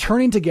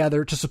 returning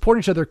together to support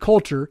each other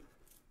culture,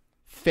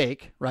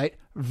 fake, right?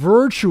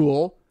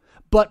 Virtual,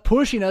 but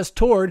pushing us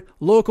toward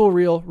local,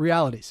 real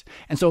realities.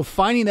 And so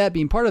finding that,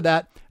 being part of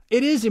that,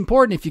 it is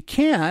important if you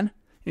can.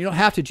 You don't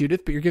have to,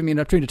 Judith, but you're giving me an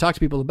opportunity to talk to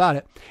people about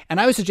it. And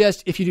I would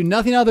suggest if you do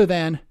nothing other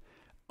than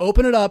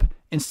open it up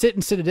and sit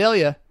in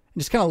Citadelia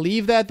and just kind of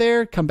leave that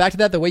there, come back to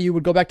that the way you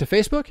would go back to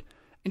Facebook,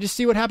 and just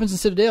see what happens in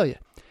Citadelia.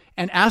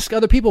 And ask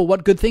other people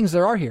what good things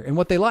there are here and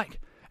what they like.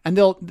 And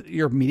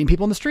you're meeting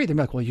people in the street. They're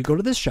like, well, you go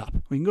to this shop,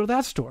 or you can go to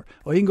that store,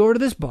 or you can go over to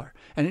this bar.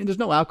 And there's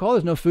no alcohol,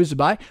 there's no foods to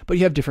buy, but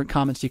you have different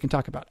comments you can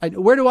talk about.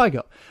 Where do I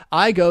go?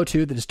 I go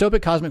to the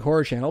Dystopic Cosmic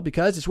Horror channel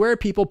because it's where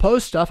people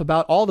post stuff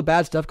about all the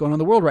bad stuff going on in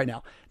the world right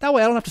now. That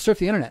way I don't have to surf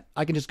the internet.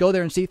 I can just go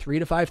there and see 3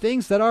 to 5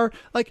 things that are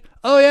like,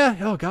 oh yeah,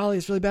 oh golly,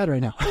 it's really bad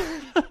right now.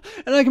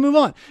 And I can move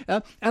on.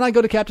 And I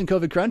go to Captain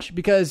COVID Crunch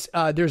because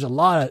there's a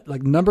lot of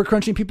like number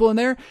crunching people in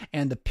there,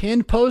 and the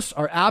pinned posts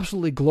are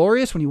absolutely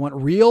glorious when you want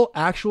real,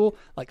 actual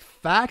like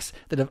facts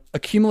that have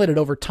accumulated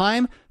over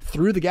time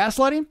through the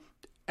gaslighting.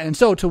 And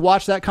so to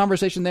watch that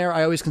conversation there,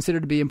 I always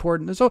consider to be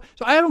important. And so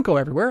I don't go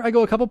everywhere. I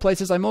go a couple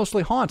places I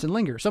mostly haunt and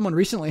linger. Someone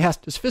recently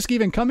asked, does Fisk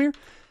even come here?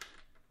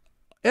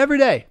 Every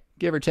day,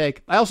 give or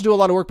take. I also do a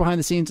lot of work behind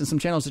the scenes in some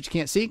channels that you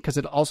can't see because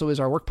it also is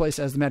our workplace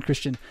as the Mad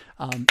Christian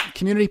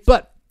community.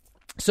 But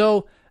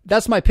so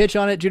that's my pitch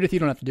on it. Judith, you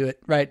don't have to do it,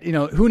 right? You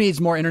know, who needs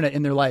more internet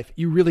in their life?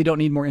 You really don't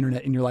need more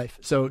internet in your life.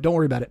 So don't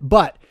worry about it.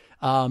 But,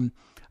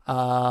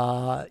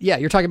 yeah,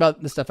 you're talking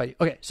about the stuff I do.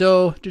 Okay.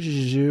 So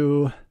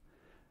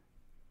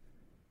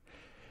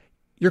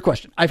your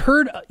question. I've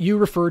heard you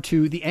refer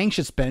to the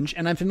anxious bench,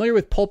 and I'm familiar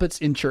with pulpits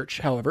in church.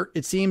 However,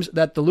 it seems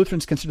that the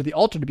Lutherans consider the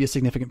altar to be a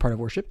significant part of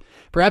worship.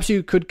 Perhaps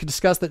you could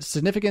discuss that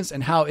significance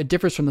and how it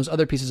differs from those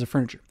other pieces of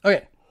furniture.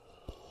 Okay.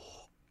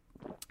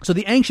 So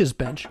the anxious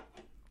bench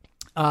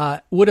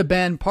would have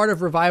been part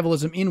of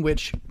revivalism in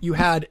which you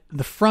had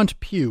the front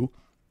pew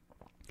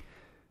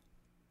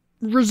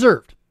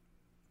reserved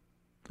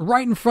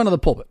right in front of the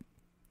pulpit,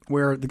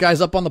 where the guy's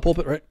up on the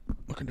pulpit, right,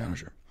 looking down,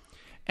 sure.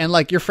 And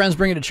like your friends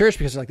bring it to church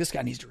because they're like, this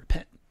guy needs to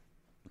repent.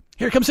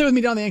 Here, come sit with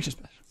me down the anxious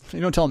bench.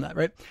 You don't tell him that,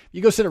 right?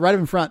 You go sit it right up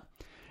in front.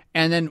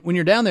 And then when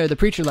you're down there, the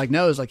preacher like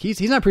knows, like he's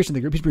not preaching to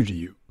the group, he's preaching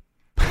to you.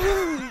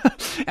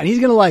 And he's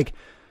going to like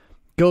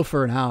go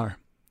for an hour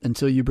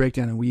until you break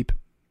down and weep.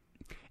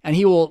 And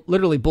he will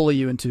literally bully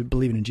you into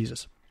believing in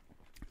Jesus.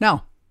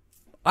 Now,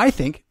 I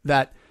think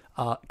that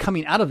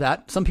coming out of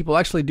that, some people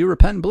actually do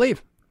repent and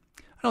believe.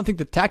 I don't think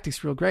the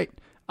tactic's real great.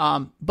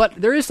 But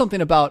there is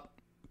something about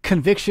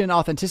conviction,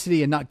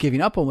 authenticity, and not giving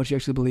up on what you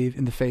actually believe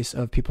in the face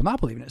of people not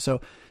believing it. So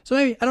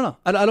maybe, I don't know.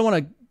 I don't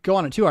want to go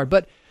on it too hard,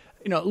 but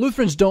you know,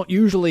 Lutherans don't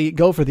usually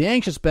go for the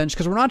anxious bench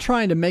because we're not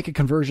trying to make a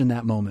conversion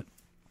that moment.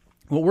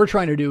 What we're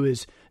trying to do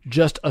is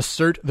just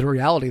assert the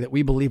reality that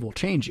we believe will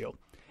change you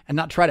and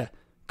not try to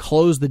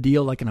close the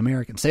deal like an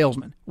American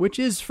salesman, which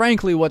is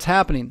frankly what's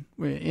happening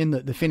in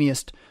the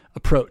Finneyist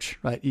approach,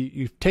 right?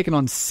 You've taken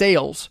on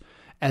sales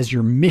as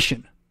your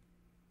mission.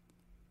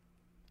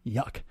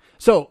 Yuck.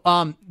 So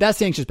that's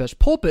the anxious bench.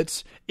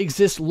 Pulpits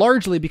exist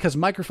largely because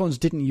microphones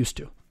didn't used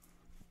to.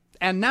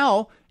 And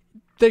now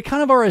they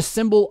kind of are a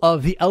symbol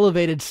of the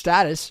elevated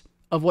status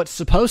of what's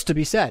supposed to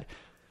be said.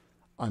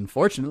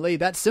 Unfortunately,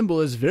 that symbol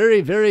is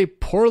very, very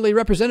poorly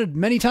represented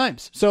many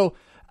times. So,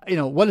 you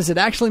know, what does it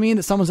actually mean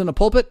that someone's in a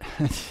pulpit?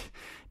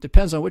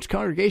 Depends on which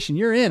congregation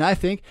you're in, I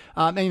think.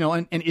 And, you know,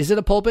 and is it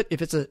a pulpit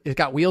if it's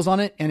got wheels on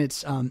it and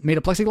it's made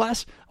of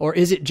plexiglass? Or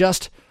is it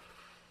just,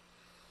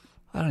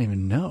 I don't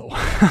even know,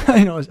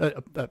 you know,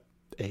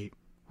 a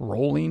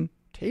rolling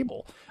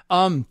table?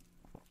 A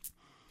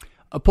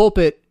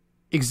pulpit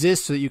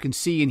exists so that you can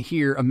see and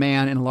hear a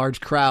man in a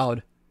large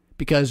crowd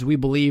because we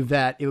believe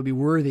that it would be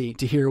worthy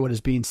to hear what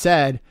is being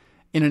said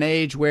in an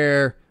age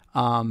where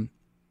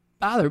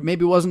there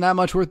maybe wasn't that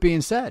much worth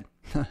being said.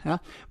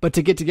 But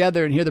to get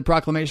together and hear the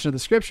proclamation of the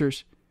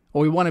scriptures,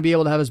 well, we want to be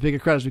able to have as big a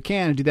crowd as we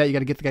can. To do that, you got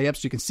to get the guy up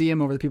so you can see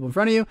him over the people in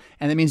front of you,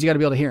 and that means you got to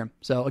be able to hear him.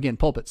 So again,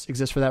 pulpits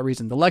exist for that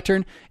reason. The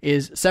lectern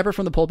is separate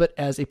from the pulpit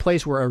as a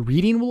place where a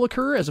reading will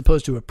occur as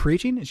opposed to a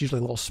preaching. It's usually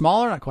a little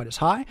smaller, not quite as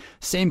high.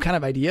 Same kind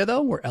of idea,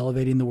 though. We're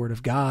elevating the word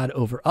of God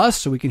over us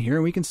so we can hear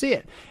and we can see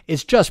it.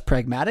 It's just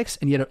pragmatics,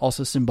 and yet it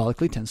also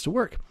symbolically tends to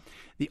work.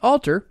 The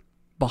altar,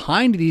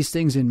 behind these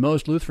things in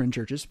most Lutheran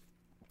churches,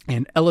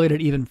 and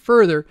elevated even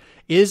further,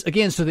 is,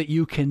 again, so that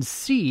you can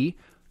see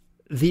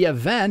the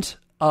event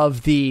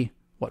of the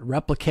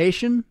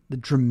replication, the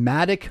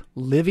dramatic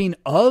living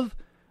of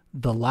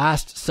the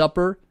Last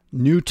Supper,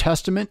 New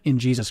Testament in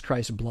Jesus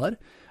Christ's blood.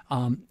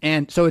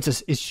 And so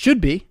it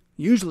should be,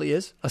 usually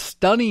is, a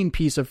stunning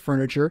piece of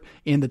furniture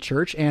in the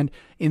church. And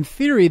in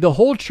theory, the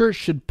whole church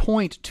should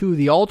point to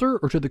the altar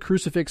or to the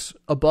crucifix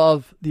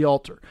above the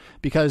altar,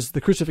 because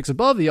the crucifix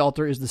above the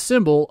altar is the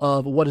symbol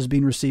of what is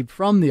being received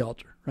from the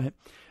altar, right?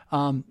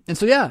 And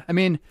so, yeah, I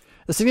mean,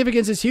 the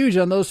significance is huge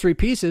on those three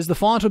pieces. The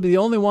font would be the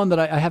only one that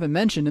I haven't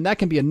mentioned, and that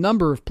can be a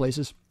number of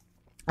places.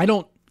 I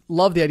don't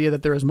love the idea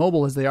that they're as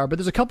mobile as they are, but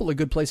there's a couple of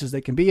good places they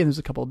can be, and there's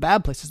a couple of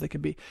bad places they can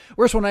be.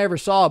 Worst one I ever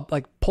saw,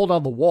 like, pulled out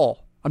of the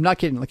wall. I'm not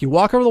kidding. Like, you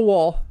walk over the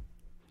wall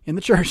in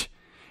the church,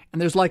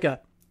 and there's like I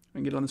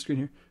can get it on the screen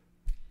here.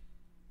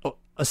 Oh,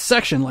 a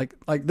section like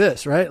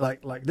this, right?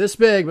 Like this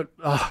big, but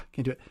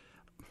can't do it.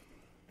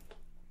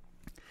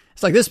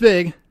 It's like this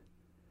big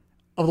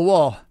of the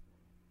wall,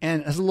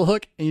 and there's a little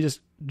hook, and you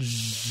just,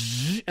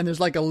 and there's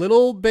like a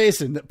little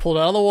basin that pulled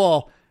out of the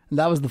wall, and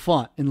that was the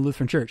font in the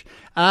Lutheran church.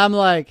 And I'm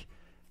like,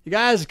 you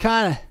guys are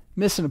kind of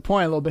missing a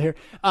point a little bit here.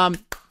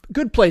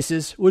 Good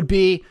places would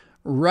be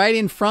right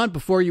in front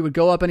before you would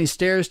go up any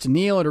stairs to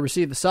kneel or to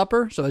receive the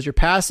supper. So as you're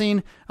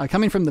passing,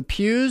 coming from the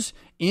pews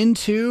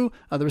into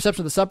the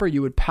reception of the supper,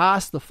 you would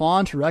pass the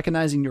font,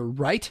 recognizing your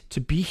right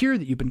to be here,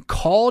 that you've been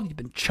called, you've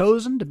been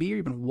chosen to be here,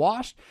 you've been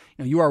washed.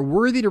 You are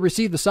worthy to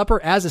receive the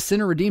supper as a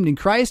sinner redeemed in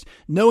Christ,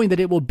 knowing that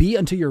it will be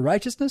unto your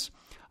righteousness,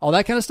 all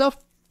that kind of stuff.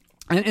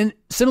 And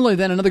similarly,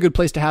 then another good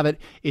place to have it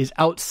is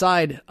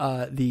outside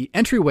the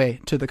entryway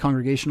to the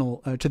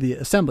congregational, to the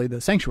assembly,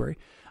 the sanctuary,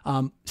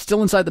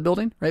 still inside the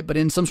building, right? But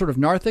in some sort of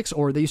narthex,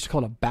 or they used to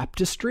call it a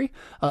baptistry,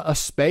 a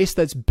space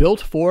that's built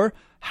for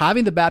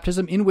having the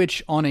baptism, in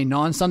which on a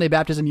non-Sunday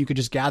baptism, you could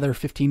just gather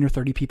 15 or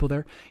 30 people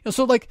there.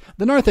 So like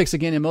the narthex,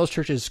 again, in most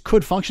churches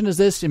could function as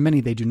this. In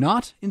many, they do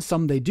not. In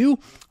some, they do.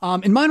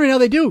 In mine right now,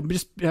 they do.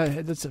 Just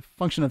that's a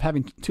function of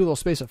having too little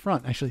space up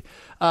front, actually.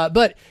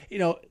 But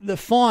the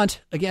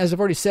font, again, as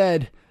I've already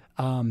said,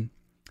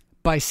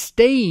 by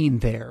staying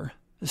there,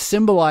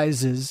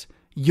 symbolizes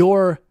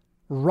your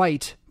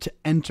right to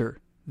enter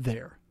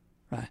there.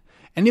 Right?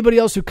 Anybody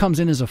else who comes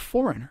in is a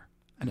foreigner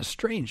and a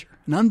stranger.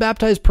 An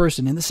unbaptized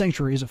person in the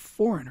sanctuary is a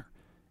foreigner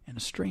and a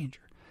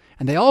stranger.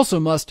 And they also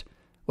must,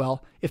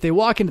 well, if they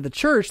walk into the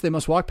church, they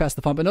must walk past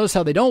the font. But notice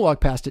how they don't walk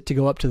past it to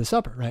go up to the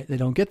supper, right? They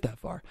don't get that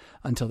far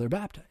until they're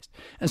baptized.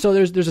 And so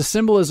there's a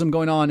symbolism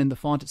going on in the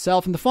font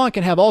itself. And the font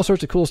can have all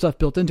sorts of cool stuff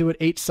built into it.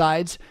 8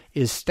 sides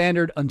is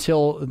standard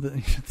until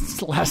the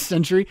last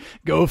century.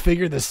 Go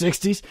figure, the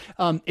 60s.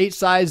 8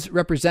 sides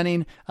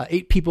representing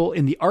 8 people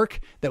in the ark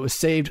that was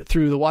saved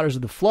through the waters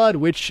of the flood,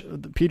 which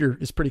Peter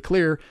is pretty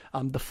clear.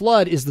 The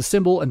flood is the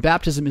symbol and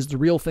baptism is the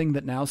real thing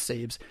that now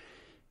saves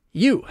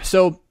you.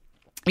 So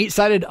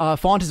 8-sided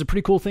font is a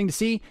pretty cool thing to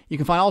see. You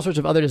can find all sorts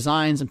of other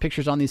designs and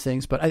pictures on these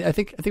things, but I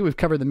think we've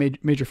covered the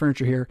major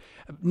furniture here.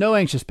 No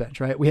anxious bench,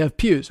 right? We have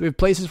pews. We have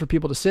places for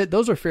people to sit.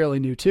 Those are fairly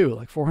new too,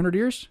 like 400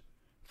 years,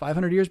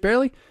 500 years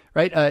barely,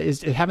 right?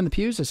 Is having the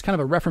pews is kind of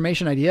a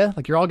Reformation idea.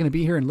 Like you're all going to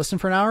be here and listen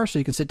for an hour, so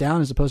you can sit down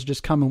as opposed to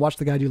just come and watch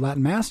the guy do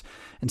Latin Mass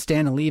and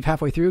stand and leave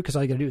halfway through because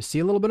all you got to do is see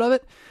a little bit of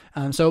it.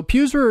 So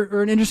pews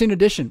are an interesting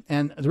addition,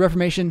 and the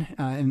Reformation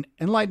and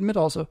Enlightenment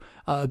also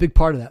a big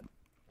part of that.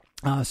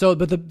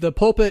 But the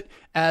pulpit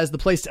as the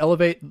place to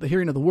elevate the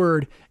hearing of the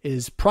word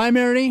is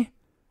primary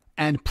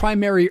and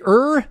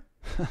primary-er.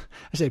 I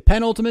say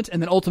penultimate,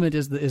 and then ultimate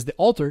is the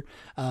altar,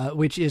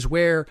 which is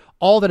where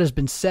all that has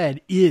been said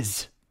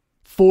is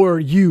for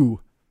you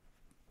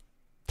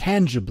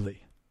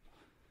tangibly.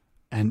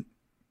 And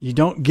you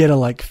don't get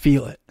to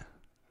feel it.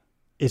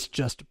 It's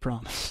just a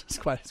promise. It's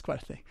quite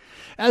a thing.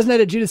 As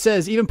noted, Judith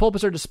says, even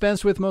pulpits are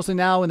dispensed with mostly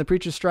now when the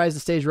preacher strides the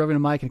stage rubbing a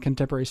mic in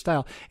contemporary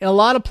style. In a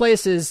lot of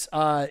places,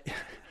 so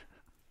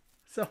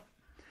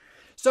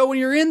when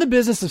you're in the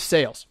business of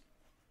sales,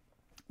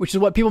 which is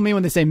what people mean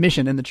when they say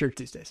mission in the church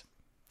these days,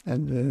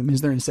 and it means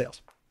they're in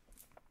sales.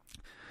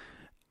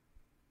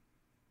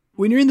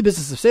 When you're in the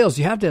business of sales,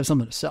 you have to have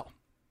something to sell.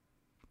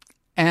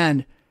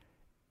 And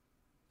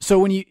so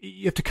when you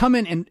have to come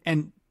in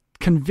and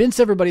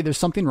convince everybody there's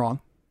something wrong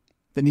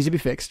that needs to be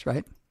fixed,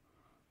 right?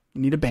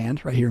 You need a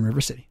band right here in River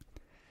City.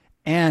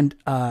 And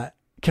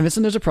convince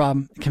them there's a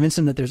problem, convince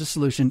them that there's a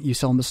solution, you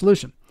sell them the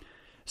solution.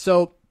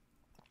 So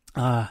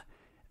the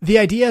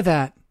idea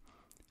that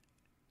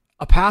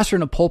a pastor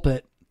in a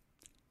pulpit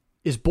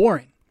is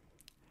boring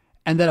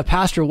and that a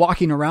pastor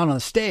walking around on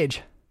a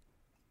stage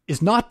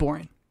is not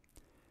boring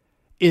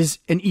is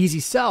an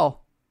easy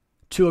sell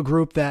to a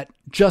group that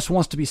just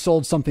wants to be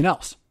sold something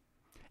else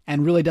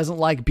and really doesn't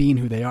like being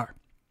who they are.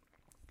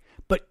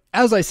 But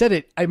as I said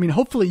it, I mean,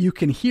 hopefully you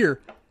can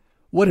hear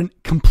what a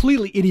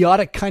completely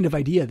idiotic kind of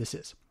idea this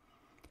is.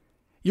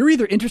 You're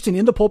either interested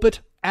in the pulpit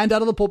and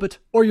out of the pulpit,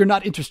 or you're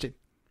not interested.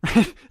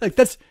 Like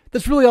that's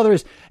really all there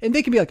is. And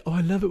they can be like, oh,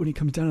 I love it when he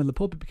comes down on the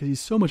pulpit because he's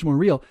so much more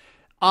real.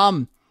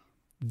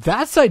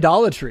 That's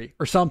idolatry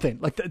or something.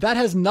 Like that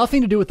has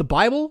nothing to do with the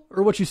Bible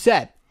or what you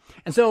said.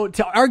 And so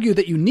to argue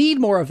that you need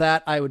more of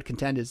that, I would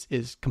contend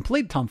is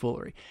complete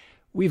tomfoolery.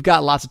 We've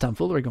got lots of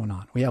tomfoolery going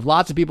on. We have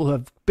lots of people who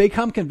have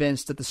become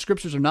convinced that the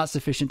scriptures are not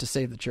sufficient to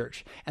save the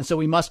church. And so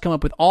we must come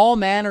up with all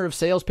manner of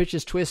sales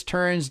pitches, twists,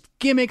 turns,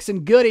 gimmicks,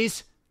 and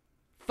goodies.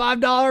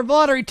 $5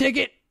 lottery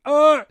ticket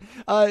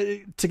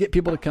to get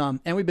people to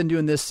come. And we've been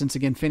doing this since,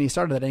 again, Finney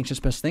started that Anxious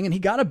Best thing, and he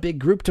got a big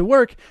group to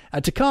work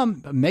to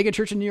come. A mega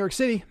church in New York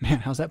City. Man,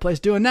 how's that place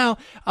doing now?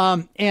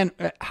 And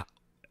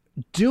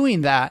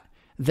doing that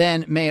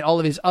then made all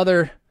of these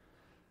other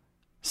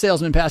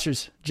salesmen,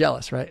 pastors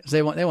jealous, right?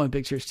 They want a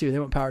big church too. They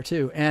want power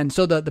too. And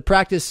so the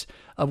practice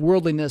of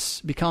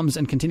worldliness becomes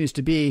and continues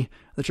to be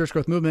the church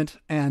growth movement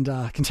and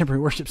contemporary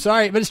worship.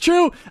 Sorry, but it's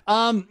true.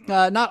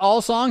 Not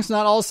all songs,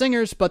 not all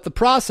singers, but the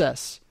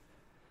process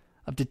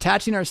of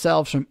detaching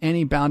ourselves from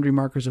any boundary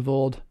markers of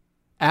old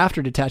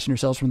after detaching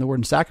ourselves from the word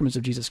and sacraments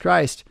of Jesus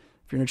Christ.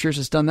 If you're in a church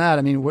that's done that,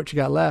 I mean, what you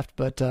got left?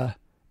 But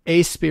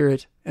a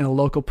spirit and a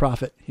local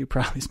prophet who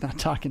probably is not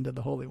talking to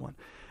the Holy One.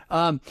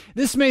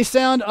 This may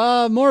sound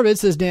morbid,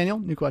 says Daniel,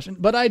 new question,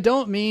 but I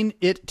don't mean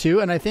it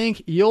to, and I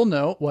think you'll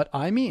know what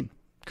I mean.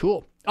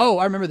 Cool. Oh,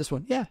 I remember this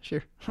one. Yeah,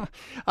 sure.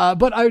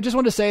 But I just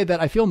want to say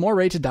that I feel more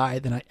ready to die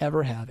than I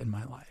ever have in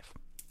my life.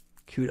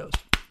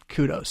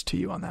 Kudos to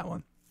you on that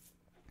one.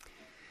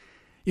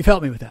 You've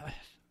helped me with that.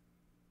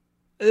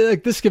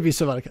 Like, this could be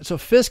so out of. So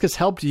Fisk has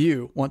helped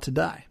you want to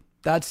die.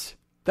 That's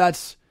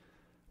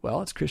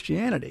well, it's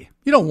Christianity.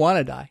 You don't want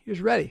to die. You're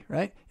just ready,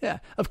 right? Yeah.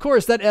 Of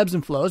course, that ebbs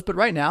and flows, but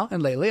right now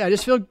and lately, I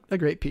just feel a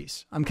great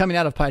peace. I'm coming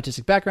out of a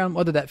pietistic background.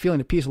 Whether that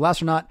feeling of peace will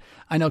last or not,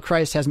 I know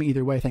Christ has me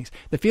either way, thanks.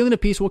 The feeling of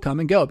peace will come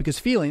and go because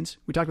feelings,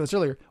 we talked about this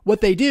earlier,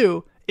 what they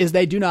do is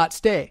they do not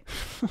stay.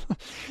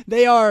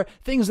 They are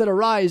things that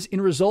arise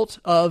in result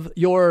of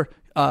your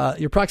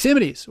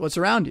proximities, what's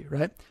around you,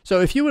 right?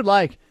 So if you would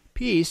like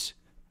peace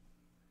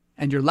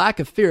and your lack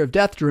of fear of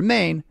death to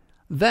remain,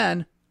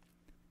 then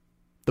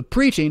the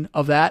preaching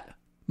of that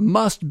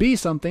must be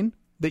something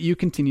that you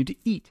continue to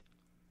eat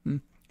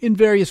in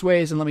various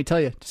ways. And let me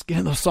tell you, just get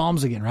in those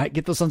Psalms again, right?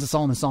 Get those Sons of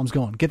Solomon Psalms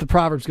going. Get the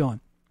Proverbs going.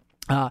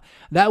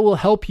 That will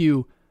help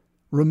you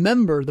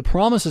remember the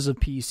promises of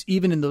peace,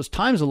 even in those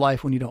times of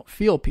life when you don't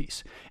feel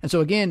peace. And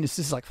so again, this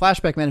is like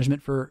flashback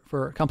management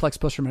for complex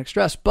post-traumatic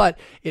stress, but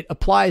it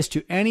applies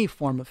to any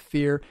form of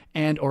fear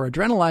and or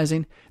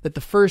adrenalizing, that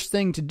the first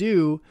thing to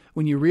do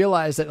when you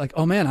realize that, like,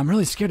 oh man, I'm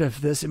really scared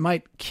of this, it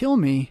might kill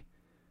me,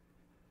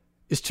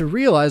 is to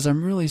realize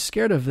I'm really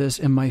scared of this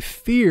and my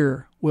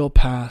fear will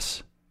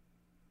pass.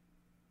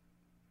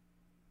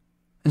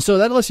 And so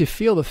that lets you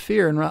feel the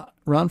fear and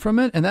run from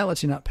it, and that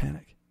lets you not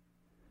panic.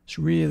 It's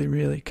really,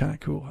 really kind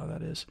of cool how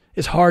that is.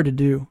 It's hard to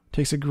do. It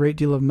takes a great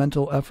deal of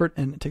mental effort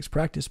and it takes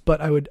practice.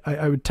 But I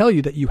would tell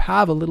you that you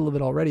have a little of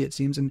it already, it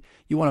seems, and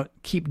you want to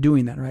keep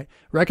doing that, right?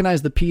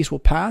 Recognize the peace will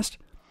pass,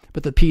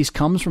 but the peace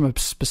comes from a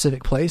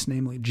specific place,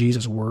 namely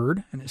Jesus'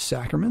 word and his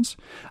sacraments,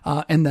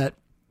 and that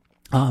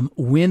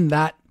when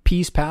that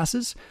peace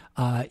passes,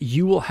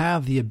 you will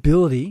have the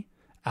ability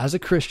as a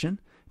Christian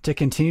to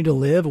continue to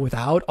live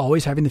without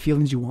always having the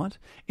feelings you want,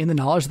 in the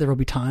knowledge that there will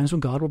be times when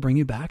God will bring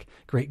you back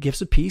great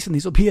gifts of peace, and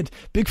these will be a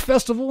big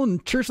festival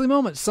and churchly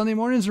moments, Sunday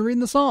mornings and reading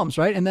the Psalms,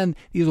 right? And then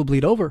these will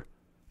bleed over.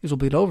 These will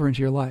bleed over into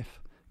your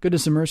life.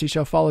 Goodness and mercy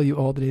shall follow you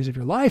all the days of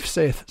your life,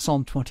 saith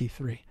Psalm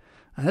 23.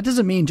 And that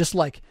doesn't mean just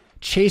like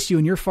chase you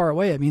and you're far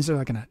away. It means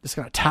they're it's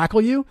going to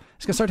tackle you.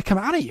 It's going to start to come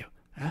out of you.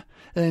 Yeah?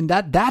 And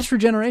that's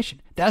regeneration.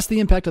 That's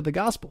the impact of the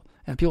gospel.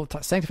 And people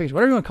talk sanctification,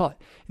 whatever you want to call it.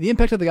 The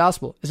impact of the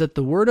gospel is that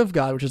the word of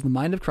God, which is the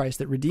mind of Christ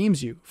that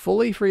redeems you,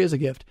 fully free as a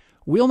gift,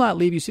 will not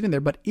leave you sitting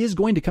there, but is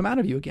going to come out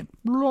of you again.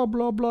 Blah,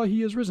 blah, blah,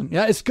 he is risen.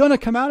 Yeah, it's going to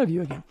come out of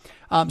you again.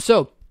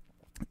 So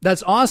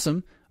that's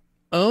awesome.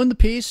 Own the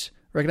peace.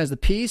 Recognize the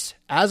peace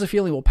as a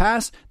feeling will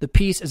pass. The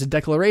peace as a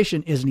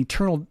declaration is an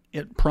eternal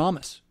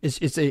promise. It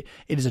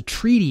is a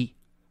treaty,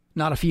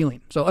 not a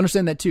feeling. So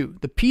understand that too.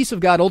 The peace of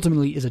God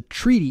ultimately is a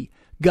treaty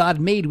God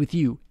made with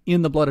you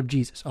in the blood of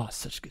Jesus. Oh,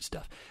 such good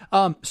stuff.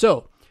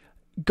 So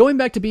going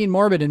back to being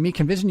morbid and me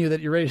convincing you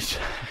that you're ready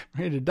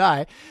to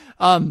die.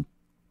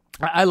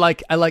 I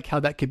like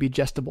how that could be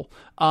jestable.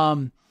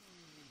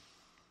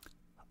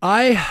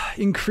 I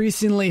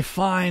increasingly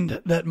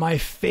find that my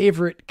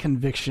favorite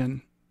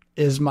conviction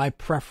is my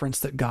preference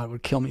that God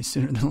would kill me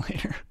sooner than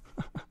later.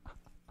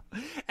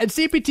 And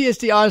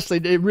CPTSD, honestly,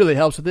 it really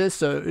helps with this.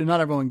 So not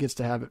everyone gets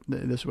to have it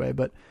this way,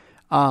 but,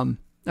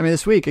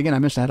 this week, again, I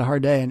mentioned I had a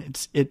hard day,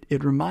 and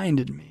it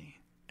reminded me,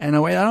 in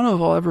a way I don't know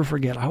if I'll ever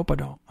forget. I hope I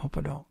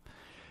don't.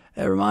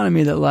 It reminded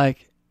me that,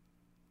 like,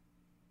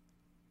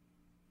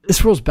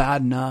 this world's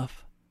bad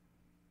enough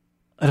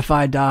that if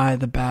I die,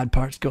 the bad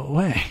parts go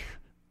away.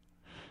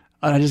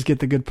 And I just get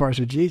the good parts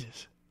with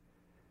Jesus.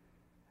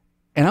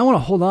 And I want to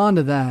hold on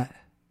to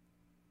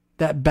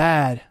that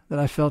bad that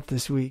I felt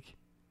this week,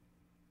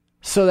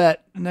 so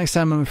that next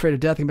time I'm afraid of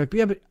death, I can be like,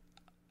 yeah, but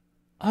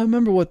I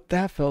remember what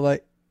that felt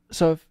like.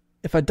 So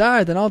if I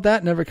die, then all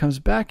that never comes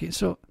back.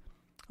 So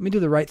let me do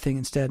the right thing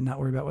instead and not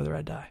worry about whether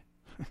I die.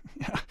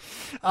 Yeah.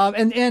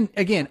 And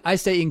again, I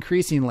say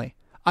increasingly,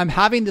 I'm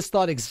having this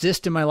thought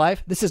exist in my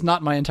life. This is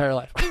not my entire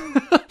life.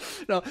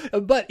 No,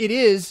 but it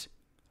is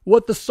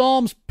what the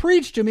Psalms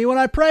preach to me when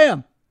I pray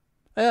them.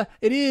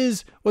 It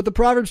is what the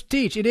Proverbs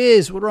teach. It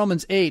is what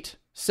Romans 8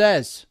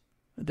 says.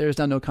 There is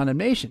now no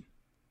condemnation,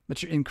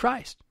 but you're in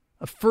Christ,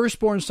 a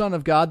firstborn son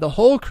of God. The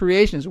whole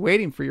creation is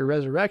waiting for your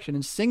resurrection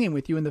and singing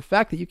with you in the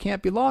fact that you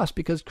can't be lost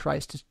because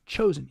Christ has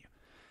chosen you.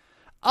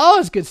 Oh,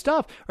 it's good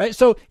stuff, right?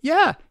 So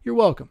yeah, you're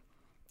welcome.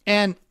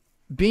 And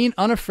being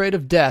unafraid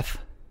of death,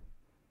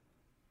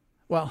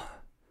 well,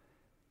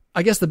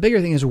 I guess the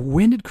bigger thing is,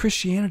 when did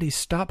Christianity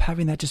stop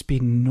having that just be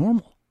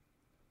normal?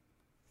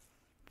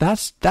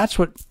 That's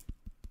what,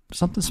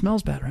 something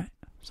smells bad, right?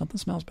 Something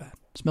smells bad.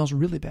 It smells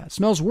really bad. It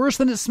smells worse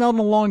than it smelled in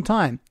a long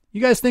time.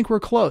 You guys think we're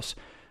close.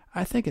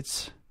 I think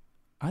it's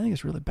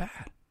really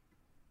bad.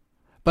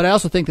 But I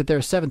also think that there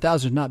are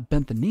 7,000 who have not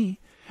bent the knee.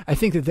 I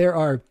think that there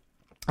are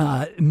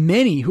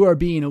many who are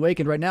being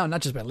awakened right now,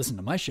 not just by listening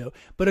to my show,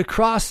 but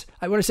across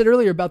what I said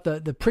earlier about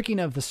the pricking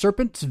of the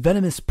serpent's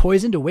venomous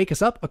poison to wake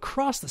us up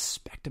across the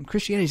spectrum.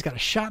 Christianity's got a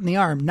shot in the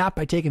arm, not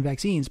by taking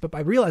vaccines, but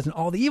by realizing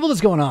all the evil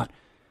that's going on.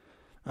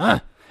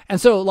 And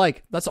so,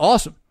 like, that's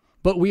awesome.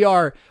 But we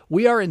are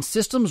in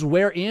systems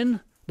wherein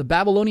the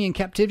Babylonian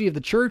captivity of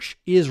the church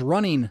is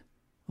running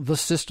the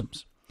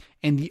systems.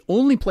 And the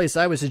only place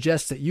I would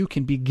suggest that you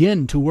can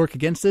begin to work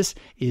against this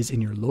is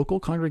in your local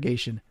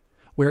congregation,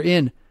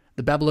 wherein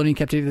the Babylonian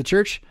captivity of the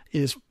church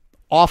is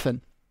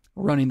often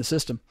running the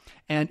system.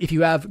 And if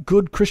you have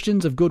good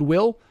Christians of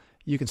goodwill,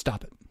 you can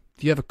stop it.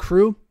 If you have a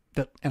crew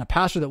and a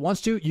pastor that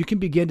wants to, you can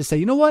begin to say,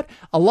 you know what?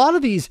 A lot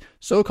of these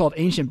so-called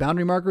ancient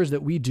boundary markers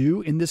that we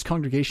do in this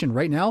congregation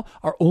right now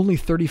are only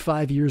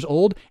 35 years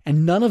old,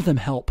 and none of them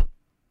help.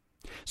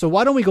 So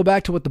why don't we go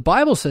back to what the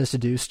Bible says to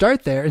do,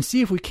 start there, and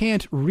see if we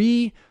can't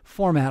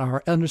reformat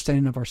our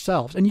understanding of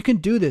ourselves. And you can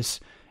do this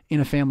in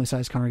a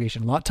family-sized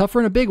congregation. A lot tougher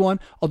in a big one,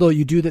 although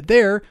you do that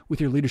there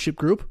with your leadership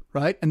group,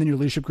 right? And then your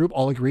leadership group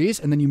all agrees,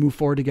 and then you move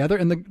forward together,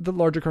 and the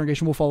larger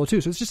congregation will follow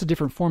too. So it's just a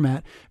different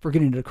format for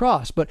getting it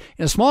across. But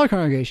in a smaller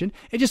congregation,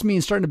 it just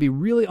means starting to be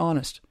really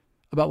honest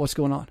about what's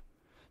going on.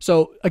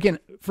 So again,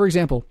 for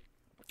example,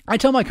 I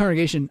tell my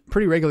congregation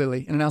pretty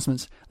regularly in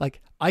announcements, like,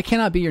 I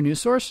cannot be your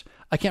news source.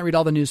 I can't read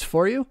all the news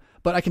for you,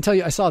 but I can tell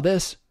you I saw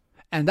this,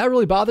 and that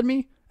really bothered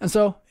me. And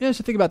so, so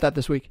think about that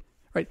this week.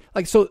 Right.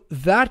 Like, so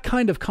that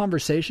kind of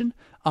conversation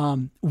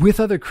with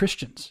other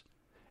Christians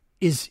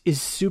is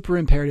super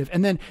imperative.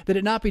 And then that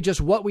it not be just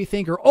what we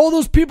think or, oh,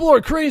 those people are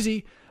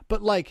crazy,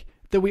 but like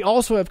that we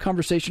also have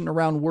conversation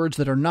around words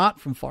that are not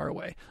from far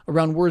away,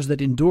 around words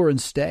that endure and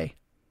stay.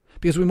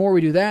 Because the more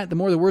we do that, the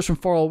more the words from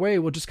far away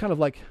will just kind of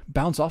like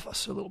bounce off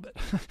us a little bit.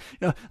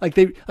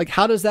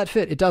 How does that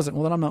fit? It doesn't.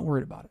 Well, then I'm not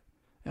worried about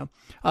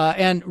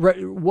it.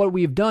 What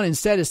we've done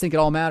instead is think it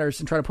all matters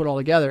and try to put it all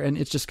together. And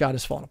it's just got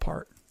us falling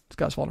apart. It's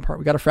got us falling apart.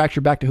 We got to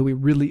fracture back to who we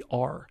really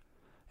are.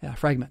 Yeah,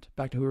 fragment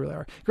back to who we really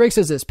are. Greg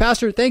says this,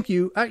 Pastor, thank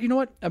you. You know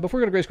what? Before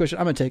we go to Greg's question,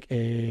 I'm going to take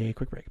a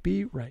quick break.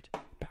 Be right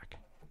back.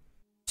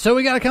 So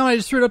we got a comment. I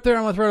just threw it up there.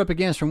 I'm going to throw it up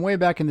again. It's from way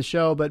back in the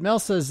show. But Mel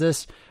says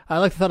this, I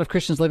like the thought of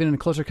Christians living in a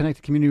closer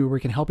connected community where we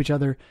can help each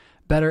other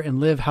better and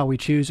live how we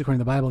choose according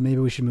to the Bible. Maybe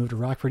we should move to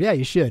Rockford. Yeah,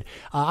 you should.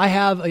 I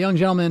have a young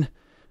gentleman,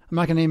 I'm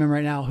not going to name him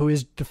right now, who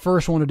is the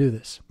first one to do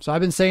this. So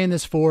I've been saying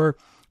this for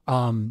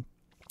about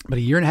a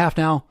year and a half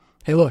now.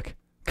 Hey, look.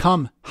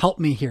 Come help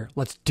me here.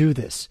 Let's do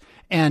this.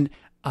 And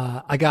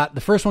I got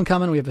the first one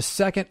coming. We have a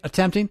second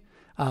attempting.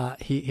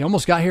 He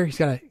almost got here. He's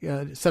got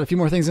to set a few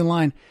more things in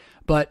line,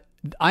 but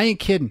I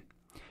ain't kidding.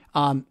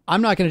 I'm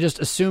not going to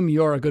just assume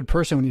you're a good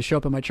person when you show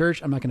up at my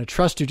church. I'm not going to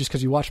trust you just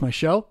because you watch my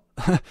show.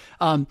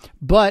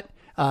 But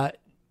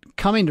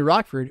coming to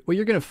Rockford, what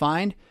you're going to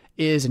find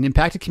is an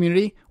impacted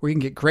community where you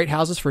can get great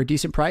houses for a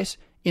decent price.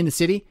 In the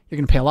city, you're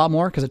going to pay a lot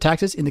more because of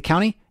taxes. In the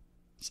county,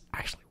 it's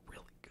actually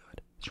really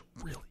good.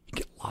 You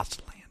get lots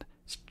of land.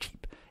 It's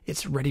cheap.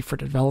 It's ready for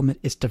development.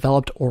 It's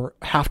developed or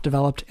half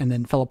developed and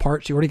then fell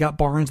apart. So you already got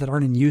barns that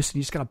aren't in use and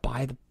you just got to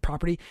buy the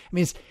property. I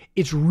mean,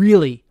 it's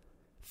really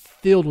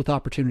filled with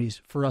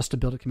opportunities for us to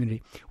build a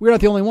community. We're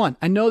not the only one.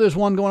 I know there's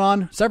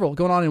several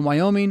going on in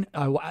Wyoming.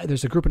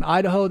 There's a group in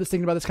Idaho that's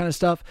thinking about this kind of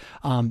stuff.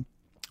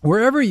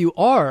 Wherever you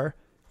are,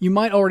 you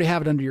might already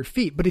have it under your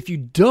feet. But if you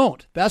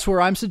don't, that's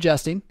where I'm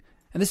suggesting,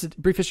 and this is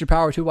Brief History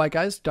Power, two white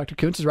guys. Dr.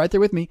 Kuntz is right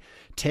there with me.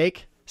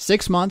 Take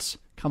 6 months,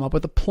 come up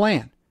with a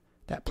plan.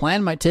 That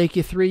plan might take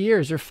you 3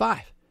 years or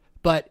 5,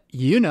 but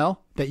you know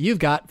that you've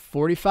got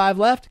 45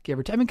 left, give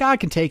or take. I mean, God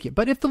can take you,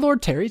 but if the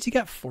Lord tarries, you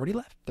got 40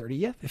 left,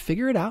 30 left.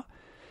 Figure it out.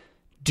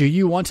 Do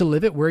you want to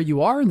live it where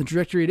you are in the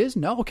trajectory it is?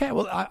 No. Okay.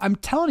 Well, I'm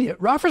telling you,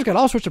 Rockford's got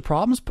all sorts of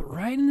problems, but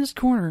right in this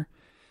corner,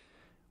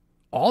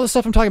 all the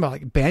stuff I'm talking about,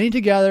 like banding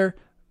together,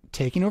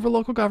 taking over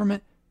local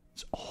government,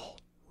 it's all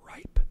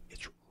ripe.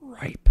 It's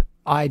ripe.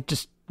 I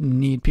just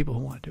need people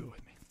who want to do it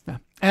with me. Yeah.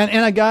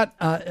 And I got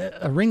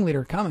a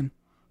ringleader coming.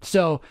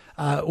 So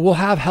we'll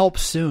have help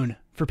soon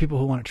for people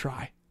who want to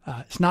try.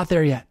 It's not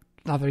there yet.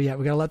 We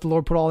got to let the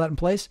Lord put all that in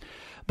place.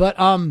 But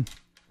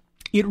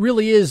it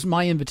really is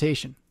my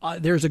invitation.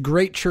 There's a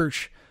great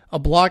church a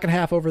block and a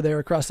half over there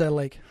across that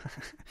lake.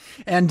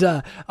 And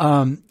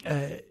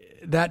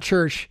that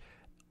church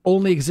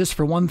only exists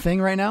for one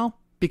thing right now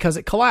because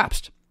it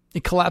collapsed.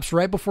 It collapsed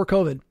right before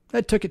COVID.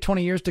 That took it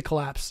 20 years to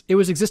collapse. It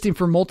was existing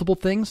for multiple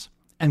things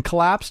and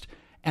collapsed.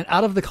 And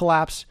out of the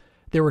collapse,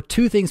 there were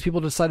two things people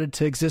decided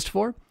to exist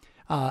for.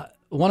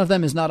 One of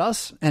them is not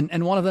us,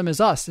 and one of them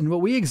is us. And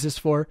what we exist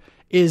for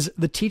is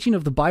the teaching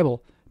of the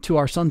Bible to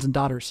our sons and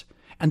daughters,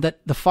 and that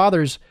the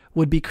fathers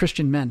would be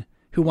Christian men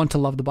who want to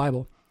love the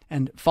Bible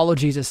and follow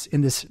Jesus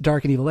in this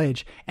dark and evil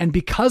age. And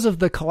because of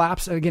the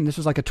collapse, again, this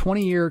was like a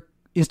 20-year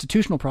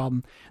institutional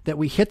problem, that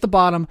we hit the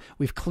bottom,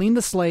 we've cleaned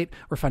the slate,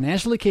 we're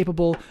financially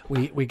capable,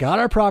 we got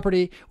our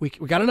property, we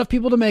got enough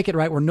people to make it,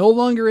 right? We're no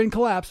longer in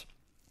collapse.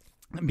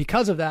 And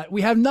because of that,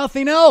 we have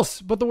nothing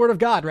else but the Word of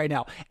God right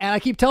now. And I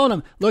keep telling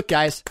them, look,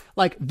 guys,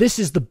 like, this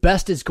is the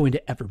best it's going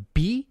to ever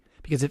be,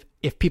 because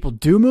if people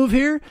do move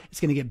here, it's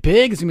going to get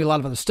big. There's going to be a lot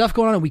of other stuff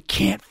going on, and we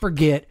can't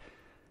forget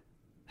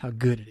how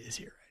good it is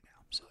here right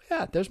now. So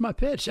yeah, there's my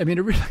pitch. I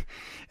mean,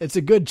 it's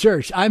a good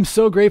church. I'm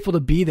so grateful to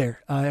be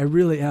there. I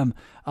really am.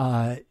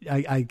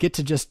 I get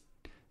to just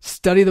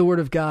study the Word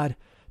of God,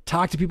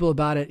 talk to people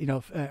about it,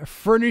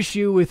 furnish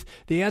you with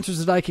the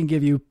answers that I can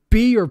give you,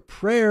 be your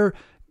prayer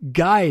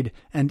guide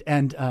and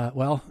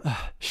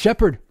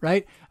shepherd,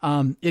 right?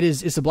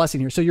 It's a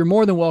blessing here. So you're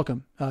more than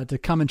welcome to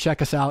come and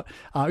check us out,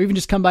 or even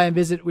just come by and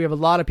visit. We have a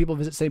lot of people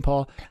visit St.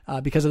 Paul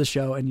because of the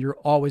show, and you're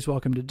always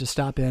welcome to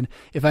stop in.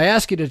 If I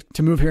ask you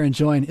to move here and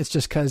join, it's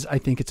just because I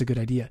think it's a good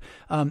idea.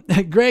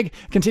 Greg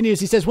continues.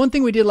 He says, one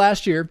thing we did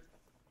last year,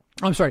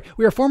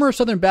 we are former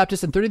Southern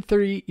Baptists and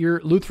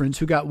 33-year Lutherans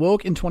who got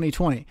woke in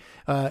 2020,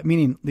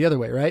 meaning the other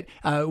way, right?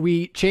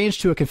 We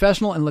changed to a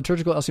confessional and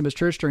liturgical LCMS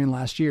church during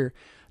last year.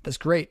 That's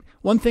great.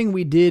 One thing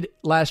we did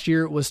last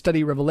year was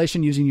study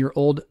Revelation using your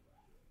old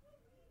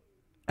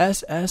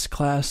SS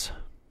class,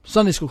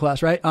 Sunday school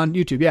class, right? On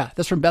YouTube. Yeah,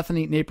 that's from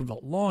Bethany, Naperville,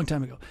 a long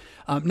time ago.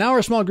 Now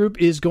our small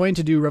group is going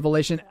to do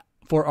Revelation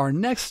for our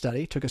next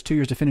study. Took us 2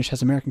 years to finish.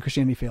 Has American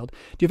Christianity failed?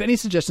 Do you have any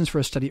suggestions for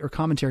a study or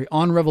commentary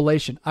on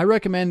Revelation? I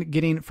recommend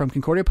getting from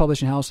Concordia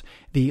Publishing House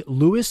the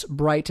Lewis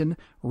Brighton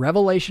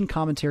Revelation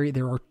commentary.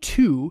 There are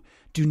 2.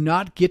 Do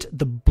not get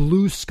the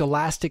blue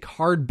scholastic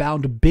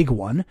hardbound big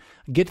one.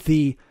 Get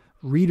the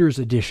reader's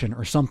edition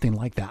or something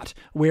like that,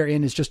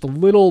 wherein it's just a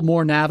little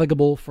more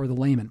navigable for the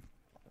layman.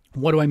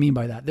 What do I mean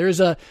by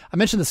that? I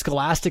mentioned the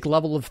scholastic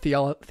level of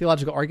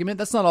theological argument.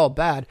 That's not all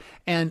bad.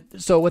 And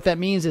so what that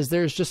means is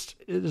there's just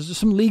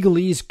some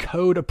legalese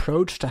code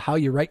approach to how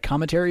you write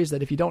commentaries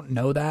that if you don't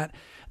know that,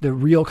 the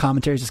real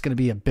commentary is just going to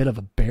be a bit of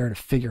a bear to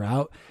figure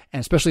out,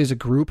 and especially as a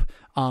group.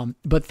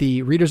 But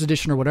the Reader's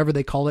Edition or whatever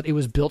they call it, it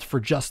was built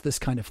for just this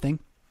kind of thing.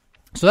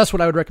 So that's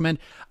what I would recommend.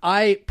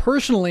 I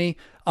personally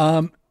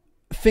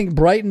think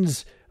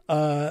Brighton's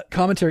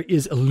commentary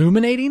is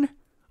illuminating,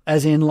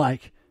 as in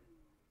like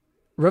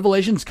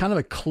Revelation's kind of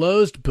a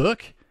closed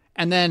book,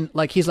 and then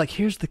like he's like,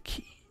 here's the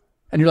key,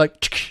 and you're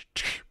like,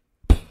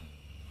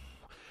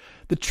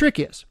 the trick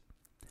is,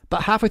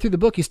 about halfway through the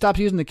book, he stops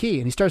using the key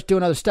and he starts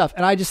doing other stuff.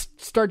 And I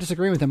just start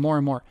disagreeing with him more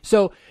and more.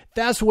 So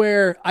that's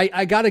where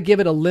I got to give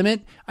it a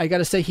limit. I got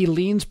to say he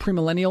leans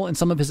premillennial in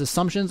some of his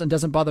assumptions and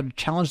doesn't bother to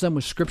challenge them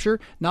with scripture,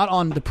 not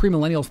on the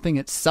premillennial thing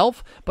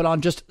itself, but on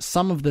just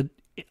some of the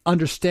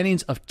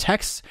understandings of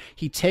texts.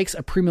 He takes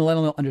a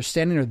premillennial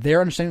understanding or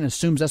their understanding and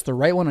assumes that's the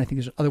right one. I think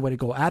there's another way to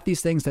go at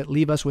these things that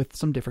leave us with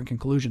some different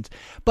conclusions.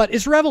 But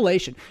it's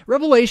Revelation.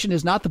 Revelation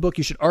is not the book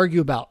you should argue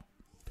about.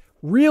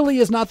 Really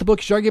is not the book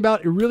you should argue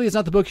about. It really is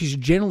not the book you should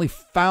generally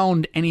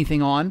found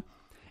anything on.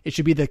 It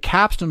should be the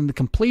capstone and the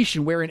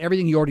completion wherein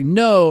everything you already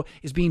know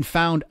is being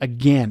found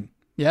again.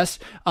 Yes?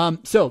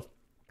 So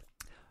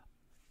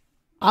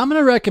I'm going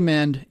to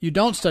recommend you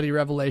don't study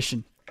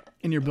Revelation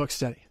in your book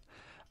study.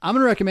 I'm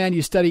going to recommend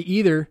you study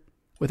either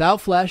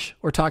Without Flesh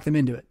or Talk Them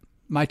Into It.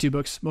 My 2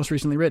 books most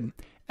recently written.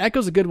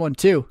 Echo's a good one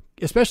too,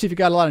 especially if you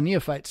got a lot of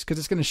neophytes, because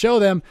it's going to show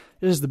them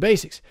this is the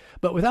basics.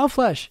 But Without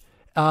Flesh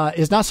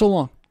is not so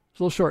long. It's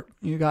a little short.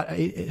 You got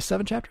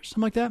 7 chapters,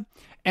 something like that.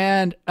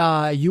 And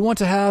you want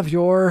to have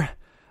your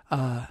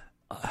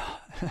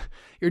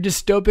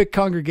dystopic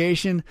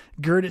congregation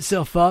gird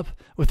itself up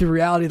with the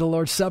reality of the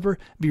Lord's Supper,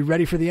 be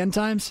ready for the end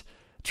times.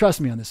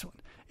 Trust me on this one.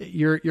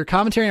 Your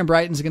commentary on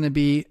Brighton is going to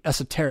be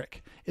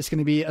esoteric. It's going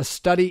to be a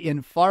study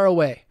in far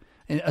away,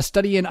 a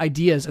study in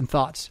ideas and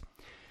thoughts.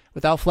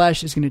 Without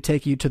Flesh is going to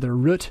take you to the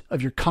root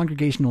of your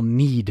congregational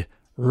need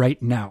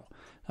right now.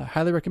 I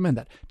highly recommend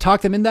that.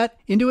 Talk Them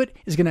Into It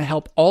is going to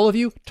help all of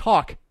you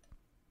talk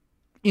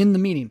in the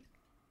meeting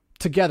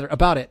together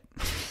about it,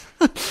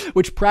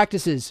 which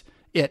practices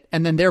it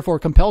and then therefore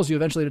compels you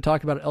eventually to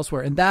talk about it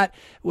elsewhere. And that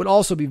would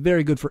also be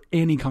very good for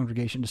any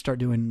congregation to start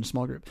doing in a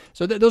small group.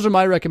 So those are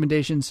my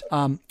recommendations.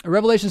 A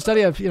Revelation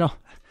study of,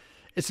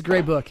 it's a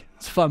great book.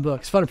 It's a fun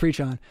book. It's fun to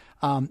preach on.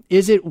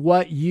 Is it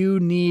what you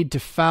need to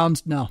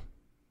found? No.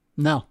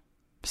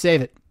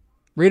 Save it.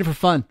 Read it for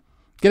fun.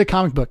 Get a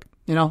comic book,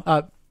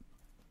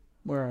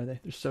 where are they?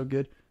 They're so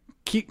good.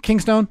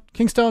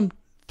 Kingstone,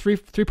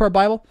 three-part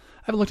Bible.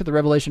 I haven't looked at the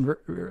Revelation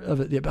of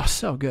it yet, but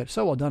so good.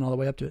 So well done all the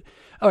way up to it.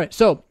 All right,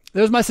 so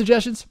there's my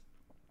suggestions.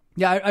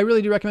 Yeah, I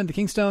really do recommend the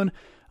Kingstone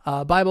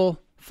Bible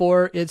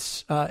for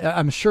its,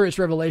 I'm sure its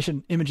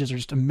Revelation images are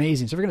just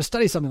amazing. So if you're going to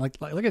study something like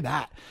look at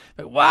that.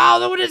 Like, wow,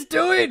 look what it's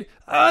doing.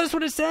 Oh, that's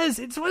what it says.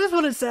 This is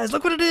what it says.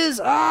 Look what it is.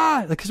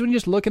 Because when you're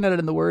just looking at it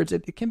in the words,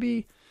 it can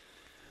be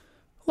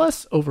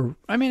less over.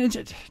 I mean,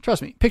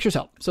 trust me, pictures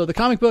help. So the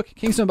comic book,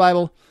 Kingstone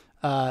Bible,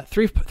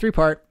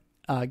 three-part.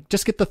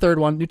 Just get the third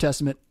one, New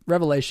Testament,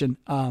 Revelation.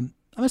 I'm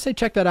going to say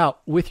check that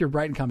out with your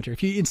Brighton commentary.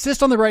 If you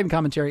insist on the Brighton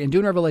commentary and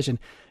doing Revelation,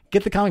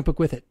 get the comic book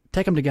with it.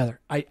 Take them together.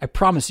 I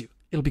promise you,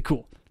 it'll be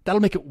cool.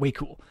 That'll make it way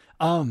cool.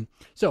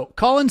 So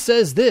Colin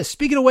says this,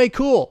 speaking of way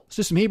cool, let's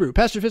do some Hebrew.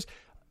 Pastor Fisk,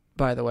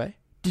 by the way,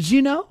 did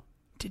you know?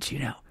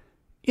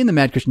 In the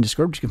Mad Christian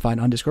Discord, which you can find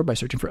on Discord by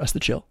searching for Us the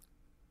Chill,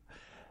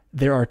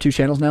 there are 2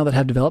 channels now that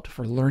have developed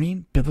for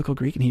learning biblical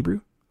Greek and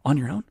Hebrew on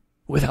your own,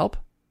 with help,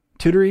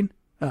 tutoring,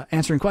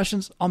 answering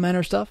questions, all manner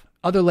of stuff.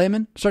 Other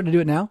laymen starting to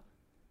do it now.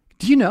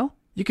 Do you know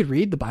you could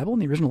read the Bible in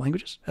the original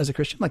languages as a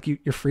Christian? Like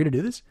you're free to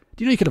do this?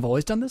 Do you know you could have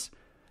always done this?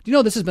 Do you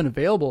know this has been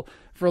available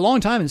for a long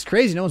time and it's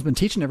crazy? No one's been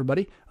teaching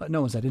everybody. No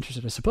one's that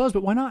interested, I suppose,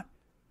 but why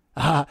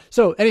not?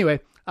 So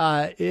anyway,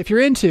 if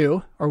you're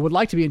into or would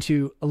like to be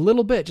into a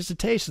little bit, just a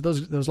taste of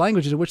those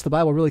languages of which the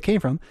Bible really came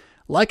from,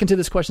 like into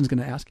this question is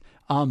going to ask.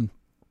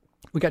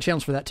 We got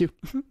channels for that too.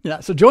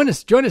 Yeah. So join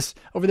us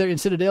over there in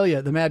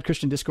Citadelia, the Mad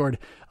Christian Discord,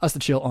 Us the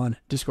Chill on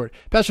Discord.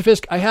 Pastor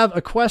Fisk, I have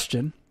a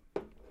question.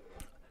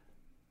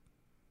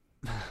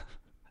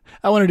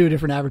 I want to do a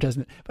different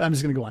advertisement, but I'm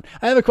just going to go on.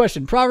 I have a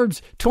question.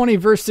 Proverbs 20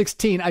 verse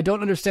 16. I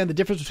don't understand the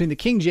difference between the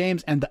King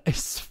James and the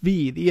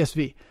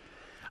ESV.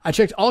 I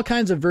checked all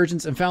kinds of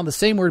versions and found the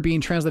same word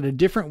being translated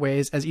different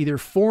ways as either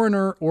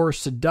foreigner or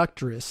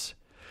seductress.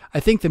 I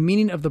think the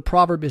meaning of the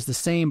proverb is the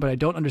same, but I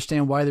don't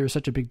understand why there is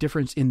such a big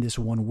difference in this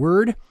one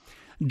word.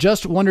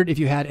 Just wondered if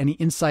you had any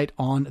insight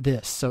on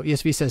this. So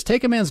ESV says,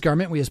 take a man's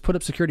garment when he has put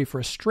up security for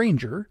a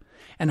stranger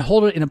and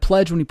hold it in a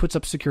pledge when he puts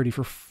up security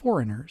for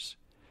foreigners.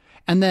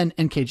 And then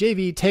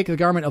NKJV, take the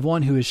garment of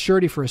one who is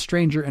surety for a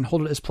stranger and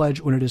hold it as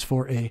pledge when it is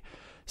for a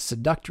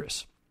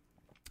seductress.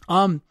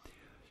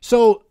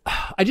 So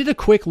I did a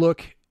quick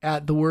look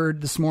at the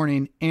word this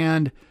morning,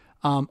 and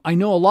I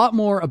know a lot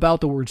more about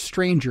the word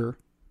stranger,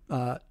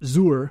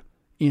 zur,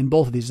 in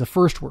both of these, the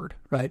first word,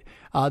 right,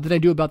 than I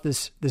do about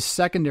this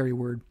secondary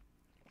word.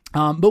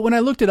 But when I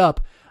looked it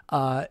up,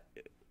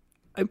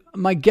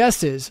 my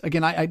guess is,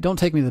 again, I don't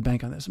take me to the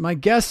bank on this. My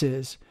guess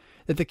is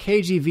that the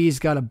KJV's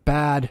got a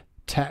bad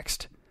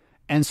text.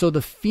 And so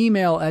the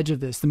female edge of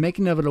this, the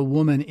making of it a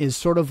woman, is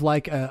sort of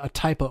like a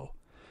typo.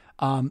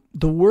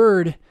 The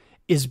word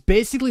is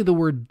basically the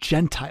word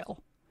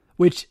Gentile,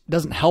 which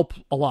doesn't help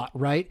a lot,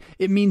 right?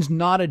 It means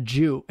not a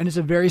Jew. And it's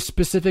a very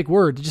specific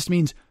word. It just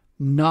means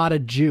not a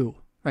Jew,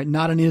 right?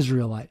 Not an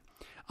Israelite.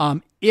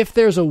 If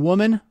there's a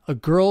woman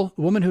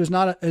who is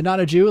not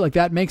a Jew, like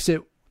that makes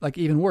it like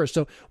even worse.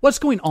 So what's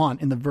going on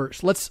in the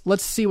verse?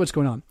 Let's see what's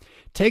going on.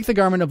 Take the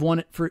garment of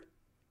one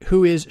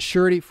who is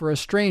surety for a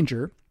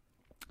stranger.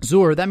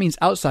 Zur, that means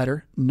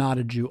outsider, not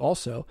a Jew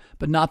also,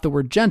 but not the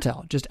word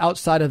Gentile, just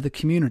outside of the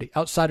community,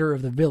 outsider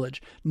of the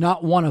village,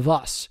 not one of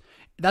us.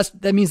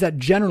 That means that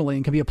generally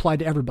and can be applied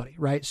to everybody,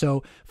 right?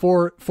 So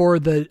for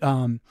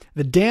the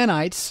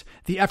Danites,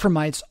 the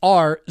Ephraimites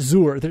are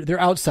Zur, they're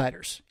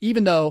outsiders,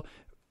 even though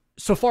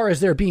so far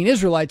as they're being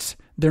Israelites,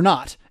 they're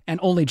not. And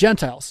only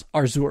Gentiles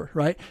are Zur,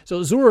 right?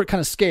 So Zur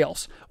kind of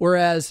scales.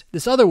 Whereas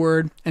this other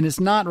word, and it's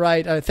not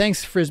right.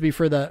 Thanks, Frisbee,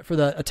 for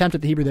the attempt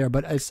at the Hebrew there,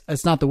 but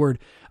it's not the word.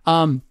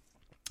 Right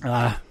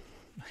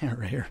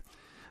here.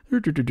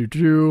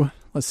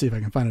 Let's see if I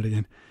can find it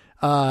again.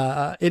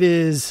 It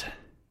is.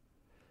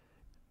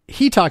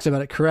 He talks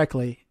about it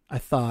correctly. I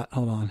thought.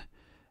 Hold on.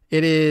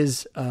 It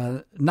is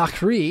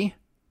Nachri.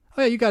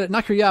 Oh yeah, you got it.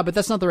 Nachri. Yeah, but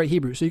that's not the right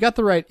Hebrew. So you got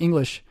the right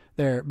English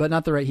there, but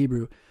not the right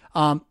Hebrew.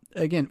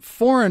 Again,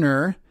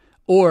 foreigner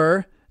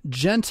or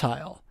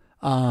Gentile.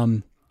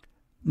 The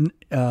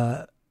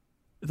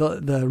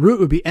root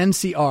would be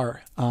NCR.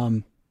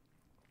 Nun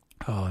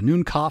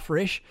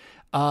kafrish.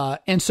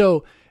 And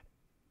so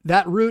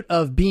that root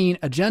of being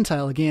a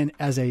Gentile, again,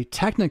 as a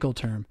technical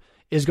term,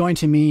 is going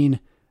to mean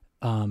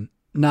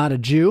not a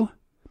Jew.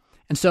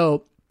 And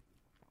so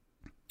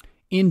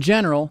in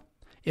general,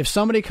 if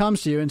somebody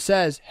comes to you and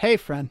says, hey,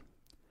 friend,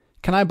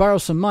 can I borrow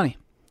some money?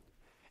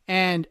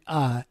 And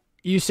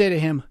you say to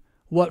him,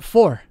 what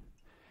for?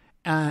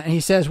 And he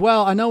says,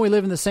 well, I know we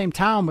live in the same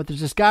town, but there's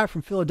this guy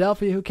from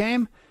Philadelphia who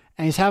came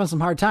and he's having some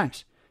hard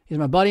times. He's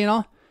my buddy and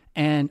all.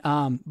 And,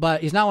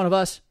 but he's not one of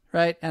us.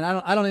 Right. And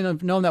I don't even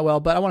know him that well,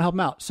 but I want to help him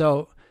out.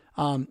 So,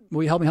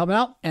 will you help me help him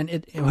out? And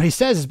what he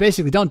says is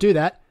basically, don't do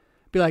that.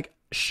 Be like,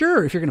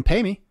 sure, if you're going to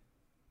pay me.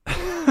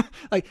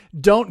 Like,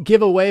 don't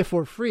give away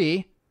for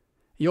free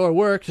your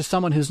work to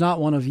someone who's not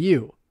one of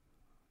you.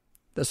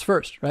 That's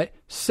first, right?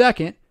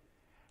 Second,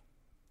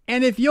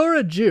 and if you're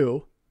a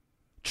Jew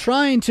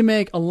trying to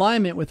make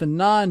alignment with a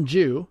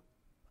non-Jew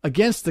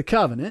against the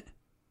covenant,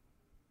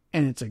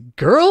 and it's a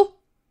girl,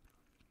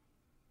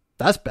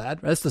 that's bad.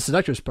 That's the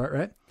seductress part,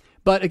 right?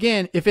 But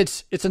again, if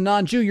it's a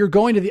non-Jew, you're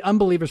going to the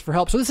unbelievers for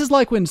help. So this is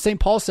like when St.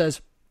 Paul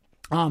says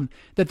that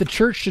the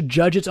church should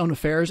judge its own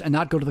affairs and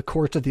not go to the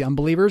courts of the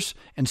unbelievers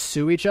and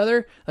sue each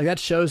other. Like that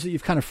shows that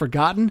you've kind of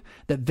forgotten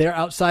that they're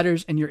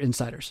outsiders and you're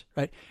insiders,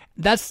 right?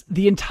 That's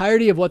the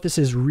entirety of what this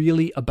is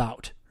really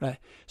about, right?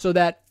 So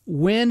that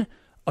when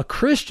a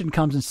Christian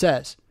comes and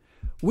says,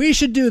 we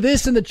should do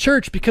this in the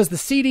church because the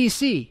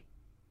CDC,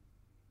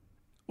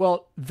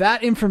 well,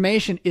 that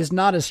information is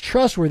not as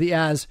trustworthy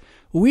as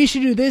we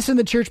should do this in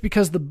the church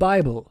because the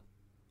Bible.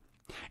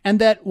 And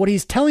that what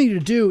he's telling you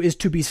to do is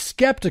to be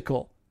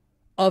skeptical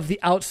of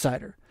the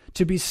outsider,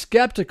 to be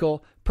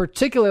skeptical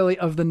particularly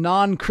of the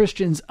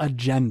non-Christian's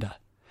agenda.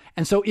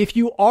 And so if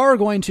you are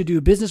going to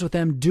do business with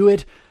them, do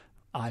it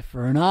eye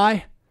for an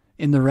eye,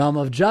 in the realm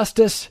of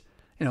justice,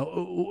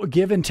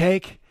 give and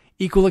take,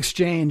 equal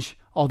exchange,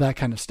 all that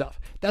kind of stuff.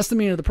 That's the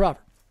meaning of the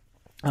proverb.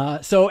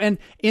 And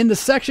in the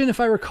section, if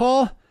I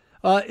recall,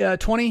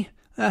 20,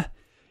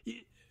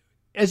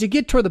 as you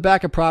get toward the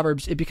back of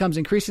Proverbs, it becomes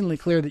increasingly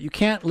clear that you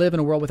can't live in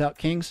a world without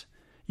kings.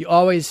 You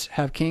always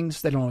have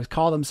kings. They don't always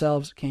call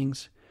themselves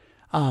kings.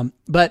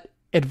 But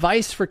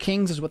advice for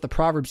kings is what the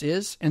Proverbs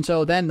is. And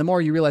so then the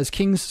more you realize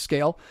kings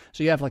scale,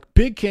 so you have like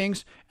big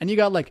kings and you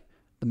got like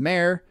the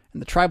mayor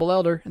and the tribal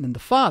elder and then the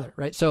father,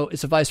 right? So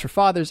it's advice for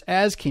fathers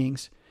as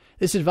kings.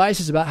 This advice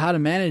is about how to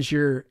manage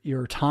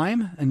your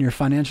time and your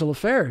financial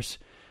affairs.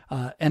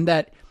 And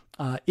that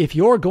if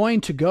you're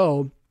going to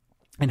go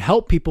and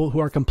help people who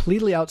are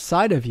completely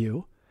outside of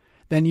you,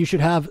 then you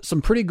should have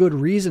some pretty good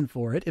reason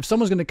for it. If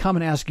someone's going to come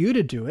and ask you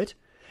to do it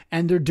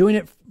and they're doing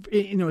it,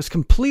 it's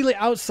completely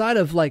outside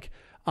of like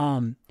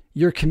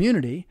your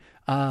community,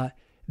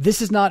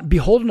 this is not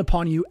beholden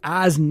upon you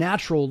as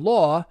natural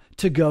law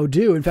to go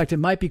do. In fact, it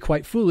might be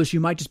quite foolish. You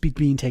might just be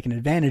being taken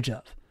advantage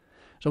of.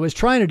 So what he's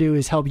trying to do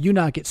is help you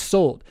not get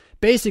sold.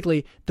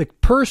 Basically, the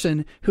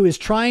person who is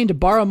trying to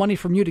borrow money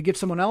from you to give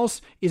someone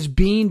else is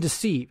being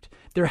deceived.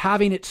 They're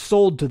having it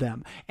sold to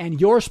them. And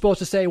you're supposed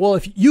to say, well,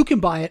 if you can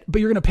buy it,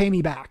 but you're going to pay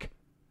me back,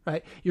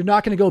 right? You're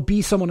not going to go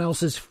be someone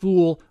else's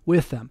fool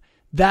with them.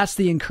 That's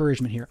the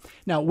encouragement here.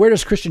 Now, where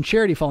does Christian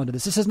charity fall into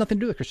this? This has nothing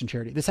to do with Christian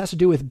charity. This has to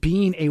do with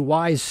being a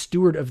wise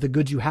steward of the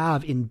goods you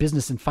have in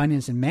business and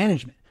finance and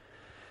management.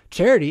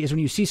 Charity is when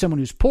you see someone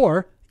who's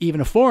poor,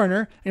 even a foreigner,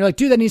 and you're like,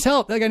 dude, that needs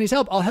help. That guy needs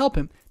help. I'll help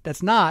him.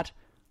 That's not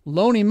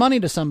loaning money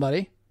to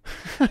somebody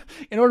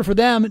in order for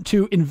them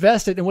to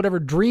invest it in whatever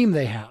dream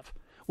they have,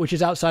 which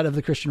is outside of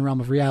the Christian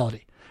realm of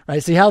reality,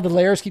 right? See how the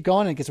layers keep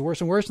going and it gets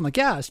worse and worse. I'm like,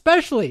 yeah,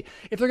 especially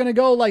if they're going to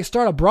go like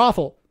start a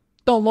brothel,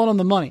 don't loan them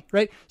the money,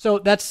 right? So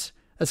that's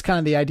kind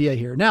of the idea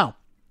here. Now,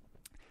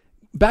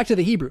 back to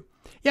the Hebrew.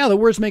 Yeah, the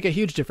words make a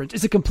huge difference.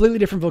 It's a completely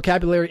different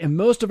vocabulary, and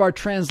most of our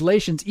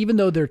translations, even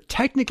though they're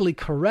technically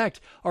correct,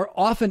 are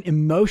often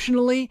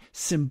emotionally,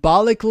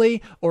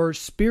 symbolically, or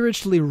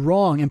spiritually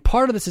wrong. And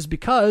part of this is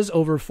because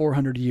over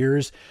 400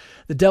 years,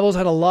 the devil's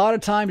had a lot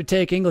of time to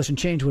take English and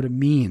change what it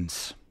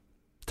means,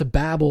 to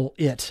babble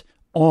it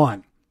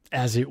on,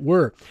 as it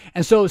were.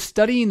 And so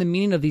studying the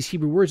meaning of these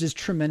Hebrew words is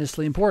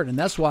tremendously important. And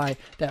that's why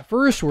that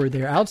first word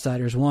there,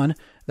 outsider, is one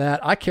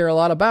that I care a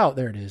lot about.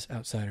 There it is,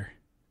 outsider,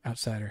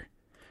 outsider.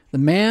 The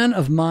man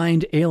of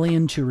mind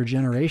alien to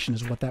regeneration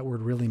is what that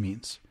word really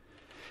means.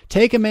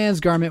 Take a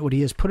man's garment when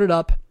he has put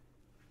up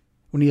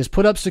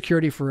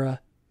security for a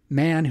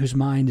man whose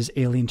mind is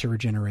alien to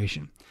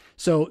regeneration.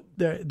 So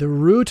the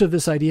root of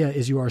this idea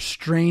is you are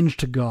strange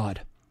to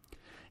God.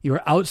 You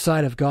are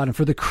outside of God. And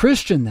for the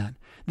Christian then,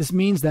 this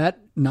means that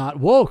not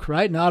woke,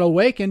 right? Not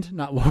awakened,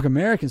 not woke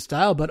American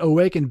style, but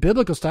awakened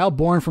biblical style,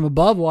 born from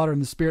above, water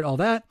and the Spirit, all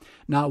that,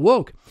 not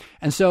woke.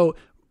 And so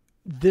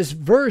this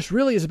verse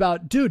really is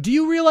about, dude, do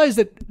you realize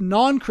that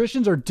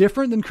non-Christians are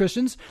different than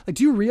Christians? Like,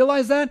 do you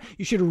realize that?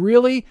 You should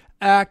really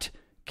act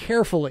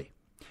carefully.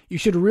 You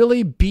should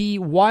really be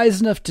wise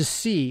enough to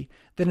see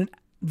that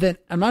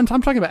I'm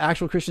talking about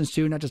actual Christians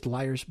too, not just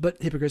liars, but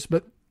hypocrites.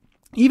 But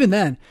even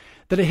then,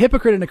 that a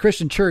hypocrite in a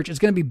Christian church is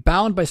going to be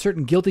bound by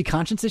certain guilty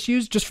conscience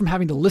issues just from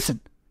having to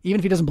listen, even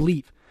if he doesn't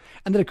believe.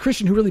 And that a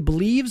Christian who really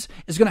believes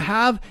is going to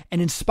have an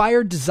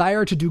inspired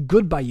desire to do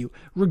good by you,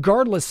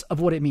 regardless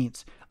of what it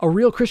means. A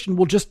real Christian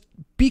will just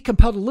be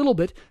compelled a little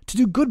bit to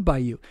do good by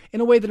you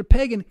in a way that a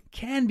pagan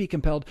can be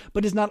compelled,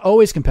 but is not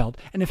always compelled.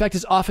 And in fact,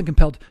 is often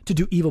compelled to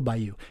do evil by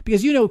you.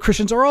 Because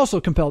Christians are also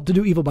compelled to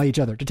do evil by each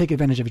other, to take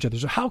advantage of each other.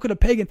 So how could a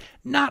pagan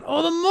not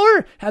all the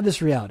more have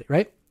this reality,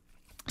 right?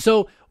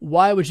 So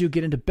why would you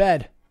get into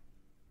bed?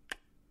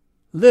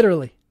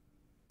 Literally.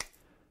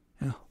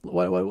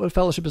 What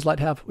fellowship does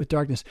light have with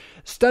darkness?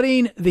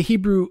 Studying the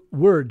Hebrew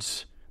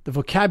words, the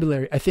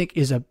vocabulary, I think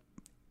it's an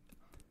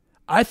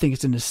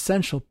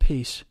essential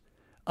piece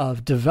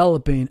of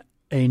developing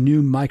a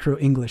new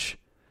micro-English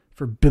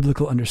for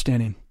biblical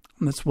understanding.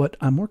 And that's what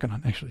I'm working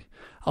on, actually.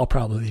 I'll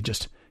probably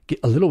just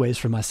get a little ways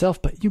for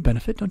myself, but you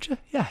benefit, don't you?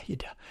 Yeah, you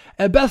do.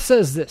 And Beth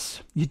says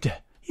this. You do.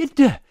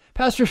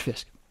 Pastor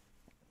Fisk.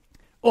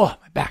 Oh,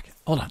 my back.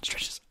 Hold on,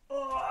 stretch this.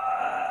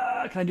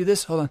 Oh, can I do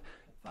this? Hold on.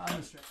 I'm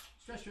going to stretch.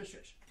 Stretch.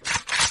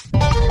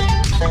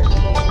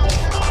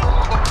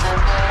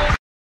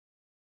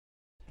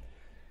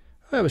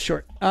 That was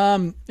short.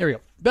 There we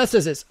go. Beth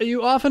says this.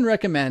 You often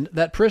recommend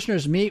that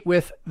parishioners meet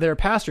with their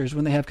pastors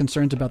when they have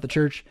concerns about the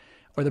church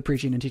or the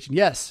preaching and teaching.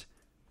 Yes.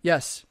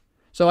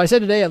 So I said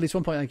today, at least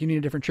one point, like you need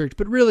a different church.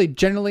 But really,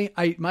 generally,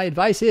 my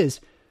advice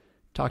is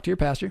talk to your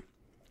pastor.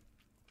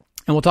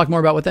 And we'll talk more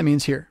about what that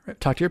means here. Right?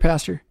 Talk to your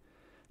pastor.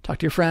 Talk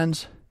to your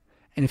friends.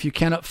 And if you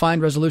cannot find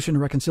resolution or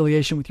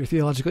reconciliation with your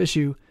theological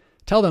issue,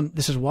 tell them,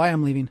 this is why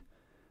I'm leaving.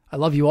 I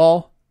love you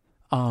all.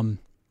 In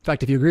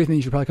fact, if you agree with me,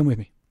 you should probably come with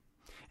me.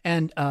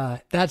 And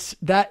that's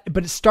that.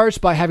 But it starts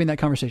by having that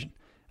conversation.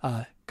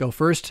 Go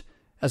first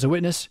as a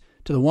witness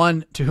to the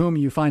one to whom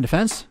you find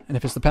offense. And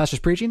if it's the pastor's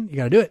preaching, you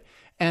got to do it.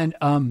 And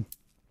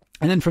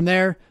then from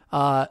there,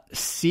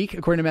 seek,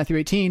 according to Matthew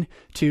 18,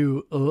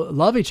 to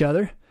love each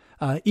other.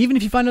 Even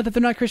if you find out that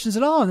they're not Christians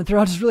at all and that they're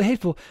all just really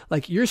hateful,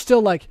 like you're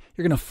still like,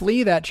 you're going to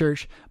flee that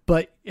church,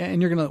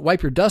 and you're going to wipe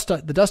the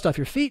dust off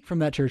your feet from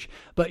that church,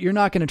 but you're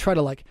not going to try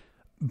to like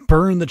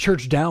burn the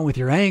church down with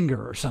your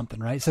anger or something,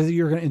 right? So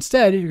you're going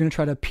to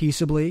try to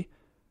peaceably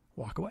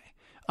walk away.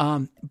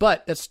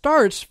 But it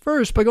starts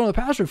first by going to the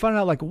pastor and finding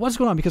out like what's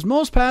going on, because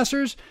most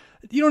pastors,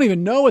 you don't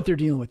even know what they're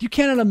dealing with. You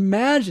cannot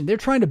imagine. They're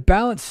trying to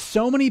balance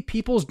so many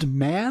people's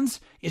demands.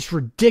 It's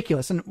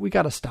ridiculous. And we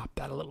got to stop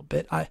that a little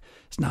bit.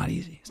 It's not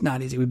easy. It's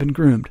not easy. We've been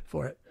groomed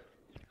for it.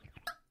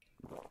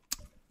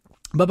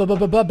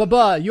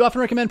 You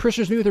often recommend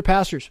parishioners meet with their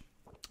pastors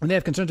when they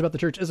have concerns about the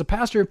church. As a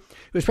pastor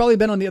who has probably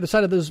been on the other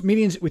side of those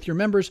meetings with your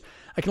members,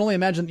 I can only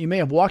imagine that you may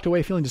have walked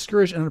away feeling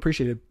discouraged and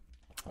unappreciated.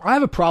 I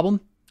have a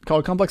problem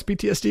called complex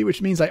PTSD,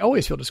 which means I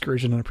always feel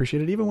discouraged and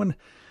unappreciated, even when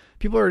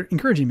people are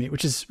encouraging me,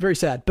 which is very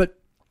sad. But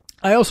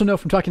I also know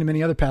from talking to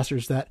many other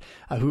pastors that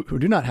who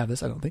do not have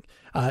this, I don't think,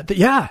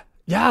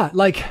 that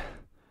like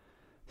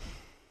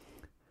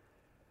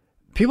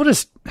people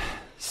just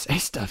say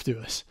stuff to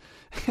us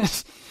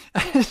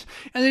and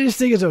they just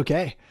think it's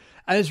okay.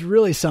 And it's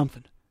really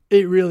something.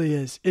 It really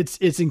is.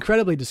 It's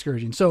incredibly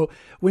discouraging. So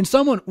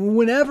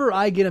whenever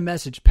I get a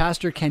message,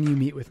 Pastor, can you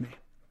meet with me?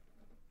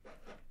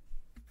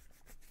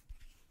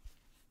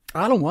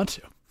 I don't want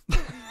to,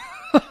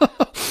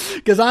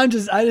 because I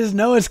just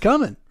know it's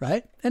coming,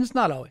 right? And it's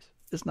not always,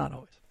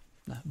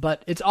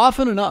 but it's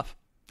often enough.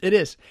 It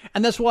is.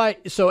 And that's why,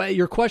 so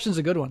your question's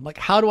a good one. Like,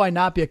 how do I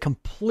not be a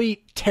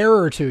complete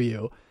terror to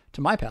you, to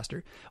my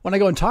pastor, when I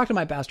go and talk to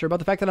my pastor about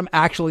the fact that I'm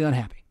actually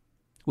unhappy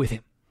with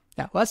him?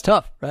 Yeah, well, that's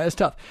tough, right? That's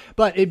tough.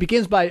 But it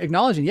begins by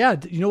acknowledging, yeah,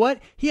 you know what?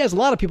 He has a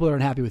lot of people that are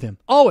unhappy with him.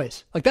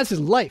 Always. Like, that's his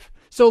life.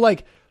 So,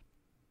 like,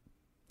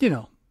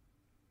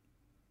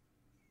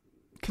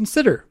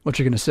 consider what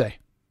you're going to say.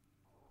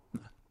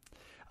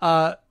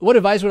 What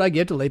advice would I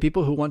give to lay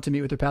people who want to meet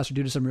with their pastor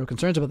due to some real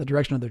concerns about the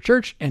direction of their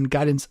church and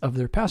guidance of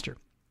their pastor?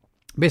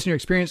 Based on your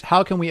experience,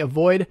 how can we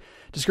avoid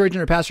discouraging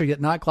our pastor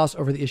yet not gloss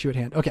over the issue at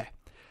hand? Okay.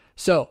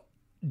 So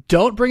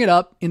don't bring it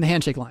up in the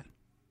handshake line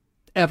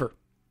ever.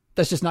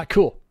 That's just not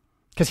cool,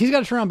 because he's got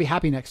to turn around and be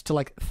happy next to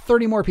like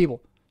 30 more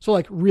people. So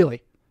like,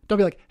 really, don't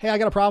be like, hey, I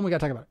got a problem. We got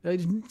to talk about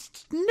it.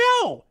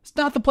 No, it's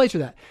not the place for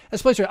that.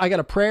 It's the place where I got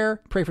a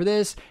pray for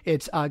this.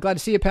 It's glad to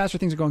see you, pastor.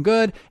 Things are going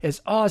good.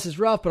 It's, this is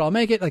rough, but I'll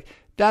make it. Like,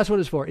 that's what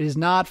it's for. It is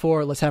not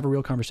for, let's have a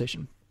real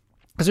conversation,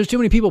 because there's too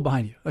many people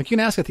behind you. Like, you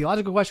can ask a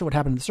theological question. What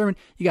happened in the sermon?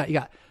 You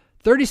got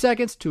 30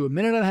 seconds to a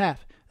minute and a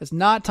half. It's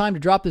not time to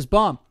drop this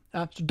bomb.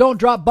 So don't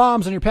drop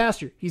bombs on your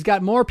pastor. He's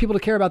got more people to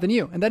care about than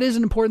you. And that is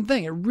an important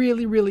thing. It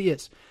really, really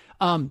is.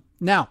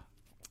 Now,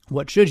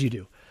 what should you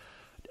do?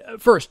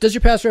 First, does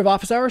your pastor have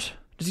office hours?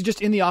 Is he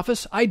just in the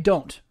office? I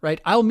don't, right?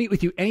 I'll meet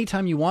with you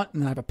anytime you want,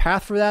 and I have a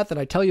path for that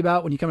I tell you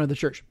about when you come into the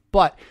church.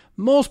 But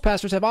most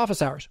pastors have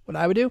office hours. What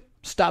I would do,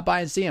 stop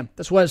by and see him.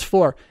 That's what it's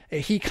for.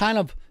 He kind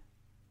of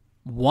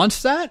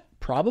wants that,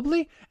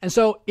 probably. And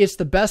so it's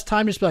the best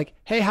time to just be like,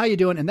 hey, how you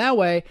doing? And that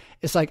way,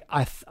 it's like,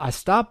 I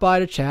stopped by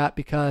to chat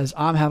because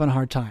I'm having a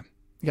hard time.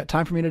 You got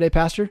time for me today,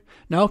 Pastor?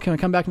 No? Can I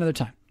come back another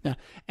time? Yeah.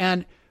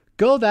 And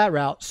go that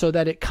route so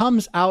that it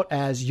comes out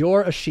as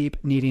you're a sheep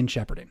needing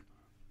shepherding.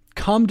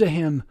 Come to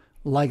him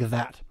like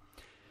that.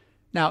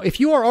 Now, if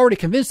you are already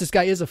convinced this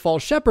guy is a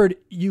false shepherd,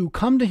 you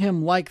come to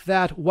him like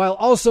that while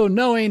also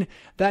knowing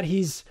that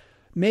he's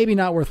maybe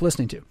not worth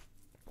listening to.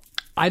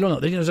 I don't know.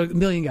 There's a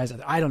million guys out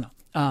there. I don't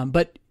know.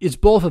 But it's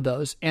both of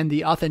those, and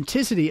the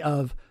authenticity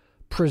of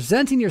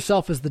presenting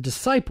yourself as the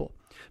disciple,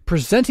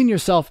 presenting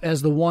yourself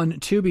as the one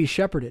to be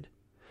shepherded,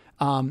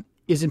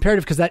 is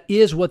imperative, because that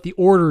is what the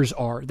orders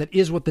are. That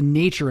is what the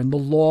nature and the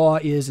law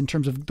is in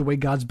terms of the way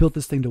God's built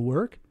this thing to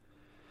work.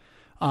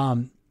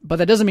 But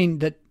that doesn't mean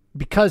that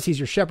because he's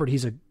your shepherd,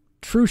 he's a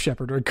true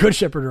shepherd or a good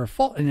shepherd or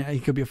and he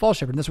could be a false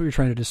shepherd. And that's what you're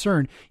trying to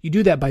discern. You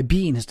do that by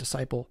being his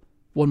disciple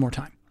one more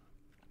time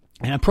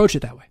and approach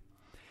it that way.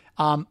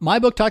 My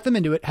book, Talk Them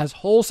Into It, has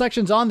whole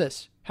sections on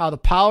this, how the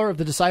power of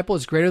the disciple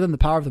is greater than the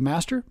power of the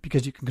master,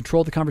 because you can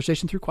control the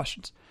conversation through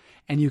questions.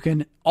 And you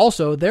can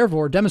also,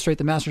 therefore, demonstrate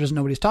the master doesn't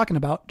know what he's talking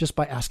about just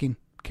by asking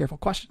careful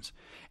questions.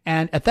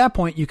 And at that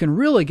point, you can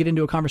really get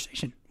into a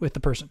conversation with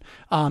the person,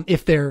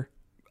 if they're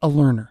a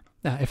learner,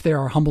 if they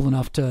are humble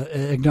enough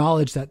to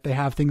acknowledge that they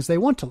have things they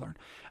want to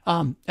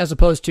learn, as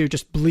opposed to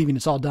just believing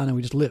it's all done and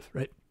we just live,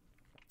 right?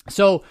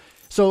 So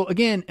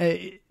again,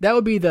 that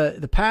would be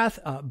the path.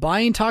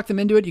 Buying Talk Them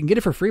Into It. You can get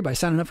it for free by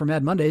signing up for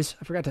Mad Mondays.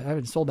 I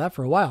haven't sold that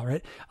for a while,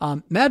 right?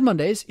 Mad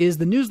Mondays is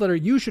the newsletter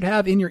you should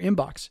have in your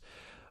inbox.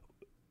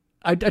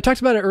 I talked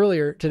about it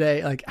earlier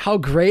today, like how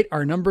great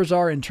our numbers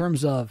are in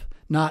terms of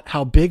not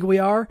how big we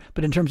are,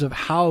 but in terms of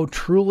how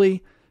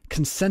truly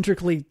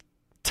concentrically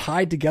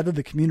tied together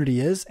the community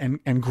is, and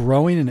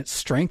growing in its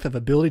strength of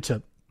ability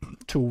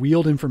to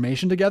wield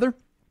information together.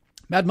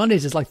 Mad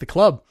Mondays is like the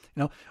club,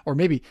 or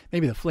maybe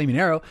the Flaming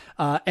Arrow.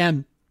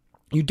 And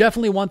you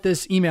definitely want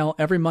this email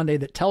every Monday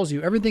that tells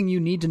you everything you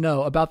need to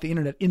know about the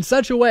internet in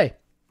such a way.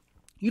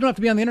 You don't have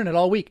to be on the internet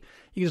all week.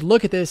 You just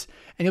look at this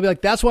and you'll be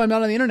like, that's why I'm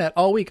not on the internet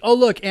all week. Oh,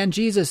 look, and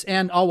Jesus,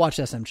 and I'll watch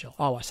SMChill.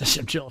 I'll watch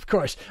SMChill, of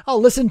course.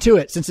 I'll listen to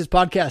it since it's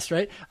podcast,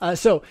 right?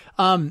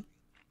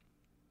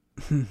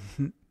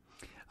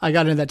 I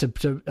got into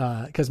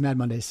that because Mad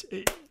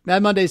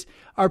Mondays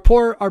are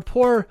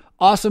poor,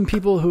 awesome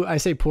people who, I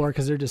say poor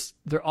because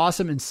they're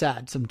awesome and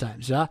sad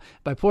sometimes. Yeah.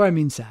 By poor, I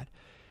mean sad.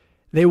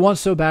 They want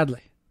so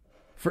badly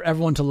for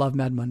everyone to love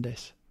Mad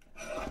Mondays.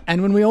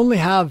 And when we only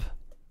have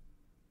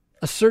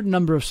a certain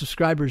number of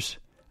subscribers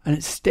and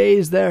it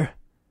stays there,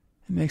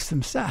 it makes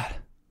them sad.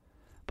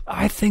 But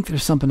I think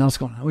there's something else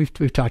going on.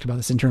 We've talked about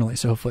this internally,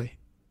 so hopefully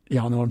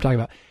y'all know what I'm talking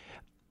about.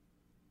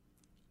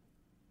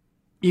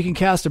 You can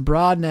cast a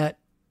broad net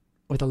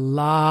with a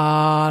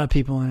lot of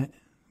people in it.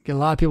 Get a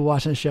lot of people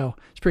watching the show.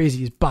 It's pretty easy.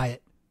 You just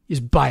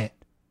buy it.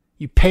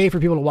 You pay for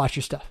people to watch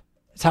your stuff.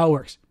 That's how it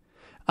works.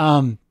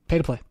 Pay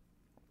to play.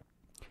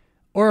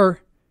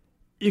 Or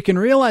you can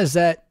realize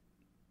that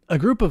a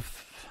group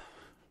of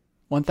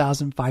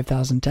 1,000,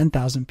 5,000,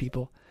 10,000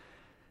 people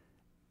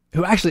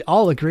who actually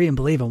all agree and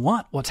believe and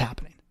want what's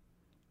happening,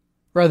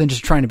 rather than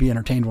just trying to be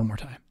entertained one more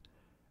time,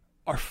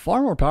 are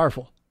far more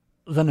powerful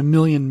than a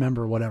million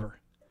member whatever.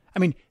 I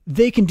mean,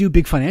 they can do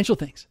big financial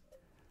things.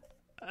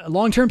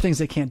 Long-term things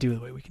they can't do the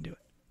way we can do it.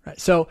 Right?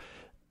 So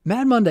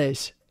Mad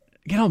Mondays,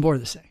 get on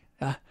board this thing.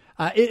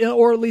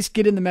 Or at least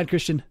get in the Mad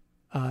Christian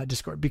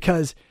Discord,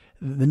 because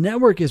the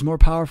network is more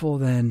powerful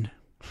than,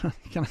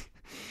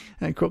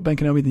 I quote Ben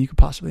Kenobi, than you could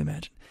possibly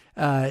imagine.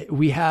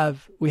 We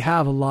have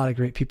a lot of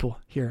great people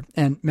here,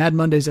 and Mad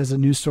Mondays as a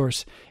news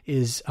source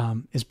is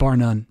bar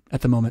none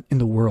at the moment in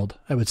the world,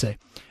 I would say.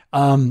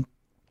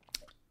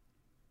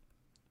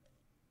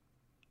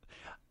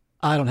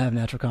 I don't have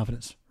natural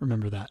confidence.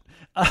 Remember that.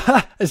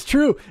 It's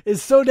true.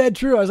 It's so dead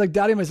true. I was like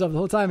doubting myself the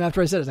whole time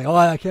after I said it. It's like, oh,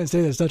 I can't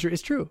say that. It's not true.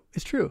 It's true.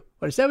 It's true.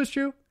 What I said was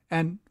true.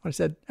 And what I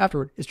said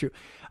afterward is true.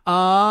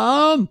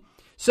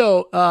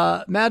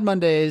 So Mad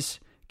Mondays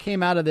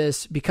came out of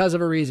this because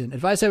of a reason.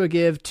 Advice I would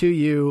give to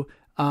you.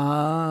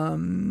 Well,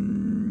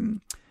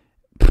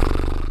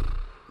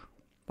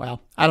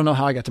 I don't know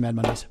how I got to Mad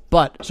Mondays,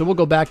 but so we'll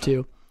go back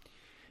to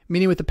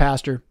meeting with the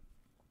pastor,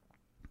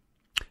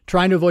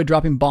 trying to avoid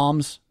dropping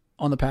bombs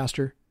on the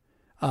pastor,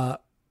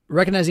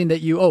 recognizing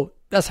that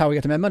that's how we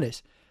got to Mad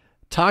Mondays.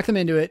 Talk them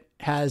into it,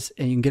 and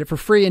you can get it for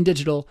free in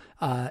digital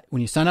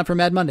when you sign up for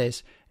Mad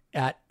Mondays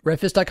at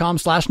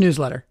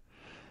redfist.com/newsletter.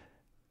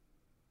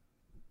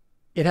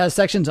 It has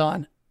sections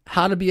on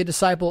how to be a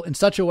disciple in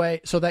such a way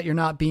so that you're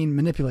not being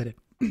manipulated,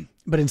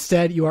 but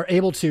instead you are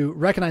able to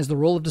recognize the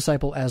role of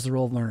disciple as the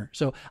role of learner.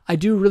 So I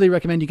do really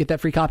recommend you get that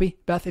free copy,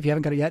 Beth, if you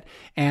haven't got it yet.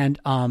 And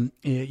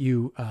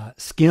you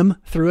skim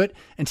through it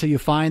until you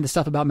find the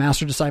stuff about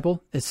master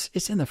disciple.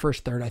 It's in the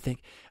first third, I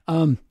think.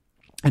 And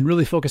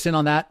really focus in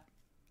on that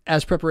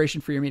as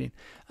preparation for your meeting.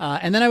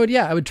 And then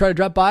I would try to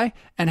drop by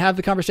and have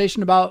the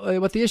conversation about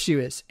what the issue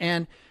is.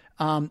 And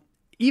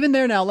even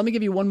there now, let me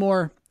give you one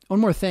more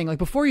thing. Like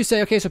before you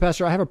say, okay, so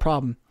Pastor, I have a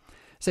problem.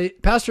 Say,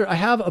 Pastor, I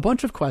have a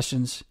bunch of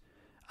questions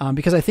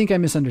because I think I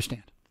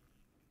misunderstand.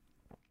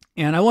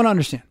 And I want to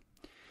understand.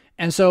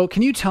 And so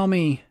can you tell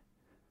me,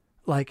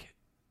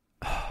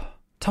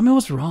 tell me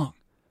what's wrong?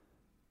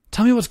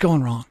 Tell me what's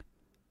going wrong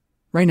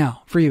right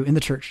now for you in the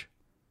church.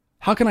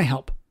 How can I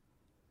help?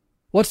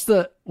 What's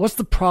the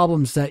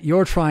problems that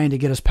you're trying to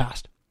get us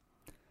past?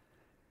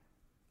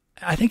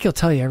 I think he'll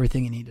tell you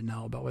everything you need to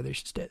know about whether you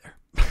should stay there.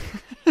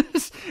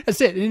 That's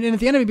it. And at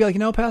the end of it, be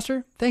like,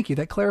 Pastor, thank you.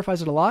 That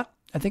clarifies it a lot.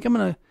 I think I'm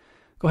going to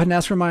go ahead and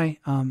ask for my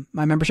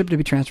membership to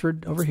be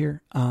transferred over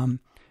here. And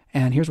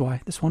here's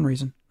why. This one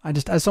reason. I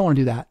just don't want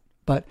to do that.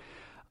 But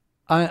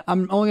I'm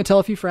only going to tell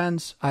a few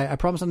friends. I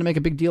promise not to make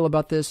a big deal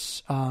about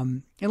this.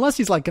 Unless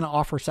he's going to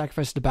offer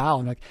sacrifice to Baal.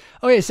 I'm like,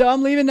 okay, so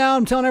I'm leaving now.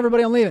 I'm telling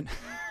everybody I'm leaving.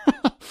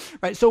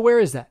 Right. So where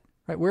is that?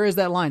 Right. Where is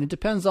that line? It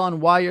depends on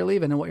why you're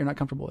leaving and what you're not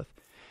comfortable with.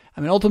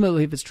 I mean,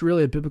 ultimately, if it's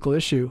really a biblical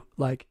issue,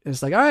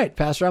 it's like, all right,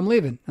 Pastor, I'm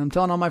leaving. And I'm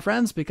telling all my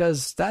friends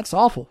because that's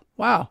awful.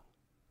 Wow.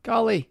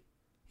 Golly.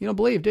 You don't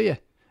believe, do you?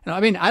 I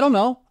mean, I don't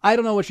know. I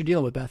don't know what you're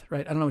dealing with, Beth,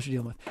 right? I don't know what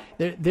you're dealing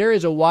with. There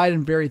is a wide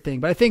and varied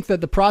thing. But I think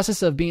that the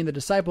process of being the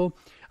disciple,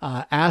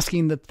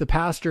 asking the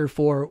pastor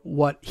for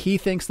what he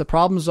thinks the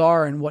problems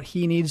are and what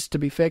he needs to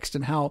be fixed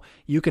and how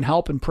you can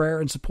help in prayer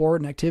and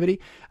support and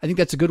activity, I think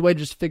that's a good way to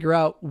just figure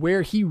out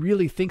where he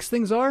really thinks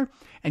things are.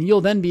 And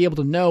you'll then be able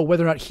to know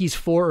whether or not he's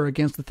for or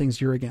against the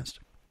things you're against.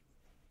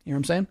 You know what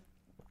I'm saying?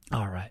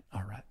 All right.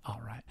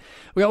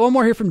 We got one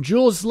more here from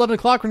Jules. It's 11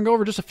 o'clock. We're going to go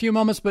over just a few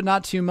moments, but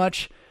not too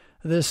much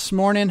this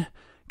morning.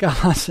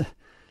 Got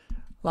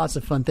lots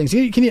of fun things.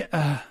 Can you,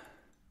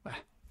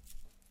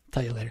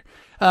 tell you later.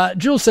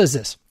 Jules says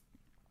this.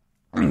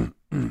 You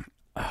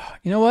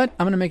know what?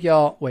 I'm going to make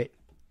y'all wait.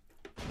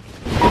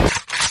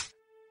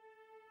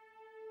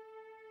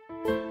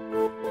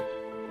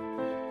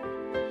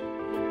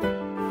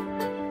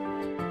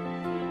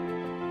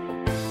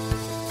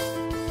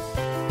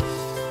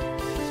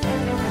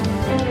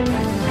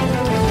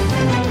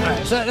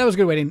 So that was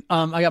good waiting.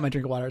 I got my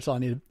drink of water. That's all I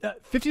needed.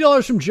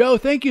 $50 from Joe.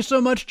 Thank you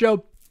so much,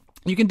 Joe.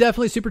 You can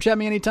definitely super chat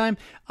me anytime.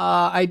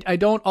 I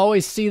don't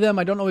always see them.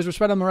 I don't always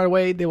respond to them right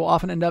away. They will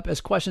often end up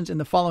as questions in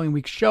the following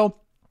week's show.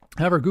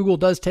 However, Google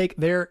does take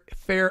their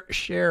fair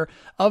share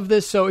of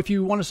this. So if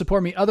you want to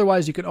support me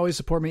otherwise, you can always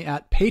support me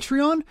at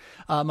Patreon.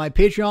 My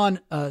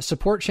Patreon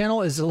support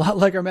channel is a lot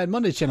like our Mad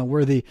Mondays channel,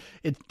 where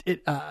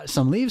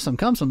some leave, some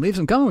come, some leave,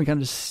 some come. And we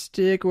kind of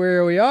stick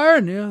where we are,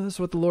 and that's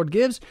what the Lord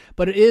gives.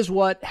 But it is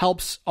what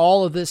helps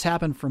all of this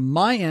happen from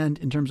my end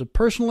in terms of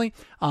personally.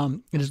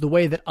 It is the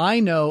way that I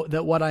know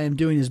that what I am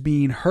doing is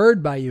being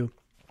heard by you.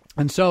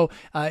 And so,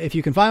 if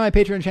you can find my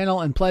Patreon channel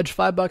and pledge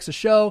 $5 a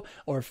show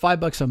or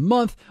 $5 a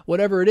month,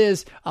 whatever it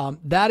is,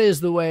 that is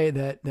the way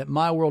that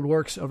my world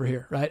works over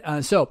here,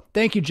 right? So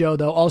thank you, Joe,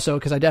 though, also,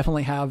 because I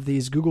definitely have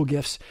these Google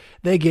gifts.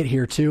 They get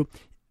here too.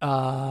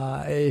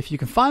 If you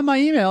can find my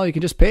email, you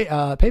can just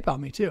PayPal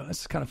me too.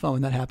 It's kind of fun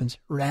when that happens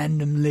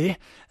randomly,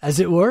 as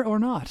it were, or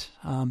not.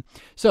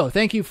 So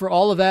thank you for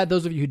all of that.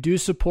 Those of you who do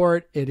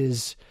support, it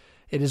is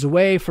a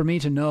way for me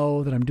to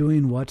know that I'm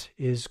doing what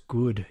is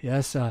good.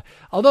 Yes.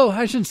 Although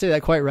I shouldn't say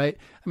that quite right.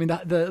 I mean,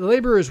 the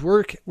laborer is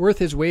worth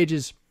his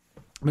wages,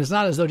 but it's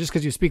not as though just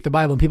because you speak the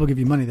Bible and people give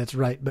you money, that's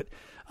right. But,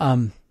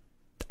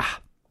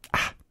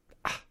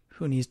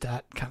 who needs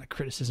that kind of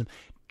criticism?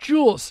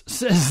 Jules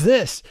says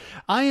this: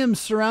 I am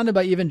surrounded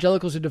by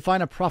evangelicals who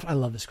define a prophet. I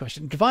love this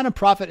question. Define a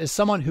prophet as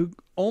someone who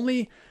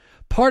only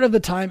part of the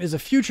time is a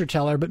future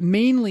teller, but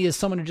mainly is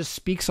someone who just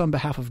speaks on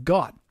behalf of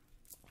God.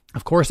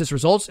 Of course, this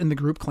results in the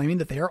group claiming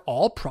that they are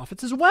all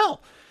prophets as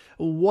well.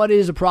 What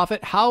is a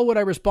prophet? How would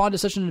I respond to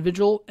such an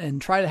individual and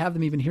try to have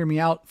them even hear me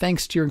out?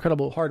 Thanks to your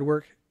incredible hard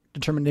work,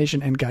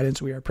 determination, and guidance,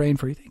 we are praying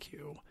for you. Thank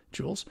you,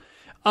 Jules.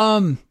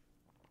 I'm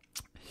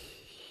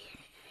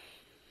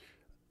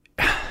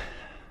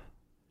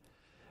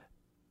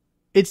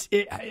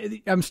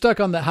stuck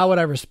on the how would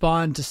I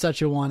respond to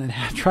such a one and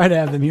try to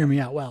have them hear me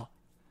out. Well,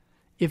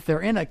 if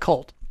they're in a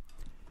cult,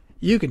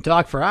 you can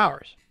talk for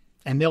hours.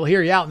 And they'll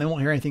hear you out and they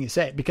won't hear anything you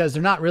say because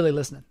they're not really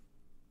listening.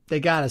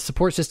 They got a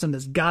support system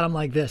that's got them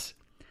like this.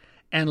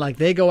 And like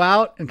they go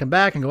out and come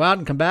back and go out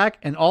and come back.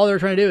 And all they're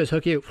trying to do is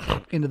hook you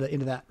into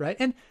that, right?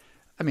 And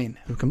I mean,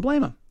 who can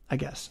blame them, I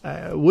guess?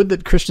 Would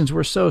that Christians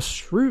were so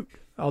shrewd,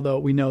 although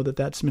we know that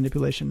that's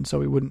manipulation, so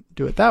we wouldn't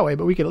do it that way.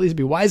 But we could at least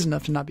be wise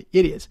enough to not be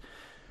idiots.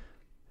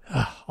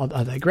 I'll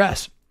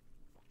digress.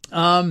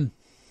 Why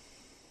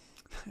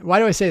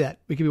do I say that?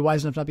 We could be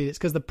wise enough to not be idiots?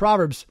 Because the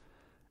Proverbs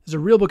is a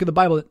real book of the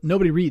Bible that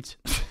nobody reads.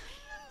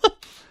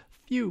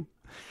 Phew.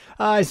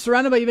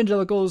 Surrounded by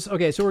evangelicals.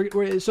 Okay,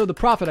 so so the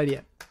prophet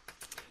idea.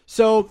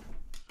 So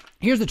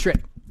here's the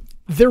trick.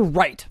 They're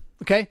right.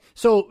 Okay,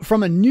 so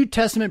from a New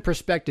Testament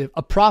perspective,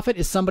 a prophet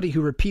is somebody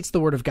who repeats the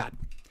word of God.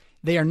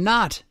 They are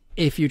not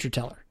a future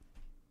teller,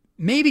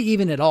 maybe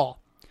even at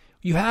all.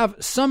 You have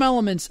some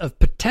elements of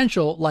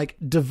potential like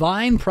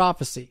divine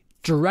prophecy,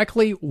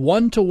 directly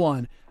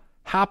one-to-one,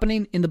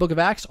 happening in the book of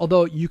Acts,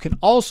 although you can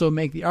also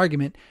make the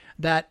argument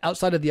that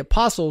outside of the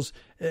apostles,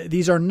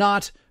 these are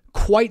not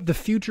quite the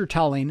future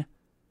telling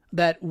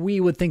that we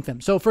would think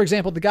them. So, for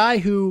example, the guy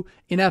who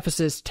in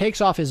Ephesus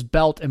takes off his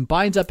belt and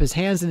binds up his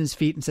hands and his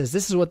feet and says,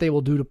 this is what they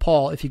will do to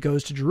Paul if he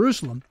goes to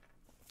Jerusalem.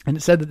 And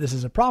it said that this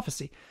is a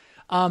prophecy.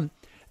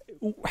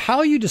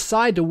 How you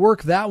decide to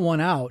work that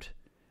one out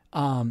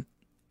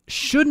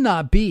should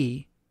not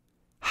be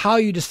how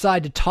you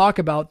decide to talk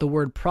about the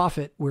word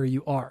prophet where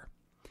you are.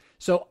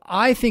 So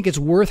I think it's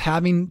worth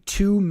having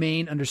two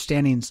main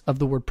understandings of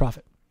the word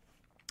prophet.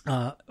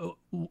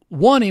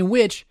 One in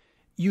which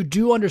you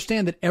do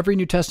understand that every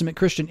New Testament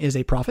Christian is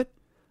a prophet,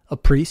 a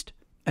priest,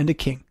 and a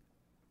king,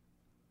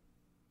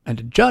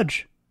 and a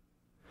judge.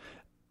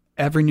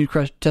 Every New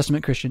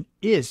Testament Christian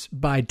is,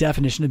 by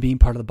definition, of being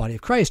part of the body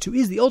of Christ, who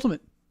is the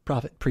ultimate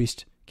prophet,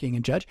 priest, king,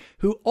 and judge,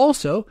 who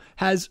also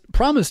has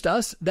promised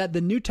us that the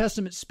New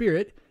Testament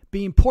Spirit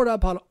being poured out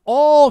upon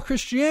all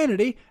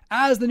Christianity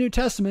as the New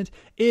Testament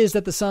is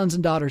that the sons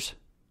and daughters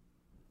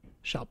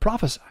shall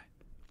prophesy.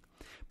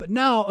 But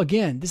now,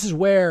 again, this is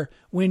where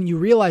when you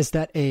realize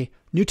that a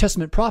New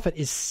Testament prophet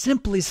is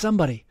simply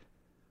somebody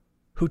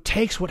who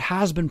takes what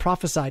has been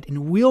prophesied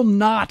and will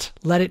not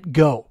let it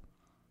go.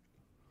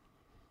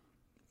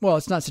 Well,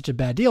 it's not such a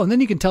bad deal. And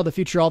then you can tell the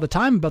future all the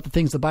time about the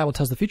things the Bible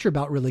tells the future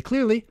about really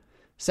clearly.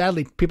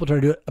 Sadly, people try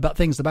to do it about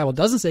things the Bible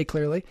doesn't say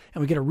clearly,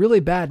 and we get a really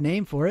bad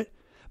name for it.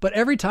 But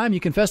every time you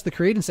confess the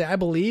creed and say, I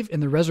believe in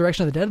the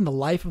resurrection of the dead and the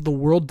life of the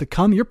world to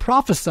come, you're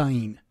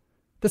prophesying.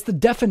 That's the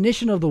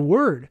definition of the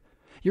word.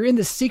 You're in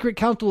the secret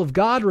counsel of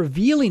God,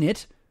 revealing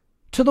it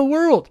to the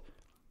world.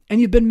 And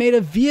you've been made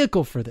a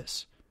vehicle for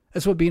this.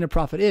 That's what being a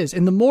prophet is.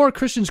 And the more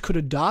Christians could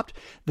adopt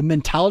the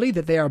mentality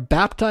that they are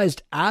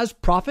baptized as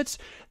prophets,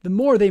 the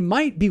more they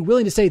might be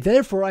willing to say,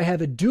 therefore, I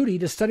have a duty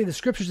to study the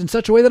scriptures in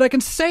such a way that I can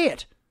say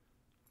it.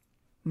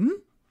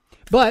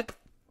 But,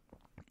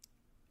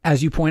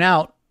 as you point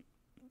out,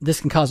 this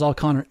can cause all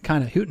kind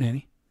of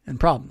hootenanny and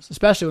problems,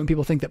 especially when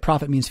people think that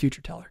prophet means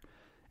future teller.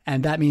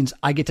 And that means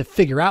I get to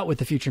figure out what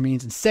the future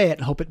means and say it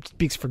and hope it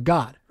speaks for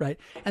God, right?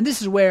 And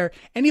this is where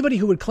anybody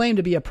who would claim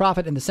to be a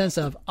prophet in the sense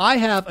of, I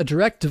have a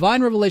direct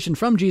divine revelation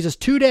from Jesus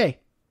today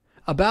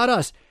about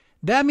us,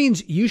 that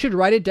means you should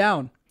write it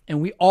down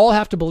and we all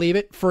have to believe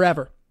it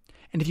forever.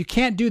 And if you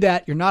can't do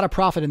that, you're not a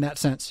prophet in that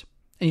sense.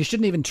 And you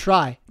shouldn't even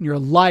try. And you're a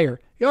liar.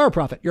 You're a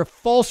prophet. You're a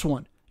false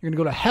one. You're going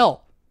to go to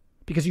hell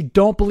because you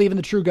don't believe in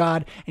the true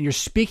God and you're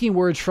speaking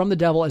words from the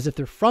devil as if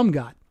they're from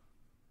God.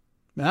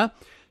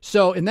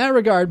 So in that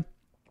regard,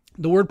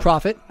 the word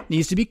prophet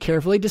needs to be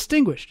carefully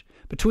distinguished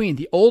between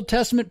the Old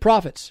Testament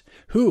prophets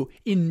who,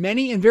 in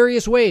many and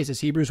various ways, as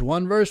Hebrews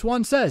 1 verse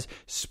 1 says,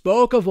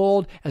 spoke of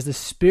old as the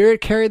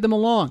Spirit carried them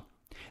along.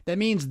 That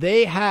means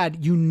they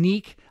had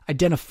unique,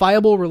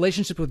 identifiable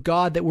relationships with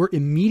God that were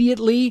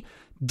immediately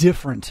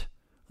different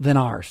than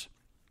ours.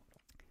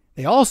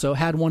 They also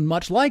had one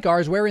much like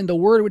ours, wherein the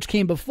word which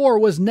came before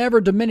was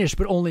never diminished,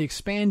 but only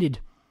expanded,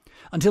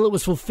 until it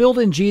was fulfilled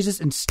in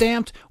Jesus and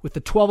stamped with the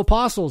 12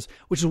 apostles,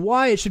 which is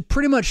why it should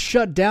pretty much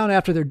shut down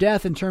after their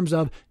death in terms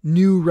of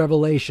new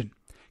revelation,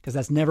 because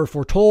that's never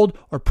foretold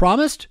or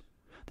promised.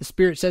 The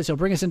Spirit says he'll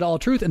bring us into all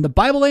truth, and the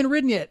Bible ain't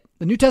written yet.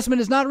 The New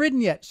Testament is not written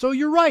yet. So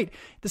you're right.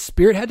 The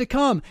Spirit had to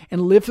come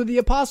and live through the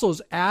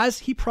apostles as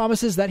he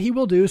promises that he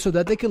will do so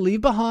that they could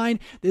leave behind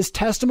this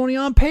testimony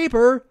on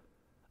paper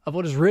of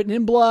what is written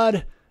in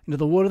blood into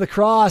the wood of the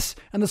cross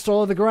and the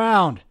soil of the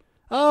ground.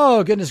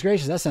 Oh, goodness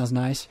gracious. That sounds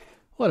nice.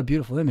 What a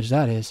beautiful image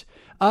that is.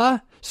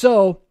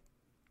 So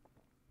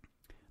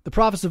the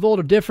prophets of old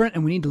are different,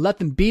 and we need to let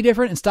them be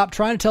different and stop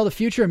trying to tell the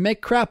future and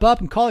make crap up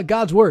and call it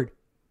God's word.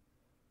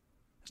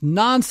 It's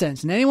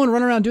nonsense. And anyone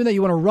running around doing that,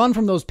 you want to run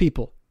from those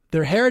people.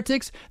 They're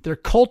heretics, they're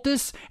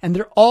cultists, and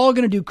they're all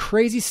going to do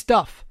crazy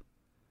stuff.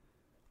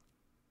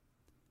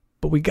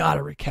 But we got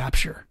to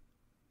recapture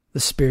the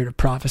spirit of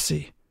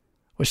prophecy,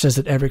 which says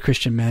that every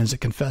Christian man is a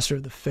confessor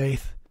of the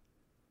faith,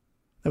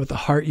 that with the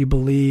heart you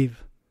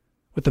believe,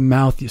 with the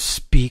mouth you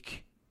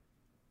speak,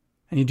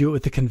 and you do it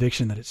with the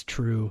conviction that it's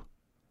true.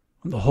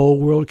 When the whole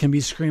world can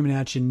be screaming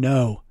at you,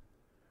 no.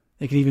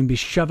 They can even be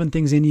shoving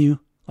things in you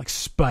like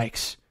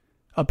spikes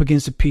up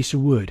against a piece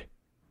of wood.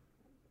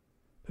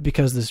 But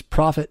because this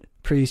prophet,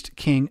 priest,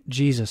 king,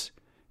 Jesus,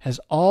 has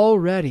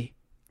already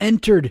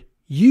entered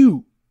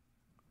you,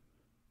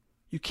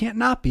 you can't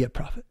not be a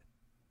prophet.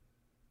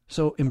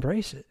 So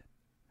embrace it.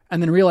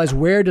 And then realize,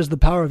 where does the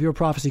power of your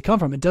prophecy come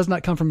from? It does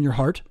not come from your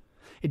heart.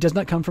 It does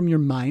not come from your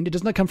mind. It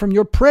does not come from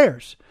your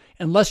prayers,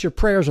 unless your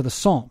prayers are the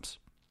Psalms.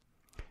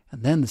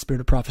 And then the spirit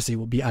of prophecy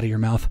will be out of your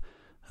mouth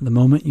the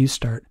moment you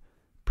start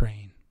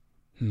praying.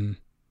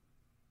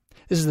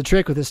 This is the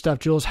trick with this stuff,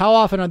 Jules. How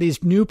often are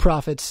these new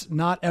prophets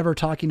not ever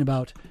talking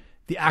about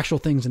the actual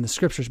things in the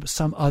scriptures, but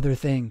some other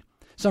thing,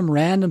 some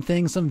random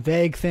thing, some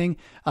vague thing?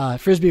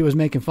 Frisbee was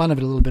making fun of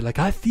it a little bit, like,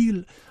 I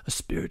feel a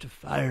spirit of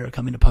fire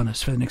coming upon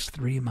us for the next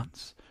 3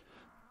 months.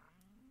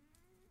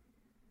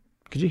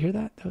 Could you hear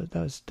that?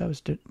 That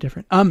was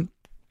different.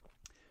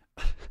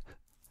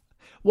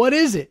 What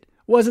is it?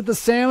 Was it the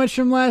sandwich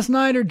from last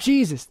night or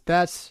Jesus?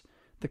 That's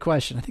the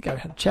question. I think I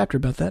had a chapter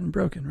about that in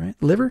Broken, right?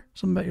 Liver?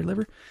 Something about your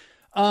liver?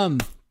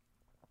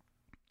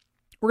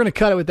 We're going to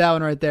cut it with that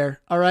one right there.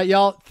 All right,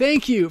 y'all.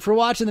 Thank you for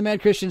watching the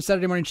Mad Christian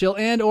Saturday Morning Chill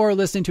and or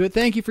listening to it.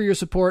 Thank you for your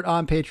support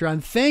on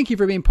Patreon. Thank you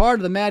for being part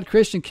of the Mad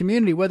Christian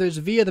community, whether it's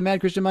via the Mad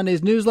Christian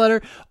Mondays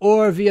newsletter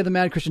or via the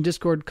Mad Christian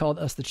Discord called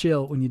Us the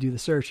Chill when you do the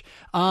search.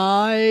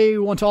 I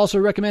want to also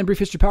recommend Brief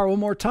History Power one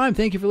more time.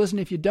 Thank you for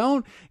listening. If you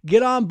don't,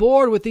 get on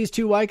board with these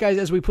two white guys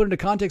as we put into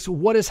context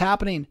what is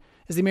happening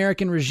as the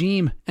American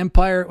regime,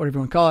 empire, whatever you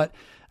want to call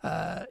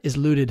it, is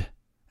looted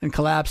and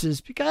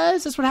collapses,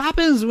 because that's what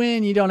happens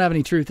when you don't have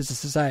any truth as a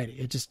society.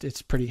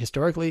 It's pretty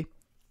historically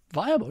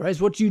viable, right? It's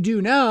what you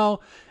do now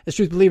as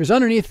truth believers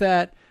underneath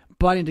that,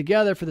 bonding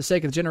together for the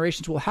sake of the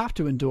generations we'll have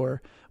to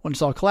endure when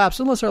it's all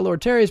collapsed, unless our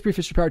Lord tarries. Brief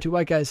History Power, two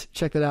white guys.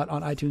 Check that out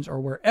on iTunes or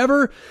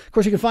wherever. Of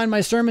course, you can find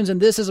my sermons and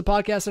this as a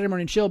podcast, Saturday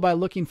Morning Chill, by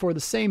looking for the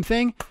same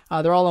thing.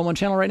 They're all on one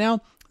channel right now.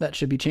 That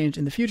should be changed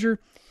in the future.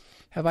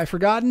 Have I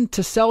forgotten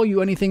to sell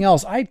you anything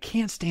else? I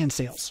can't stand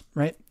sales,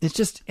 right? It's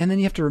just, and then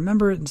you have to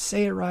remember it and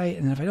say it right.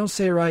 And if I don't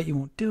say it right, you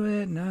won't do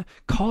it. And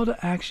call to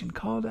action,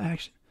 call to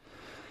action.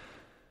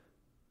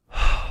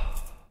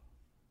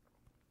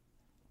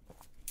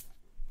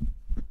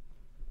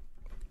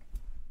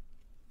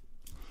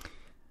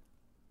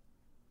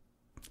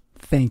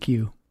 Thank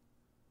you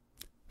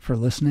for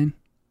listening.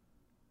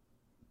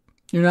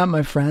 You're not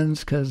my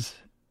friends because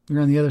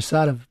you're on the other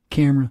side of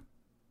camera.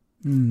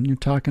 You're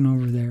talking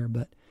over there,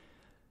 but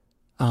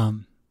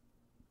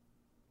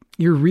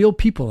you're real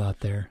people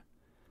out there,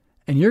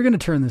 and you're going to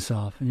turn this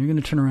off and you're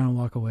going to turn around and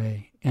walk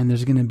away. And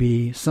there's going to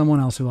be someone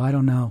else who I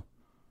don't know.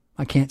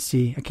 I can't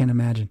see, I can't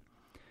imagine,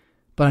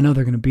 but I know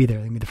they're going to be there.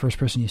 They're going to be the first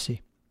person you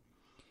see.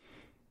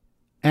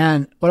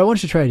 And what I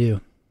want you to try to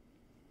do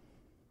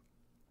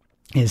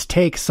is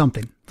take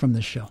something from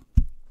this show,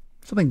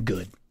 something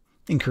good,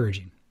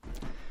 encouraging.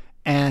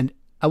 And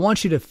I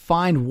want you to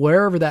find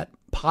wherever that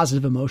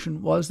positive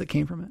emotion was that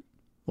came from it,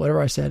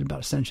 whatever I said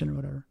about ascension or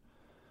whatever.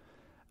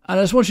 And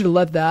I just want you to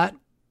let that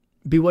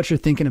be what you're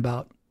thinking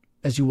about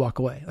as you walk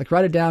away. Like,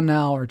 write it down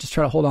now, or just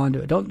try to hold on to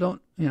it.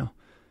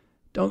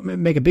 Don't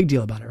make a big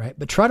deal about it, right?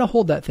 But try to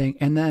hold that thing.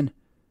 And then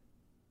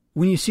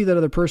when you see that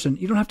other person,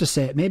 you don't have to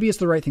say it. Maybe it's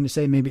the right thing to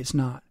say. Maybe it's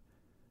not.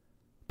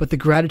 But the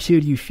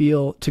gratitude you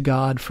feel to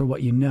God for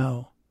what you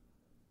know,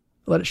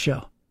 let it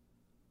show.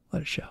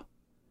 let it show.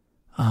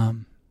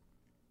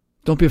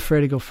 Don't be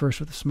afraid to go first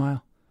with a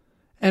smile.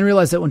 And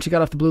realize that once you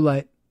got off the blue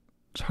light,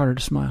 it's harder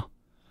to smile.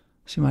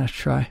 So you might have to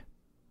try.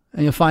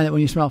 And you'll find that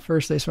when you smile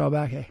first, they smile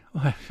back. Hey,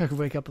 I could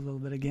wake up a little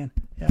bit again.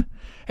 Yeah.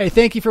 Hey,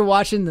 thank you for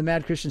watching the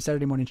Mad Christian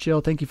Saturday Morning Chill.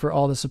 Thank you for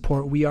all the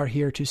support. We are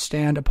here to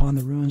stand upon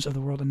the ruins of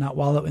the world and not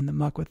wallow in the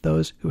muck with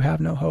those who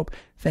have no hope.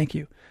 Thank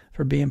you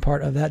for being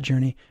part of that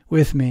journey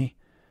with me.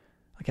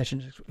 I'll catch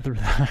you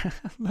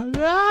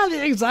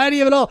the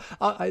anxiety of it all.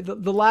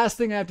 The last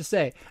thing I have to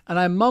say, and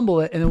I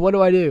mumble it, and then what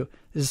do?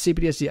 This is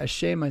CPTSD. I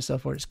shame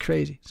myself for it. It's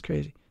crazy. It's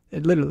crazy.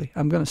 Literally,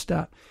 I'm going to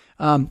stop.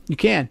 You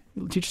can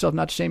teach yourself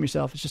not to shame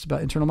yourself. It's just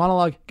about internal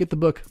monologue. Get the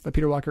book by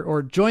Peter Walker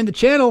or join the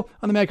channel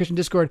on the Mad Christian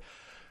Discord.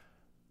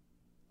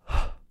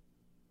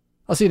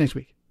 I'll see you next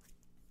week.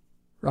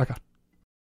 Rock on.